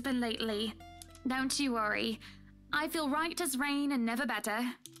sunny it's been lately. Don't you worry. I feel right as rain and never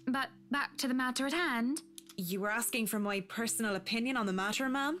better. But back to the matter at hand. You were asking for my personal opinion on the matter,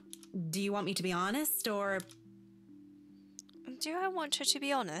 ma'am? Do you want me to be honest, or... Do I want her to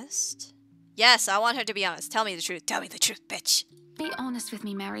be honest? Yes, I want her to be honest. Tell me the truth. Tell me the truth, bitch. Be honest with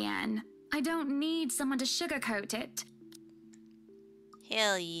me, Marianne. I don't need someone to sugarcoat it.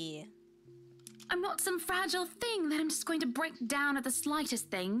 Hell yeah. I'm not some fragile thing that I'm just going to break down at the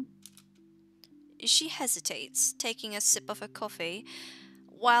slightest thing. She hesitates, taking a sip of her coffee,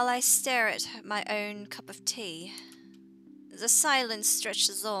 while I stare at my own cup of tea. The silence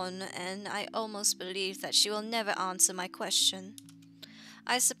stretches on, and I almost believe that she will never answer my question.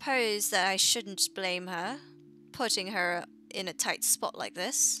 I suppose that I shouldn't blame her, putting her in a tight spot like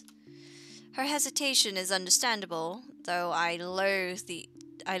this. Her hesitation is understandable, though I loathe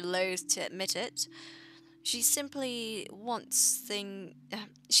to admit it. She simply wants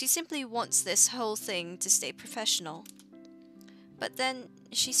this whole thing to stay professional. But then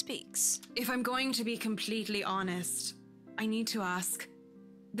she speaks. If I'm going to be completely honest, I need to ask.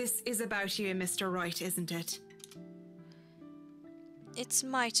 This is about you and Mr. Wright, isn't it? It's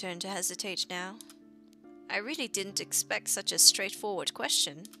my turn to hesitate now. I really didn't expect such a straightforward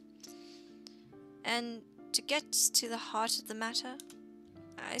question. And to get to the heart of the matter,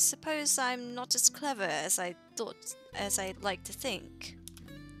 I suppose I'm not as clever as I'd like to think.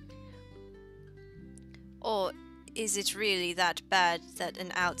 Or is it really that bad that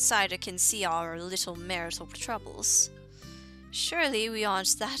an outsider can see our little marital troubles? Surely we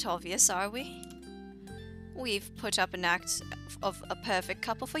aren't that obvious, are we? We've put up an act of a perfect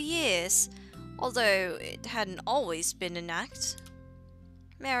couple for years, although it hadn't always been an act.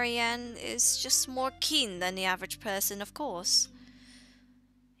 Marianne is just more keen than the average person, of course.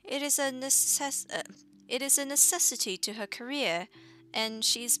 It is a necessity to her career, and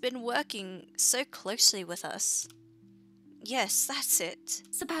she's been working so closely with us. Yes, that's it.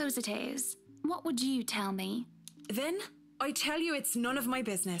 Suppose it is. What would you tell me? Then, I tell you it's none of my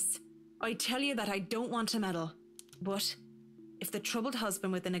business. I tell you that I don't want to meddle. But, if the troubled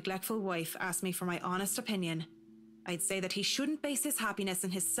husband with the neglectful wife asked me for my honest opinion, I'd say that he shouldn't base his happiness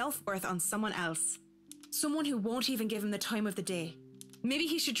and his self-worth on someone else. Someone who won't even give him the time of the day. Maybe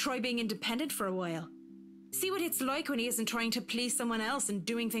he should try being independent for a while. See what it's like when he isn't trying to please someone else and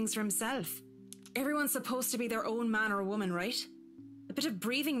doing things for himself. Everyone's supposed to be their own man or woman, right? A bit of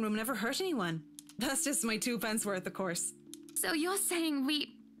breathing room never hurt anyone. That's just my 2 pence worth, of course. So you're saying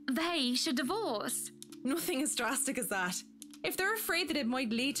they should divorce? Nothing as drastic as that. If they're afraid that it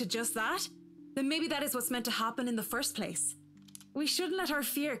might lead to just that, then maybe that is what's meant to happen in the first place. We shouldn't let our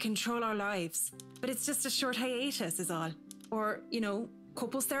fear control our lives, but it's just a short hiatus is all. Or,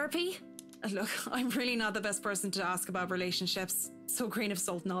 couples therapy? Look, I'm really not the best person to ask about relationships, so grain of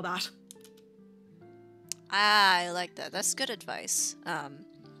salt and all that. I like that. That's good advice.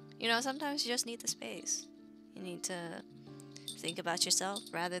 Sometimes you just need the space. You need to think about yourself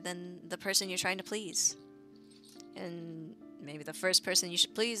rather than the person you're trying to please. And maybe the first person you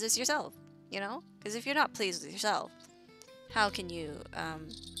should please is yourself, Because if you're not pleased with yourself, how can you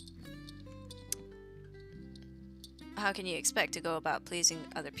expect to go about pleasing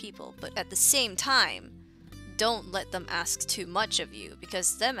other people? But at the same time, don't let them ask too much of you,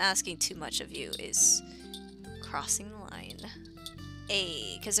 because them asking too much of you is crossing the line.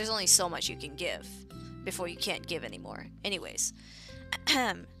 Because there's only so much you can give before you can't give anymore. Anyways,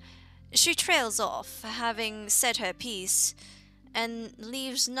 she trails off, having said her piece, and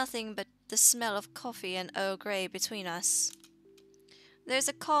leaves nothing but the smell of coffee and Earl Grey between us. There's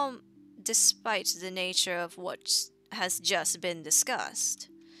a calm despite the nature of what has just been discussed.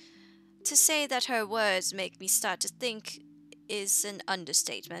 To say that her words make me start to think is an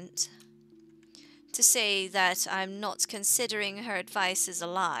understatement. To say that I'm not considering her advice is a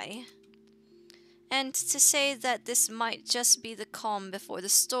lie. And to say that this might just be the calm before the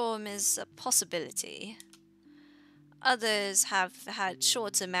storm is a possibility. Others have had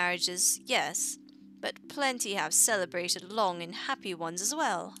shorter marriages, yes, but plenty have celebrated long and happy ones as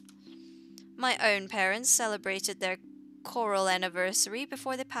well. My own parents celebrated their choral anniversary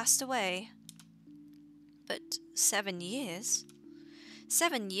before they passed away. But 7 years?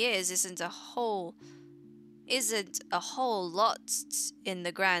 7 years isn't a whole lot in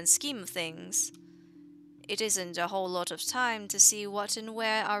the grand scheme of things. It isn't a whole lot of time to see what and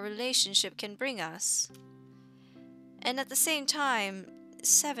where our relationship can bring us. And at the same time,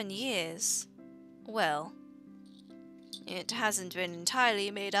 7 years, well, it hasn't been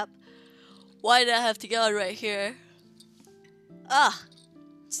entirely made up. Why did I have to get on right here?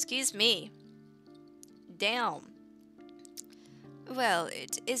 Excuse me. Damn. Well,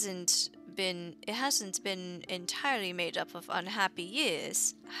 it hasn't been entirely made up of unhappy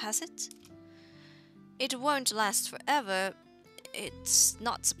years, has it? It won't last forever. It's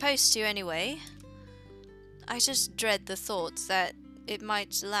not supposed to anyway. I just dread the thought that it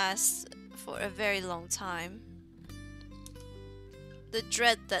might last for a very long time. The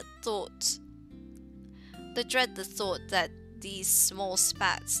dread the thought that these small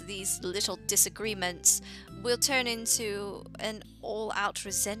spats, these little disagreements, will turn into an all-out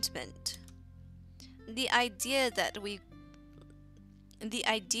resentment. The idea that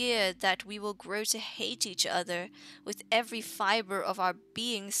we will grow to hate each other with every fiber of our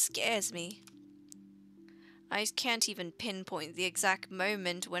being scares me. I can't even pinpoint the exact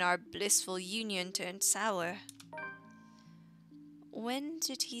moment when our blissful union turned sour. When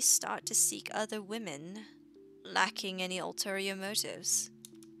did he start to seek other women, lacking any ulterior motives?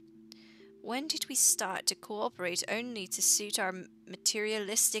 When did we start to cooperate only to suit our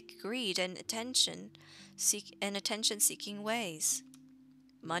materialistic greed and attention-seeking ways?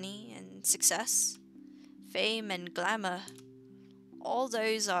 Money and success, fame and glamour, all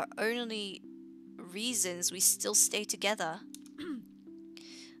those are only reasons we still stay together.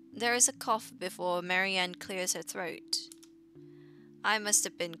 There is a cough before Marianne clears her throat. I must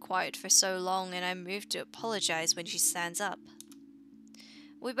have been quiet for so long, and I move to apologize when she stands up.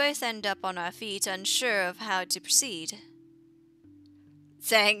 We both end up on our feet, unsure of how to proceed.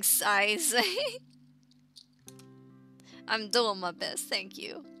 Thanks, I say. I'm doing my best, thank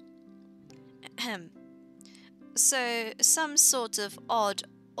you. So, some sort of odd,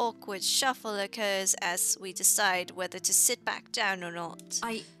 awkward shuffle occurs as we decide whether to sit back down or not.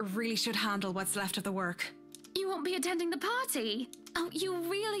 I really should handle what's left of the work. You won't be attending the party? Oh, you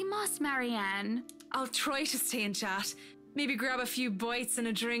really must, Marianne. I'll try to stay and chat. Maybe grab a few bites and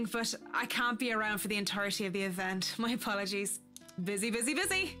a drink, but I can't be around for the entirety of the event. My apologies. Busy, busy,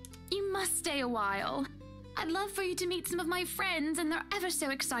 busy. You must stay a while. I'd love for you to meet some of my friends, and they're ever so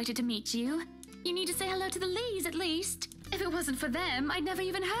excited to meet you. You need to say hello to the Lees, at least. If it wasn't for them, I'd never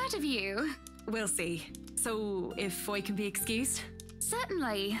even heard of you. We'll see. So, if I can be excused?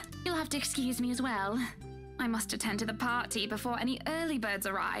 Certainly. You'll have to excuse me as well. I must attend to the party before any early birds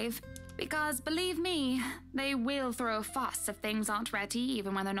arrive. Because believe me, they will throw a fuss if things aren't ready,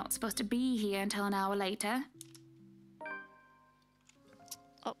 even when they're not supposed to be here until an hour later.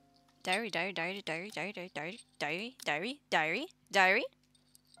 Oh, diary.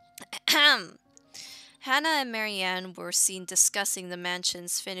 Hannah and Marianne were seen discussing the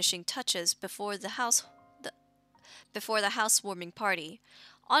mansion's finishing touches before the housewarming party.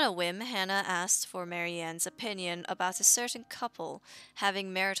 On a whim, Hannah asked for Marianne's opinion about a certain couple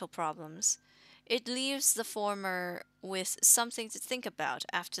having marital problems. It leaves the former with something to think about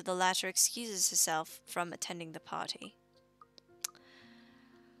after the latter excuses herself from attending the party.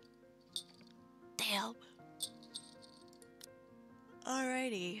 Damn.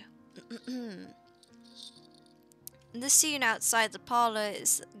 Alrighty. The scene outside the parlor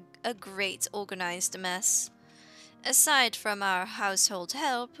is a great organized mess. Aside from our household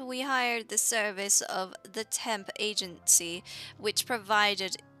help, we hired the service of the temp agency, which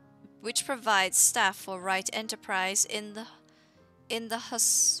provides staff for Right Enterprise in the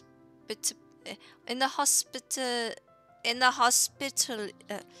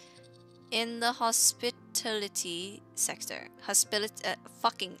hospitality sector.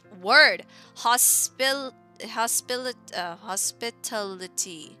 Fucking word.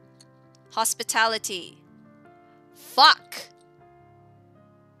 Hospitality. Fuck!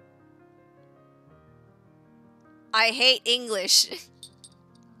 I hate English.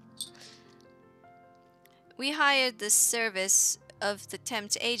 We hired the service of the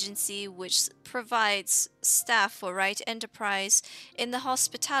temp agency, which provides staff for Right Enterprise in the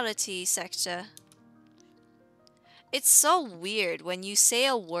hospitality sector. It's so weird when you say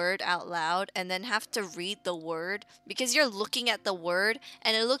a word out loud and then have to read the word because you're looking at the word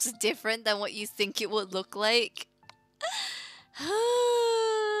and it looks different than what you think it would look like.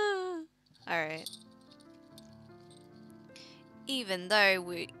 Alright. Even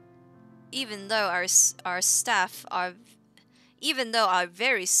though our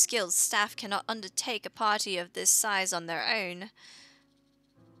very skilled staff cannot undertake a party of this size on their own,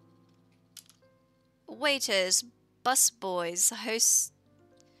 waiters, busboys,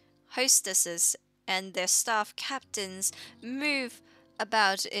 hostesses, and their staff captains move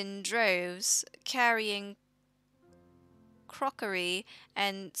about in droves, carrying crockery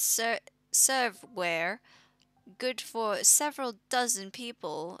and serveware good for several dozen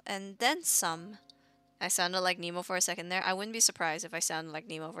people, and then some. I sounded like Nemo for a second there. I wouldn't be surprised if I sounded like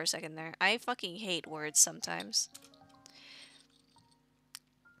Nemo for a second there. I fucking hate words sometimes.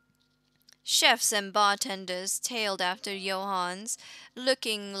 Chefs and bartenders tailed after Johans,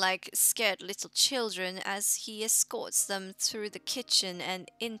 looking like scared little children as he escorts them through the kitchen and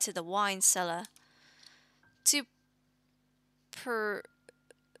into the wine cellar.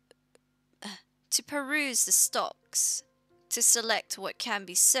 To peruse the stocks, to select what can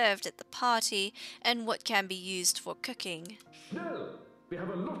be served at the party and what can be used for cooking. Snell! We have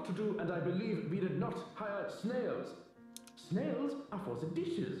a lot to do, and I believe we did not hire snails. Snails are for the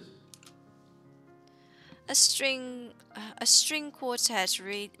dishes. A string quartet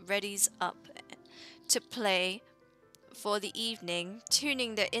readies up to play for the evening,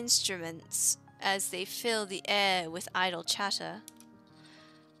 tuning their instruments as they fill the air with idle chatter.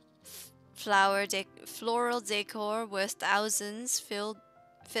 Floral decor worth thousands fill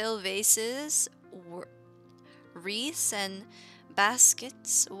vases, wreaths, and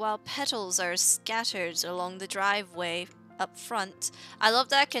baskets, while petals are scattered along the driveway up front. I love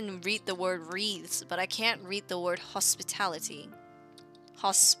that I can read the word wreaths, but I can't read the word hospitality.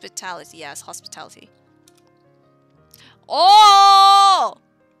 Hospitality, yes, hospitality. Oh!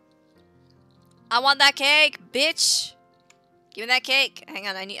 I want that cake, bitch! Give me that cake! Hang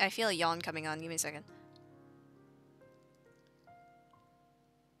on, I feel a yawn coming on. Give me a second.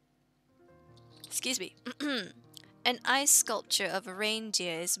 Excuse me. An ice sculpture of a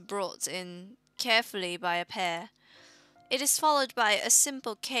reindeer is brought in carefully by a pair. It is followed by a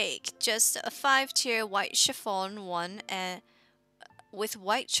simple cake, just a 5-tier white chiffon one with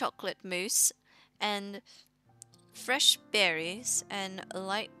white chocolate mousse and fresh berries and a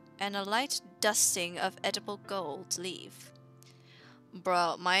light dusting of edible gold leaf.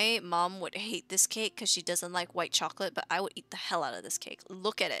 Bro, my mom would hate this cake because she doesn't like white chocolate, but I would eat the hell out of this cake.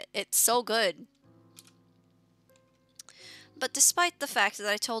 Look at it. It's so good. But despite the fact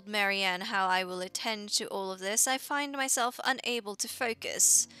that I told Marianne how I will attend to all of this, I find myself unable to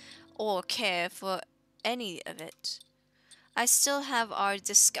focus or care for any of it. I still have our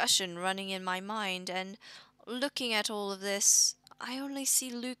discussion running in my mind, and looking at all of this, I only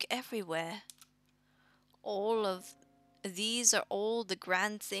see Luke everywhere. These are all the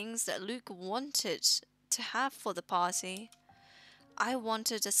grand things that Luke wanted to have for the party. I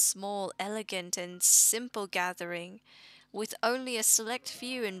wanted a small, elegant, and simple gathering, with only a select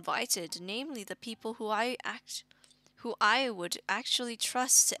few invited, namely the people who I would actually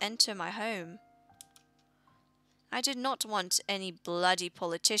trust to enter my home. I did not want any bloody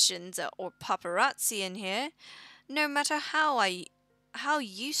politicians or paparazzi in here, no matter how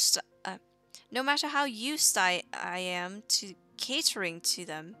used I am to catering to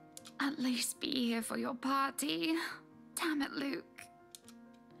them. At least be here for your party. Damn it, Luke.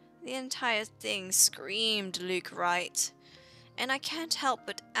 The entire thing screamed Luke Wright, and I can't help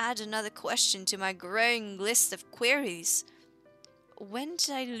but add another question to my growing list of queries. When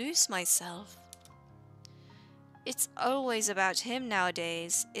did I lose myself? It's always about him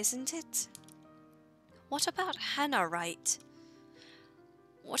nowadays, isn't it? What about Hannah Wright?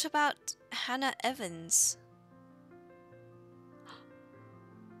 What about Hannah Evans?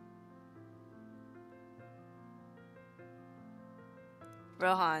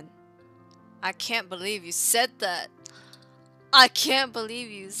 Rohan, I can't believe you said that. I can't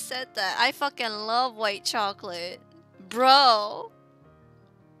believe you said that. I fucking love white chocolate. Bro.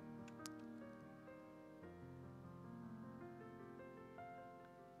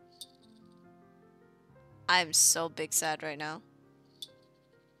 I'm so big sad right now.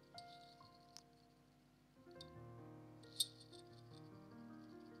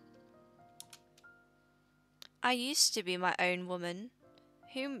 I used to be my own woman,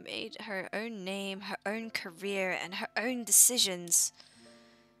 who made her own name, her own career, and her own decisions.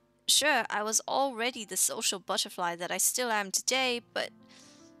 Sure, I was already the social butterfly that I still am today, but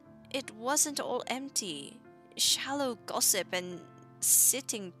it wasn't all empty, shallow gossip and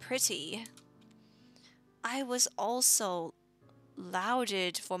sitting pretty. I was also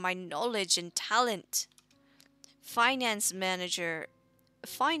lauded for my knowledge and talent. Finance manager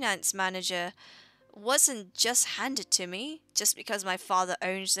wasn't just handed to me just because my father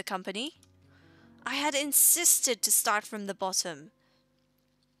owns the company. I had insisted to start from the bottom.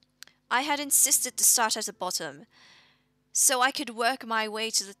 I had insisted to start at the bottom, so I could work my way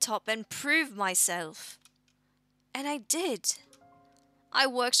to the top and prove myself. And I did. I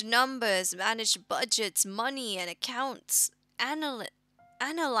worked numbers, managed budgets, money, and accounts,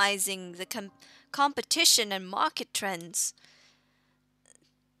 analyzing the competition and market trends.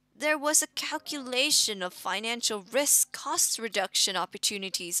 There was a calculation of financial risk, cost reduction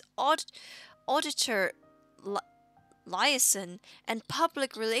opportunities, auditor liaison, and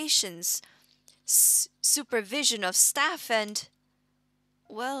public relations, supervision of staff, and,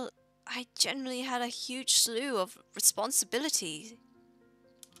 well, I generally had a huge slew of responsibility.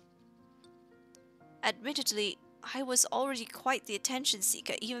 Admittedly, I was already quite the attention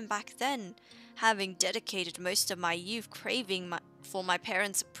seeker even back then, having dedicated most of my youth craving for my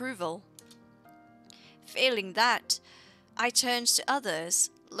parents' approval. Failing that, I turned to others,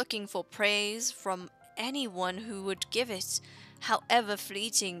 looking for praise from anyone who would give it, however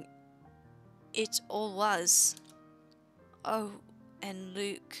fleeting it all was. Oh, and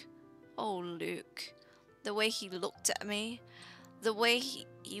Luke. Oh, Luke. The way he looked at me, the way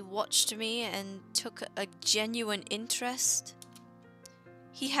he watched me and took a genuine interest.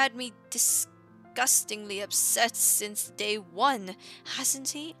 He had me disgustingly upset since day one, hasn't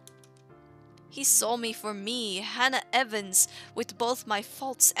he? He saw me for me, Hannah Evans, with both my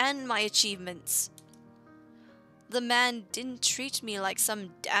faults and my achievements. The man didn't treat me like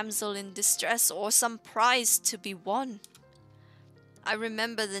some damsel in distress or some prize to be won. I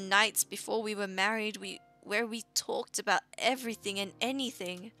remember the nights before we were married where we talked about everything and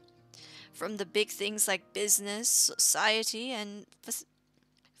anything, from the big things like business, society, and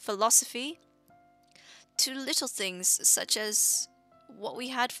philosophy, to little things such as what we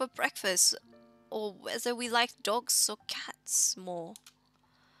had for breakfast, or whether we liked dogs or cats more.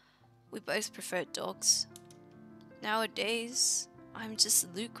 We both preferred dogs. Nowadays, I'm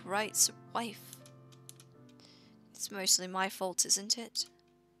just Luke Wright's wife. It's mostly my fault, isn't it?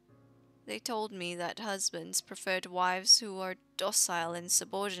 They told me that husbands preferred wives who are docile and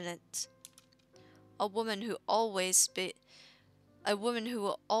subordinate. A woman who will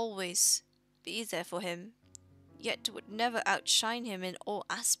always be there for him, yet would never outshine him in all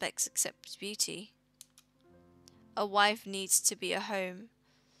aspects except beauty. A wife needs to be a home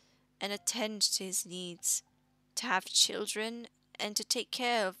and attend to his needs, to have children and to take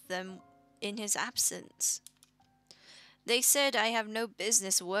care of them in his absence. They said I have no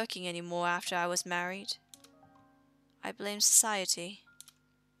business working anymore after I was married. I blamed society,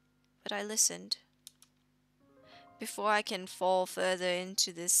 but I listened. Before I can fall further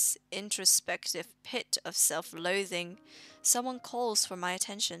into this introspective pit of self-loathing, someone calls for my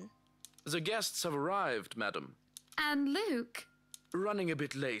attention. The guests have arrived, madam. And Luke, Running a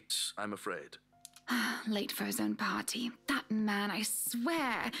bit late, I'm afraid. Late for his own party. That man, I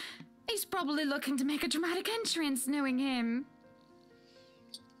swear. He's probably looking to make a dramatic entrance, knowing him.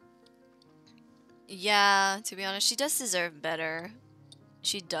 Yeah, to be honest, she does deserve better.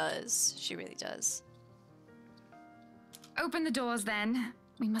 She does. She really does. Open the doors, then.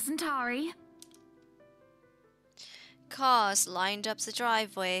 We mustn't tarry. Cars lined up the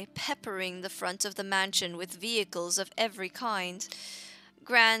driveway, peppering the front of the mansion with vehicles of every kind.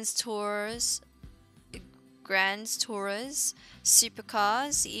 Grand tours,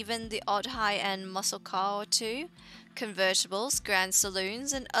 supercars, even the odd high-end muscle car or two, convertibles, grand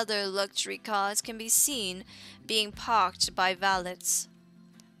saloons, and other luxury cars can be seen being parked by valets.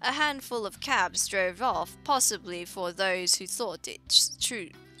 A handful of cabs drove off, possibly for those who thought it's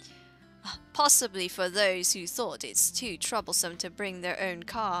too troublesome to bring their own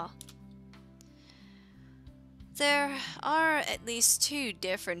car. There are at least 2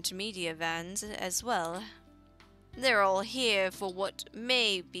 different media vans as well. They're all here for what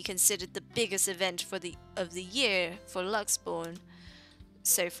may be considered the biggest event of the year for Luxbourne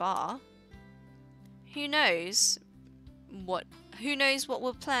so far. Who knows what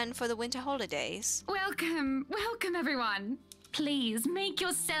we'll plan for the winter holidays? Welcome, everyone. Please make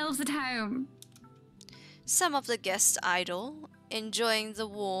yourselves at home. Some of the guests idle, enjoying the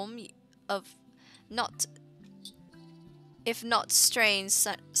warmth of if not strange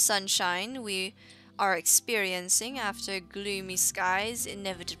sunshine we are experiencing after gloomy skies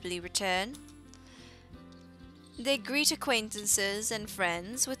inevitably return. They greet acquaintances and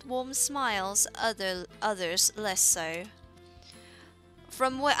friends with warm smiles, others less so.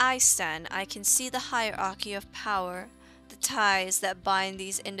 From where I stand, I can see the hierarchy of power, the ties that bind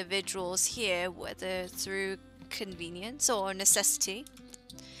these individuals here, whether through convenience or necessity.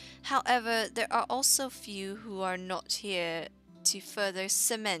 However, there are also few who are not here to further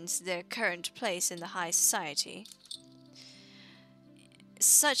cement their current place in the high society.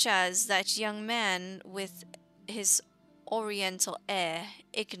 Such as that young man with his oriental air,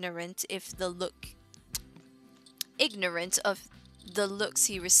 ignorant of the looks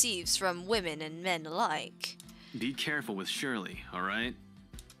he receives from women and men alike. Be careful with Shirley, alright?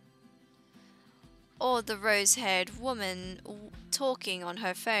 Or the rose-haired woman talking on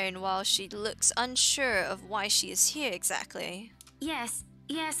her phone while she looks unsure of why she is here exactly. Yes,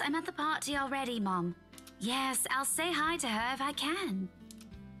 I'm at the party already, Mom. Yes, I'll say hi to her if I can.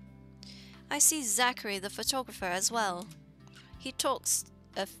 I see Zachary the photographer as well. He talks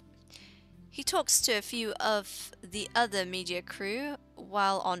to a few of the other media crew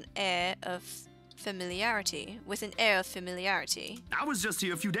while with an air of familiarity. I was just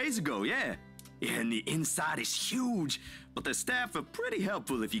here a few days ago, yeah. And the inside is huge, but the staff are pretty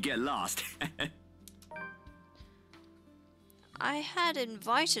helpful if you get lost. I had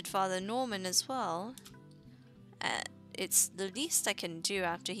invited Father Norman as well. It's the least I can do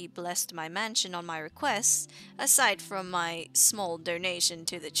after he blessed my mansion on my request, aside from my small donation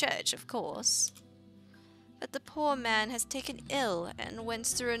to the church, of course. But the poor man has taken ill and went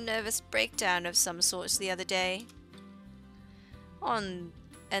through a nervous breakdown of some sort the other day.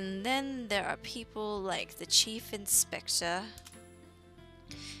 And then there are people like the Chief Inspector.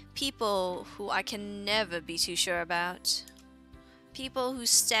 People who I can never be too sure about. People who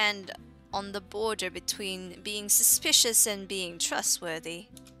stand on the border between being suspicious and being trustworthy.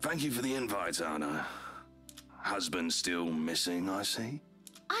 Thank you for the invite, Anna. Husband still missing, I see?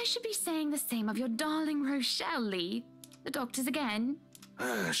 I should be saying the same of your darling Rochelle, Lee. The doctors again.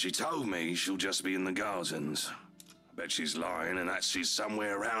 She told me she'll just be in the gardens. Bet she's lying and that she's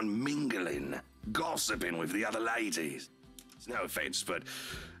somewhere around mingling, gossiping with the other ladies. It's no offense, but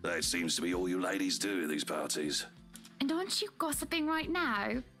that seems to be all you ladies do at these parties. And aren't you gossiping right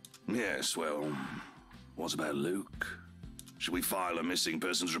now? Yes, well, what about Luke? Should we file a missing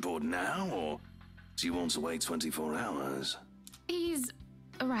persons report now, or do you want to wait 24 hours? He's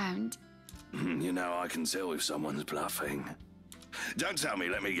around. You know, I can tell if someone's bluffing. Don't tell me,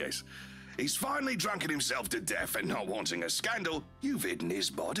 let me guess. He's finally drunken himself to death and not wanting a scandal. You've hidden his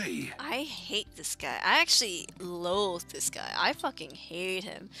body. I hate this guy. I actually loathe this guy. I fucking hate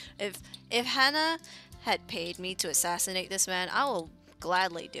him. If Hannah had paid me to assassinate this man, I will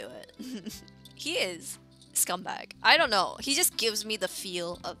gladly do it. He is scumbag. I don't know. He just gives me the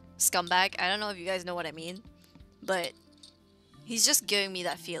feel of scumbag. I don't know if you guys know what I mean, but he's just giving me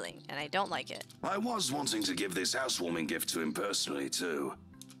that feeling, and I don't like it. I was wanting to give this housewarming gift to him personally, too.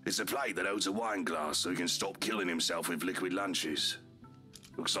 It's a plate that holds a wine glass so he can stop killing himself with liquid lunches.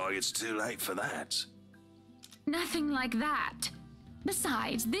 Looks like it's too late for that. Nothing like that.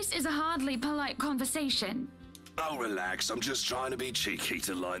 Besides, this is a hardly polite conversation. Oh, relax. I'm just trying to be cheeky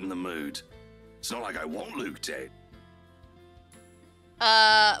to lighten the mood. It's not like I want Luke dead.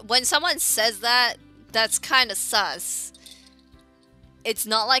 When someone says that, that's kind of sus. It's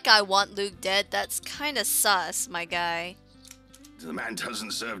not like I want Luke dead. That's kind of sus, my guy. The man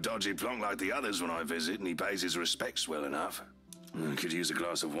doesn't serve dodgy plonk like the others when I visit, and he pays his respects well enough. I could use a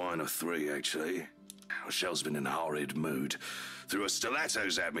glass of wine or 3, actually. Rochelle's been in a horrid mood. Threw her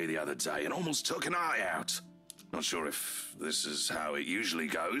stilettos at me the other day and almost took an eye out. Not sure if this is how it usually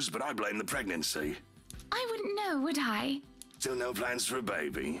goes, but I blame the pregnancy. I wouldn't know, would I? Still no plans for a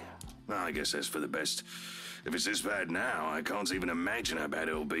baby? Well, I guess that's for the best. If it's this bad now, I can't even imagine how bad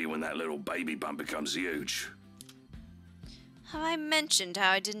it'll be when that little baby bump becomes huge. Have I mentioned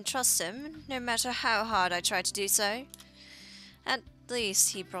how I didn't trust him, no matter how hard I tried to do so? At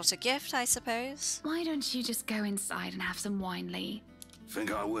least he brought a gift, I suppose. Why don't you just go inside and have some wine, Lee?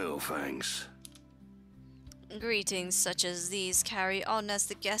 Think I will, thanks. Greetings such as these carry on as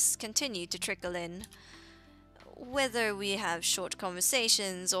the guests continue to trickle in. Whether we have short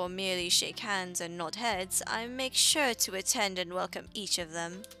conversations or merely shake hands and nod heads, I make sure to attend and welcome each of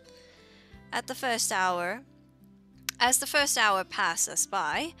them. As the first hour passes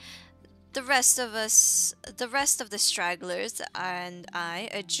by, the rest of the stragglers and I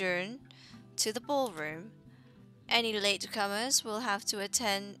adjourn to the ballroom. Any latecomers will have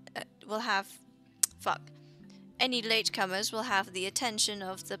the attention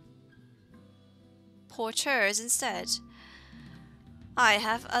of the porteurs instead. I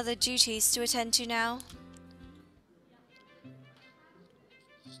have other duties to attend to now.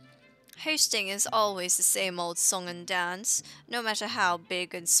 Hosting is always the same old song and dance, no matter how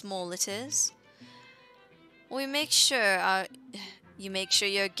big and small it is. You make sure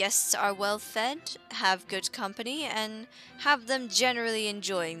your guests are well fed, have good company, and have them generally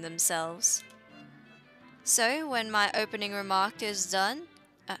enjoying themselves. So when my opening remarks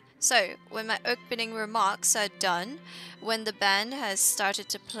are done, when the band has started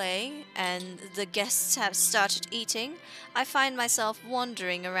to play and the guests have started eating, I find myself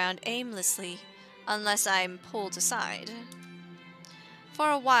wandering around aimlessly, unless I'm pulled aside. For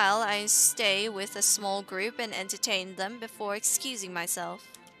a while, I stay with a small group and entertain them before excusing myself.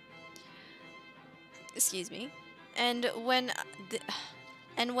 Excuse me. And when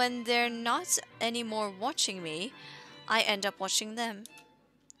they're not anymore watching me, I end up watching them.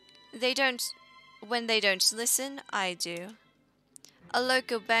 When they don't listen, I do. A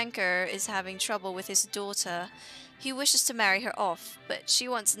local banker is having trouble with his daughter. He wishes to marry her off, but she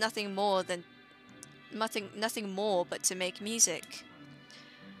wants nothing more but to make music.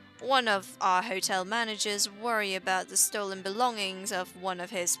 One of our hotel managers worry about the stolen belongings of one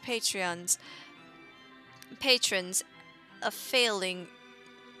of his patrons, a failing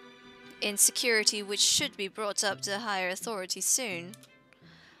in security which should be brought up to higher authority soon.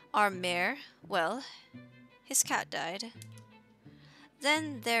 Our mayor, well, his cat died.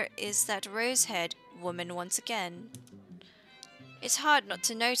 Then there is that rose-haired woman once again. It's hard not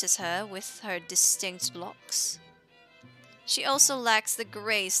to notice her with her distinct locks. She also lacks the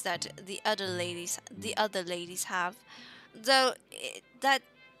grace that the other ladies have, though that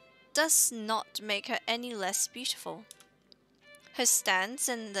does not make her any less beautiful. Her stance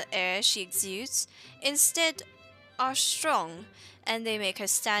and the air she exudes instead are strong, and they make her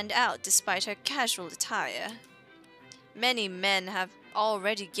stand out despite her casual attire. Many men have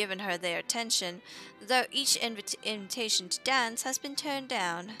already given her their attention, though each invitation to dance has been turned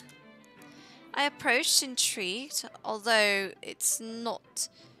down. I approached intrigued, although it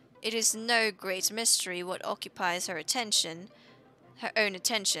is no great mystery what occupies her own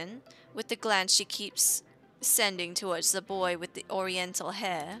attention, with the glance she keeps sending towards the boy with the oriental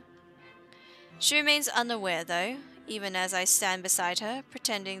hair. She remains unaware, though, even as I stand beside her,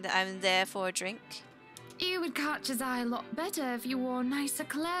 pretending that I'm there for a drink. You would catch his eye a lot better if you wore nicer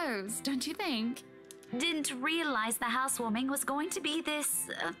clothes, don't you think? Didn't realize the housewarming was going to be this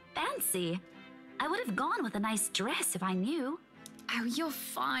fancy. I would have gone with a nice dress if I knew. Oh, you're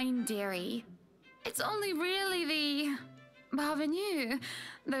fine, dearie. It's only really the parvenus,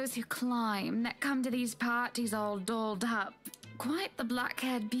 those who climb, that come to these parties all dolled up. Quite the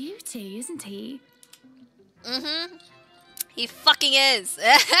black-haired beauty, isn't he? Mm-hmm. He fucking is.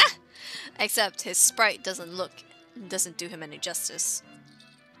 Except his sprite doesn't do him any justice.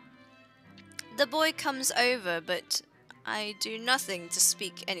 The boy comes over, but I do nothing to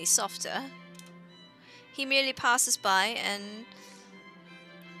speak any softer. He merely passes by, and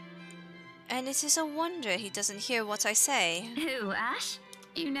it is a wonder he doesn't hear what I say. Who, Ash?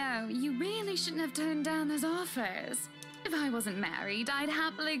 You know, you really shouldn't have turned down those offers. If I wasn't married, I'd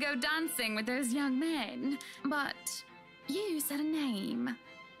happily go dancing with those young men. But you said a name.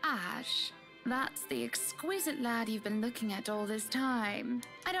 Ash. That's the exquisite lad you've been looking at all this time.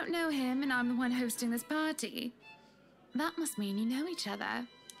 I don't know him, and I'm the one hosting this party. That must mean you know each other.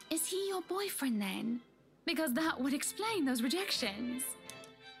 Is he your boyfriend then? Because that would explain those rejections.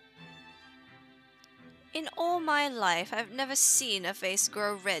 In all my life, I've never seen a face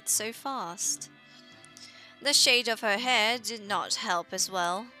grow red so fast. The shade of her hair did not help as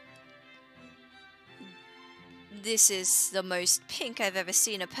well. This is the most pink I've ever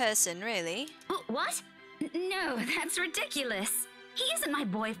seen a person, really. What? No, that's ridiculous. He isn't my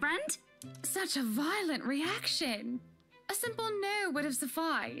boyfriend. Such a violent reaction. A simple no would have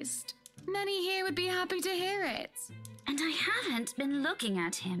sufficed. Many here would be happy to hear it. And I haven't been looking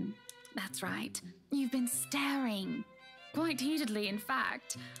at him. That's right. You've been staring. Quite heatedly, in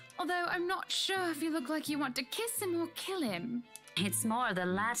fact. Although I'm not sure if you look like you want to kiss him or kill him. It's more the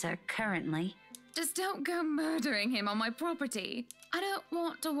latter currently. Just don't go murdering him on my property. I don't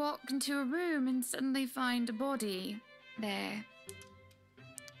want to walk into a room and suddenly find a body there.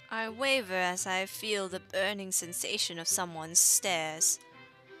 I waver as I feel the burning sensation of someone's stares.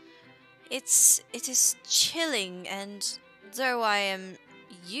 It is chilling, and though I am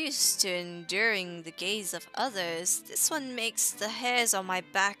used to enduring the gaze of others, this one makes the hairs on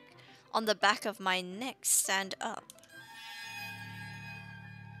the back of my neck stand up.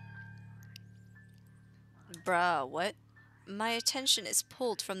 Bruh, what? My attention is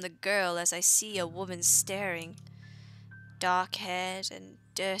pulled from the girl as I see a woman staring. Dark-haired and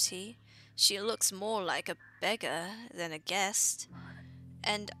dirty, she looks more like a beggar than a guest,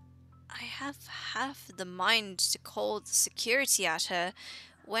 and I have half the mind to call the security at her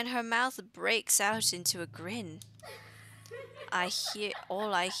when her mouth breaks out into a grin.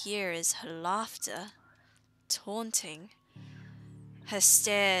 All I hear is her laughter, taunting. Her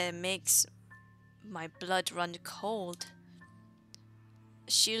stare makes my blood run cold.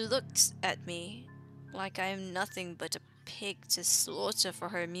 She looks at me like I am nothing but a pig to slaughter for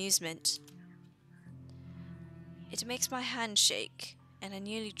her amusement. It makes my hand shake, and I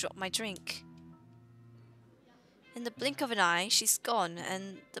nearly drop my drink. In the blink of an eye, she's gone,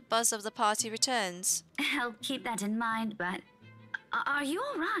 and the buzz of the party returns. I'll keep that in mind, but are you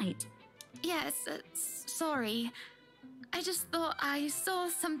all right? Yes, sorry. I just thought I saw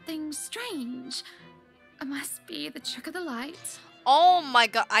something strange. It must be the trick of the light. Oh my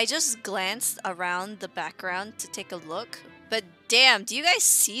god, I just glanced around the background to take a look, but damn, do you guys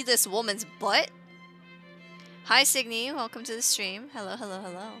see this woman's butt? Hi Signy, welcome to the stream. Hello, hello,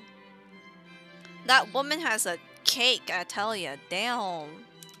 hello. That woman has a cake, I tell ya, damn.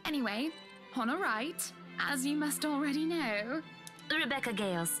 Anyway, on a right, as you must already know. Rebecca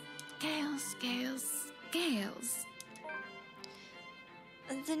Gales. Gales.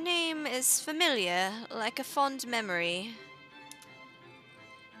 The name is familiar, like a fond memory.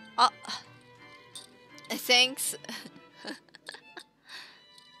 Thanks.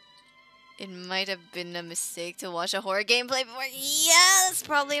 It might have been a mistake to watch a horror gameplay before. Yeah, that's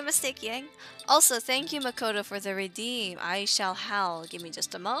probably a mistake, Yang. Also, thank you, Makoto, for the redeem. I shall howl. Give me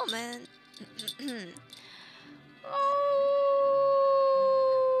just a moment.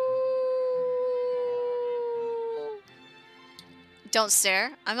 Don't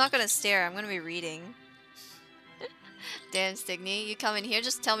stare. I'm not gonna stare. I'm gonna be reading. Damn, Stigny, you come in here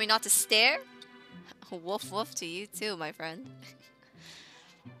just tell me not to stare? Woof woof to you too, my friend.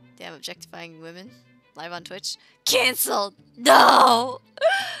 Damn, objectifying women. Live on Twitch. Cancelled! No!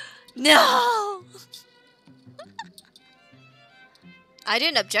 No! I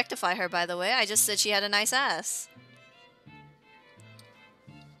didn't objectify her, by the way. I just said she had a nice ass.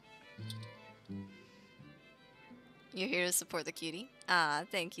 You're here to support the cutie. Ah,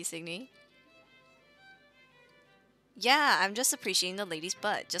 thank you, Signy. Yeah, I'm just appreciating the lady's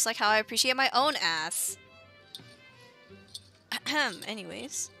butt, just like how I appreciate my own ass.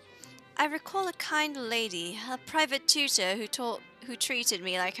 Anyways, I recall a kind lady, a private tutor who treated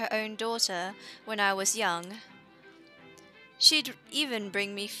me like her own daughter when I was young. She'd even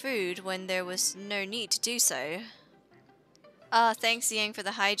bring me food when there was no need to do so. Thanks, Yang, for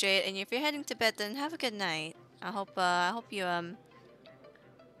the hydrate, and if you're heading to bed, then have a good night. I hope you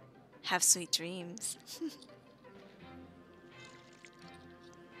have sweet dreams.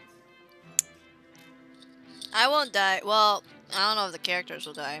 I won't die. Well, I don't know if the characters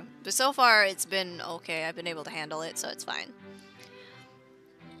will die. But so far, it's been okay. I've been able to handle it, so it's fine.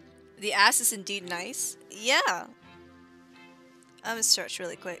 The ass is indeed nice. Yeah. I'm gonna search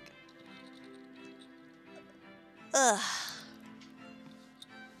really quick. Ugh.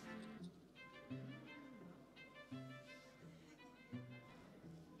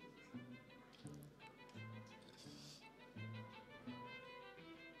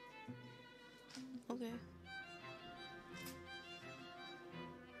 Okay.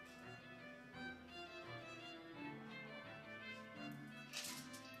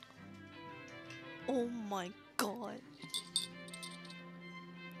 Oh my god.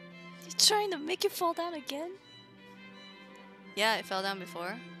 You're trying to make it fall down again? Yeah, it fell down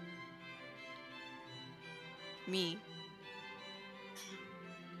before. Me.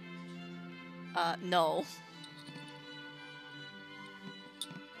 No.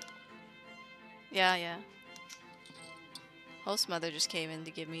 Yeah. Host mother just came in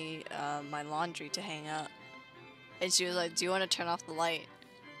to give me my laundry to hang up. And she was like, do you want to turn off the light?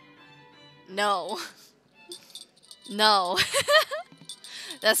 No. No.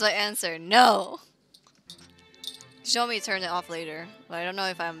 That's my answer. No. She told me to turn it off later, but I don't know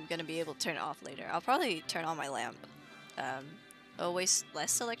if I'm gonna be able to turn it off later. I'll probably turn on my lamp. It'll waste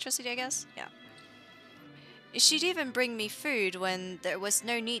less electricity, I guess? Yeah. She'd even bring me food when there was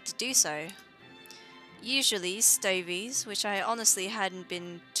no need to do so. Usually stovies, which I honestly hadn't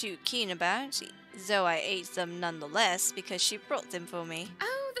been too keen about, though I ate them nonetheless because she brought them for me.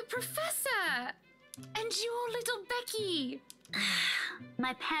 Oh, the professor! And your little Becky!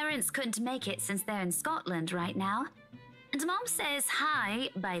 My parents couldn't make it since they're in Scotland right now. And Mom says hi,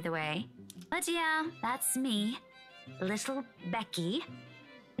 by the way. But yeah, that's me. Little Becky.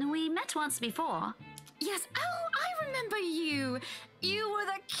 We met once before. Yes, oh, I remember you! You were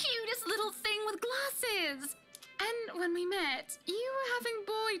the cutest little thing with glasses! And when we met, you were having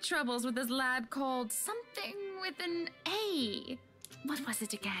boy troubles with this lad called something with an A. What was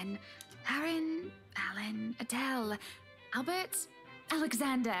it again? Aaron, Alan, Adele, Albert,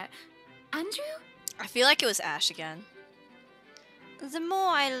 Alexander, Andrew? I feel like it was Ash again. The more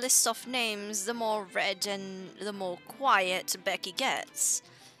I list off names, the more red and the more quiet Becky gets.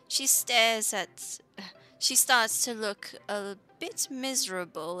 She starts to look a bit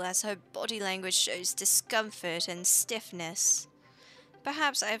miserable as her body language shows discomfort and stiffness.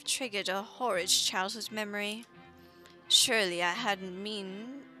 Perhaps I have triggered a horrid childhood memory. Surely I hadn't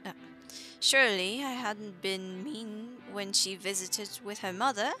been mean when she visited with her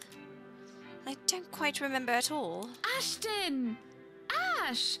mother. I don't quite remember at all. Ashton!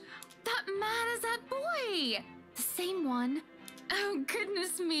 Ash! That man is that boy! The same one. Oh,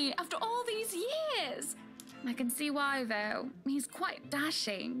 goodness me, after all these years! I can see why, though. He's quite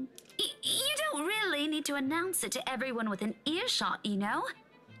dashing. You don't really need to announce it to everyone within earshot, you know?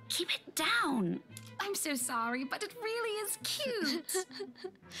 Keep it down. I'm so sorry, but it really is cute.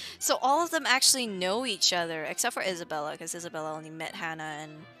 So all of them actually know each other, except for Isabella, because Isabella only met Hannah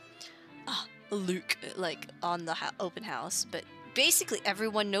and Luke, like, on the open house. But basically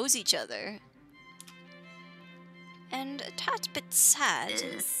everyone knows each other. And a tad bit sad.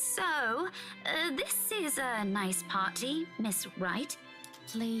 This is a nice party, Miss Wright.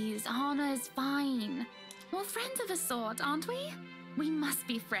 Please, Anna's fine. We're friends of a sort, aren't we? We must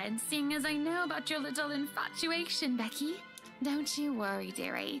be friends, seeing as I know about your little infatuation, Becky. Don't you worry,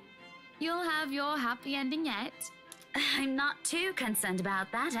 dearie. You'll have your happy ending yet. I'm not too concerned about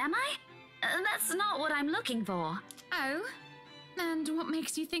that, am I? That's not what I'm looking for. Oh? And what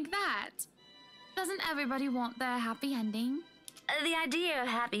makes you think that? Doesn't everybody want their happy ending? The idea of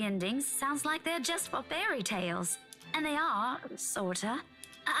happy endings sounds like they're just for fairy tales. And they are, sorta.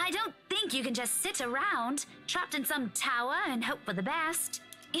 I don't think you can just sit around, trapped in some tower and hope for the best.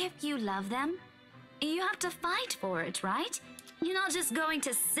 If you love them, you have to fight for it, right? You're not just going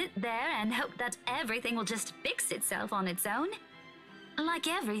to sit there and hope that everything will just fix itself on its own. Like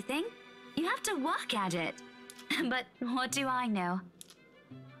everything, you have to work at it. But what do I know?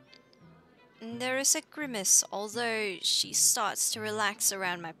 There is a grimace, although she starts to relax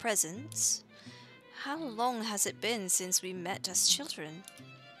around my presence. How long has it been since we met as children?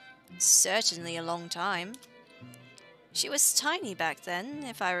 Certainly a long time. She was tiny back then,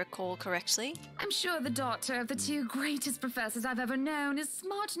 if I recall correctly. I'm sure the daughter of the two greatest professors I've ever known is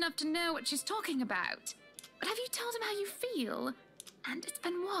smart enough to know what she's talking about. But have you told him how you feel? And it's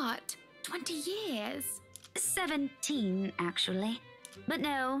been what, 20 years? 17, actually. But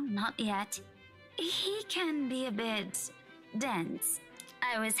no, not yet. He can be a bit dense.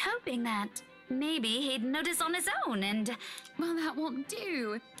 I was hoping that maybe he'd notice on his own and... Well, that won't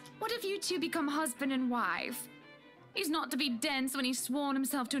do. What if you two become husband and wife? He's not to be dense when he's sworn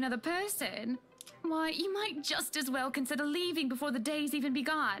himself to another person. Why, you might just as well consider leaving before the day's even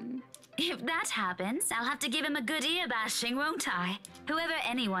begun. If that happens, I'll have to give him a good ear bashing, won't I? Whoever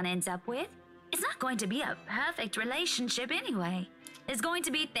anyone ends up with, it's not going to be a perfect relationship anyway. There's going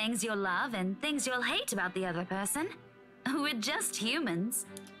to be things you'll love and things you'll hate about the other person. We're just humans.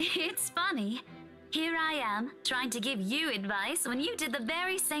 It's funny. Here I am, trying to give you advice when you did the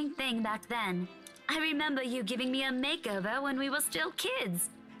very same thing back then. I remember you giving me a makeover when we were still kids.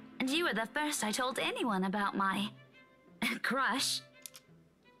 And you were the first I told anyone about my crush.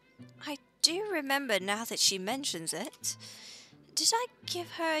 I do remember now that she mentions it. Did I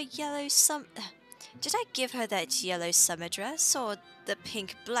give her a yellow Did I give her that yellow summer dress or the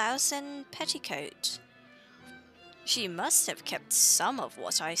pink blouse and petticoat? She must have kept some of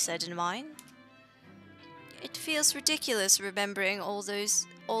what I said in mind. It feels ridiculous remembering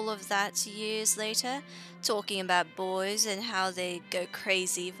all of that years later, talking about boys and how they go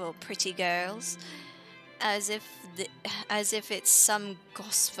crazy for pretty girls, as if it's some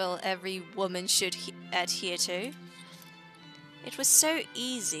gospel every woman should adhere to. It was so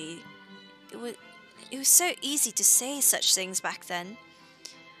easy. It was so easy to say such things back then,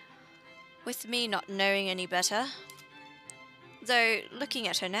 with me not knowing any better. Though, looking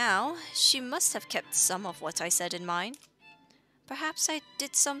at her now, she must have kept some of what I said in mind. Perhaps I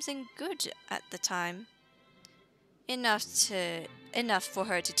did something good at the time. Enough for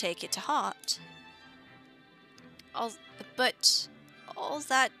her to take it to heart. But all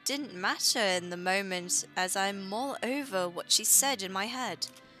that didn't matter in the moment as I mull over what she said in my head.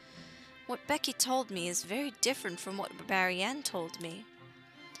 What Becky told me is very different from what Marianne told me.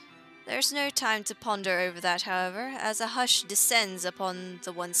 There's no time to ponder over that, however, as a hush descends upon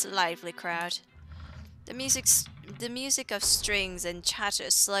the once lively crowd. The music of strings and chatter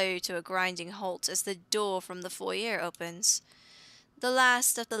slow to a grinding halt as the door from the foyer opens. The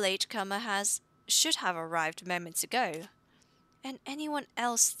last of the latecomer should have arrived moments ago, and anyone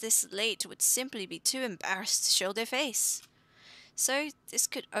else this late would simply be too embarrassed to show their face. So this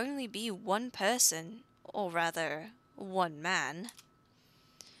could only be one person, or rather, one man.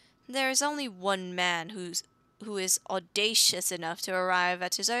 There is only one man who is audacious enough to arrive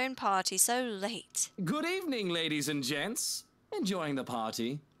at his own party so late. Good evening, ladies and gents. Enjoying the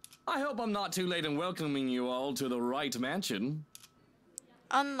party? I hope I'm not too late in welcoming you all to the right mansion.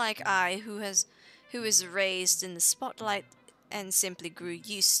 Unlike I, who was raised in the spotlight and simply grew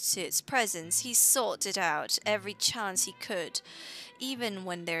used to its presence, he sought it out every chance he could, even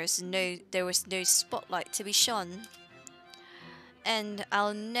when there was no spotlight to be shone. And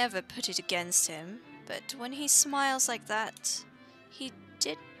I'll never put it against him, but when he smiles like that, he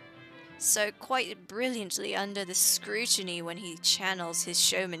did so quite brilliantly under the scrutiny when he channels his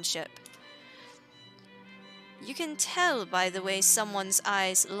showmanship. You can tell by the way someone's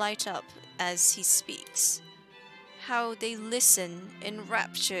eyes light up as he speaks, how they listen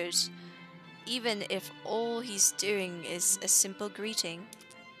enraptured, even if all he's doing is a simple greeting.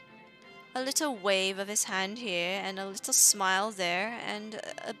 A little wave of his hand here, and a little smile there, and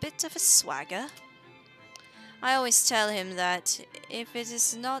a bit of a swagger. I always tell him that if he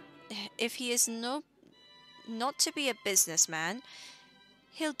is not to be a businessman,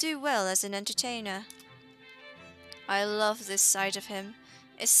 he'll do well as an entertainer. I love this side of him,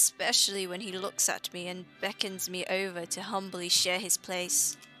 especially when he looks at me and beckons me over to humbly share his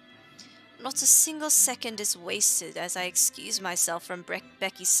place. Not a single second is wasted as I excuse myself from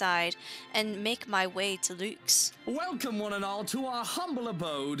Becky's side and make my way to Luke's. Welcome one and all to our humble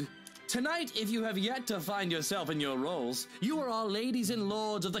abode. Tonight, if you have yet to find yourself in your roles, you are all ladies and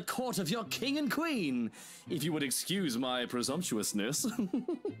lords of the court of your king and queen, if you would excuse my presumptuousness.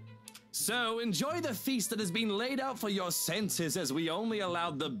 So, enjoy the feast that has been laid out for your senses as we only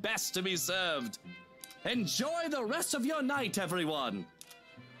allowed the best to be served. Enjoy the rest of your night, everyone!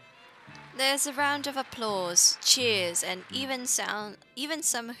 There's a round of applause, cheers, and even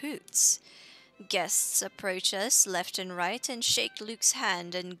some hoots. Guests approach us left and right and shake Luke's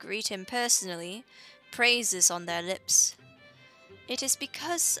hand and greet him personally, praises on their lips. It is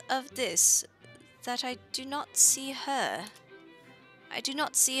because of this that I do not see her. I do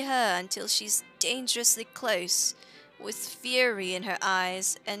not see her until she's dangerously close, with fury in her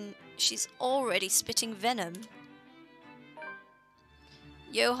eyes, and she's already spitting venom.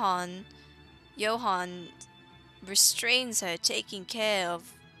 Johann restrains her, taking care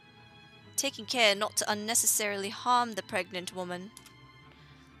not to unnecessarily harm the pregnant woman.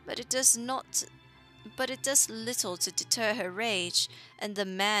 But it does little to deter her rage, and the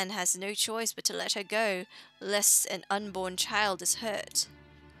man has no choice but to let her go, lest an unborn child is hurt.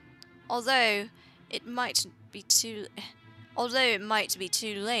 Although it might be too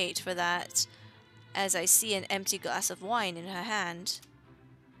late for that, as I see an empty glass of wine in her hand.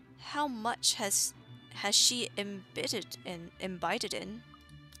 How much has she imbibed in?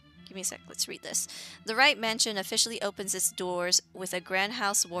 Give me a sec, let's read this. The Wright Mansion officially opens its doors with a grand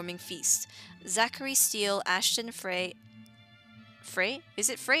housewarming feast. Zachary Steele, Ashton Frey... Frey? Is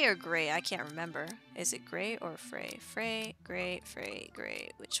it Frey or Gray? I can't remember. Is it Gray or Frey? Frey, Gray, Frey,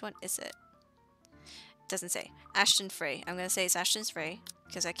 Gray. Which one is it? doesn't say. Ashton Frey. I'm gonna say it's Ashton Frey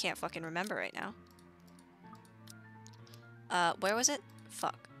because I can't fucking remember right now. Where was it?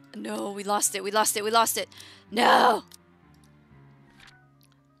 Fuck. No, we lost it. We lost it. We lost it. No.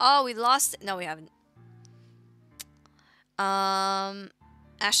 Oh, we lost it. No, we haven't.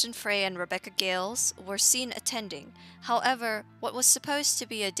 Ashton Frey and Rebecca Gales were seen attending. However, what was supposed to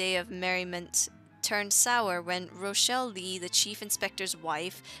be a day of merriment turned sour when Rochelle Lee, the chief inspector's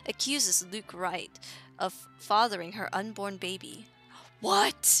wife, accuses Luke Wright of fathering her unborn baby.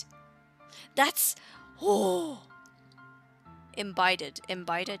 What? That's... Oh. Imbibed.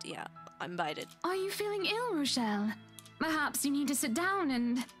 Imbibed? Yeah, imbibed. Are you feeling ill, Rochelle? Perhaps you need to sit down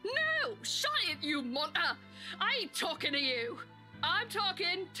and... No! Shut it, you munter! I ain't talking to you! I'm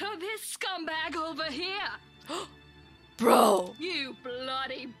talking to this scumbag over here! Bro! You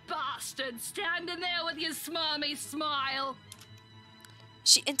bloody bastard standing there with your smarmy smile!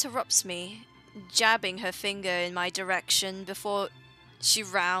 She interrupts me, jabbing her finger in my direction before she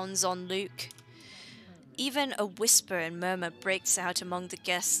rounds on Luke. Even a whisper and murmur breaks out among the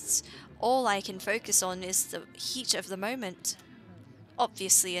guests. All I can focus on is the heat of the moment.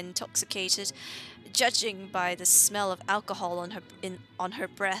 Obviously intoxicated, judging by the smell of alcohol on her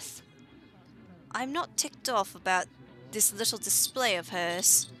breath. I'm not ticked off about this little display of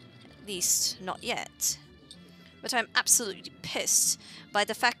hers, at least not yet. But I'm absolutely pissed by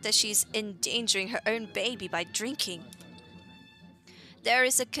the fact that she's endangering her own baby by drinking. There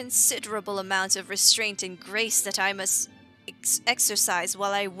is a considerable amount of restraint and grace that I must exercise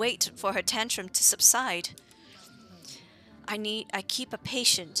while I wait for her tantrum to subside. I keep a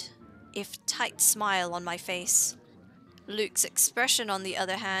patient, if tight smile on my face. Luke's expression, on the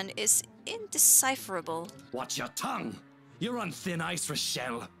other hand, is indecipherable. Watch your tongue! You're on thin ice,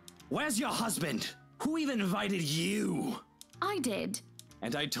 Rochelle. Where's your husband? Who even invited you? I did.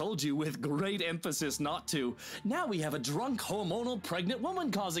 And I told you with great emphasis not to. Now we have a drunk, hormonal, pregnant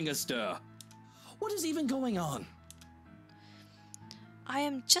woman causing a stir. What is even going on? I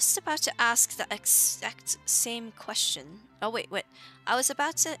am just about to ask the exact same question. Oh, wait. I was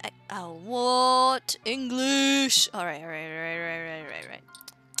about to... Oh, what? English! Alright.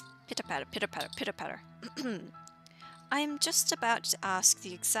 Pitter-patter, pitter-patter, pitter-patter. I am just about to ask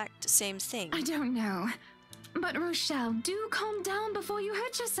the exact same thing. I don't know. But Rochelle, do calm down before you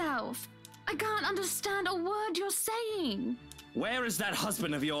hurt yourself. I can't understand a word you're saying. Where is that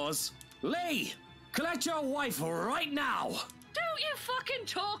husband of yours? Lee! Collect your wife right now! Don't you fucking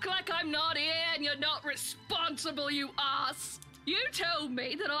talk like I'm not here and you're not responsible, you ass! You told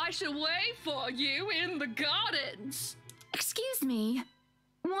me that I should wait for you in the gardens! Excuse me?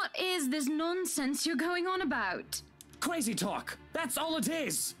 What is this nonsense you're going on about? Crazy talk! That's all it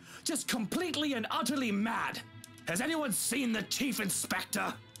is! Just completely and utterly mad! Has anyone seen the chief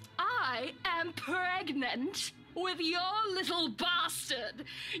inspector? I am pregnant with your little bastard!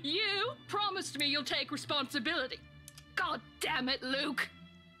 You promised me you'll take responsibility. God damn it, Luke!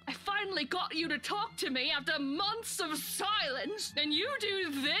 I finally got you to talk to me after months of silence, and you do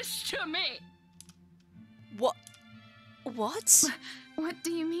this to me! What? What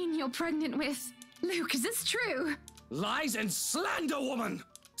do you mean you're pregnant with? Luke, is this true? Lies and slander, woman!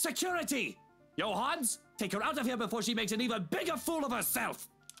 Security! Yo, Hans, take her out of here before she makes an even bigger fool of herself!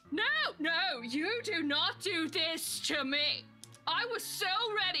 No, you do not do this to me! I was so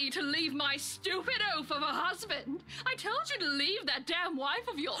ready to leave my stupid oaf of a husband. I told you to leave that damn wife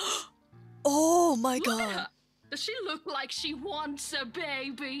of yours. Oh my Look god. at her. Does she look like she wants a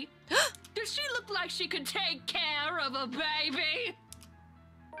baby? Does she look like she could take care of a baby?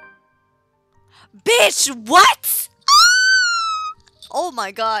 Bitch, what? Oh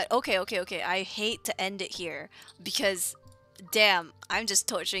my god. Okay. I hate to end it here because, damn, I'm just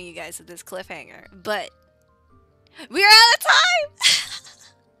torturing you guys with this cliffhanger. But we're out of time!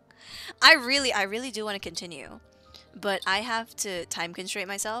 I really do want to continue. But I have to time constrain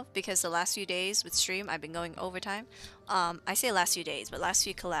myself because the last few days with stream, I've been going overtime. I say last few days, but last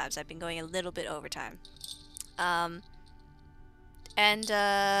few collabs, I've been going a little bit overtime. I've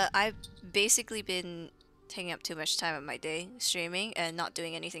basically been taking up too much time of my day streaming and not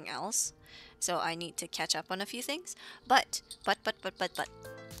doing anything else. So I need to catch up on a few things. But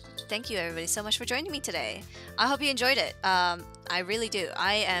thank you everybody so much for joining me today. I hope you enjoyed it. I really do.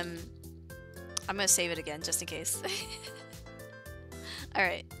 I'm gonna save it again just in case.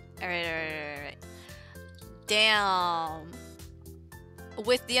 Alright. Damn.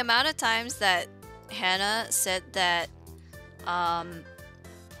 With the amount of times that Hannah said that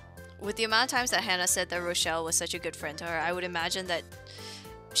Rochelle was such a good friend to her, I would imagine that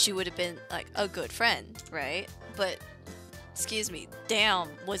she would have been like a good friend, right? But Excuse me. Damn,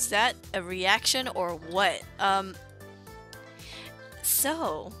 was that a reaction or what?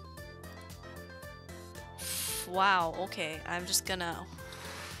 So... Wow, okay. I'm just gonna...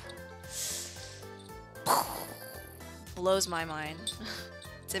 Blows my mind.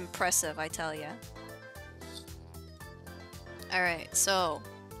 It's impressive, I tell ya. Alright, so...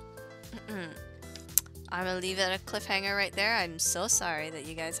 I'm gonna leave it at a cliffhanger right there. I'm so sorry that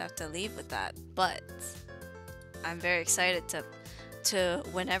you guys have to leave with that, but... I'm very excited to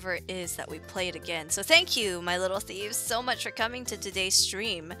whenever it is that we play it again. So thank you, my little thieves, so much for coming to today's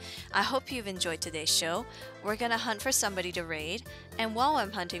stream. I hope you've enjoyed today's show. We're gonna hunt for somebody to raid, and while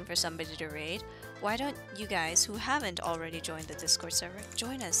I'm hunting for somebody to raid, why don't you guys who haven't already joined the Discord server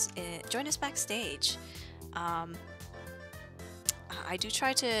join us backstage. I do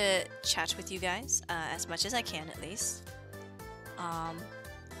try to chat with you guys as much as I can, at least.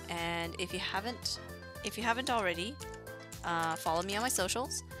 And if you haven't already, follow me on my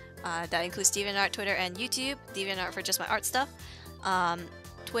socials. That includes DeviantArt, Twitter, and YouTube. DeviantArt for just my art stuff.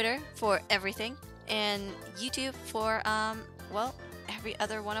 Twitter for everything, and YouTube for well, every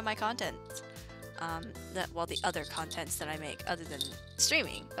other one of my content. The other contents that I make, other than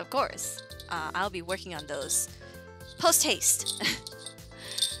streaming, of course. I'll be working on those post haste.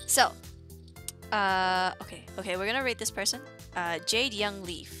 So, okay, we're gonna rate this person. Jade Young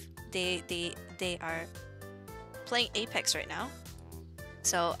Leaf. They are playing Apex right now,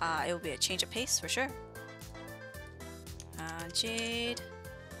 so it will be a change of pace for sure. Jade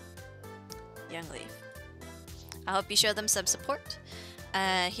Young Leaf. I hope you show them some support.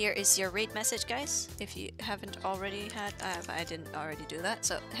 Here is your raid message, guys. If you haven't already had, I didn't already do that.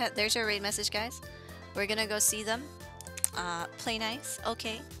 So there's your raid message, guys. We're gonna go see them. Play nice,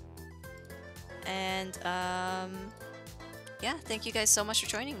 okay. And yeah, thank you guys so much for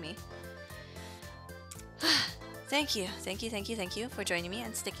joining me. Thank you for joining me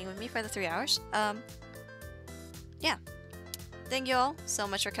and sticking with me for the 3 hours. Yeah. Thank you all so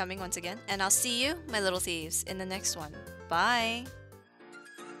much for coming once again, and I'll see you, my little thieves, in the next one. Bye!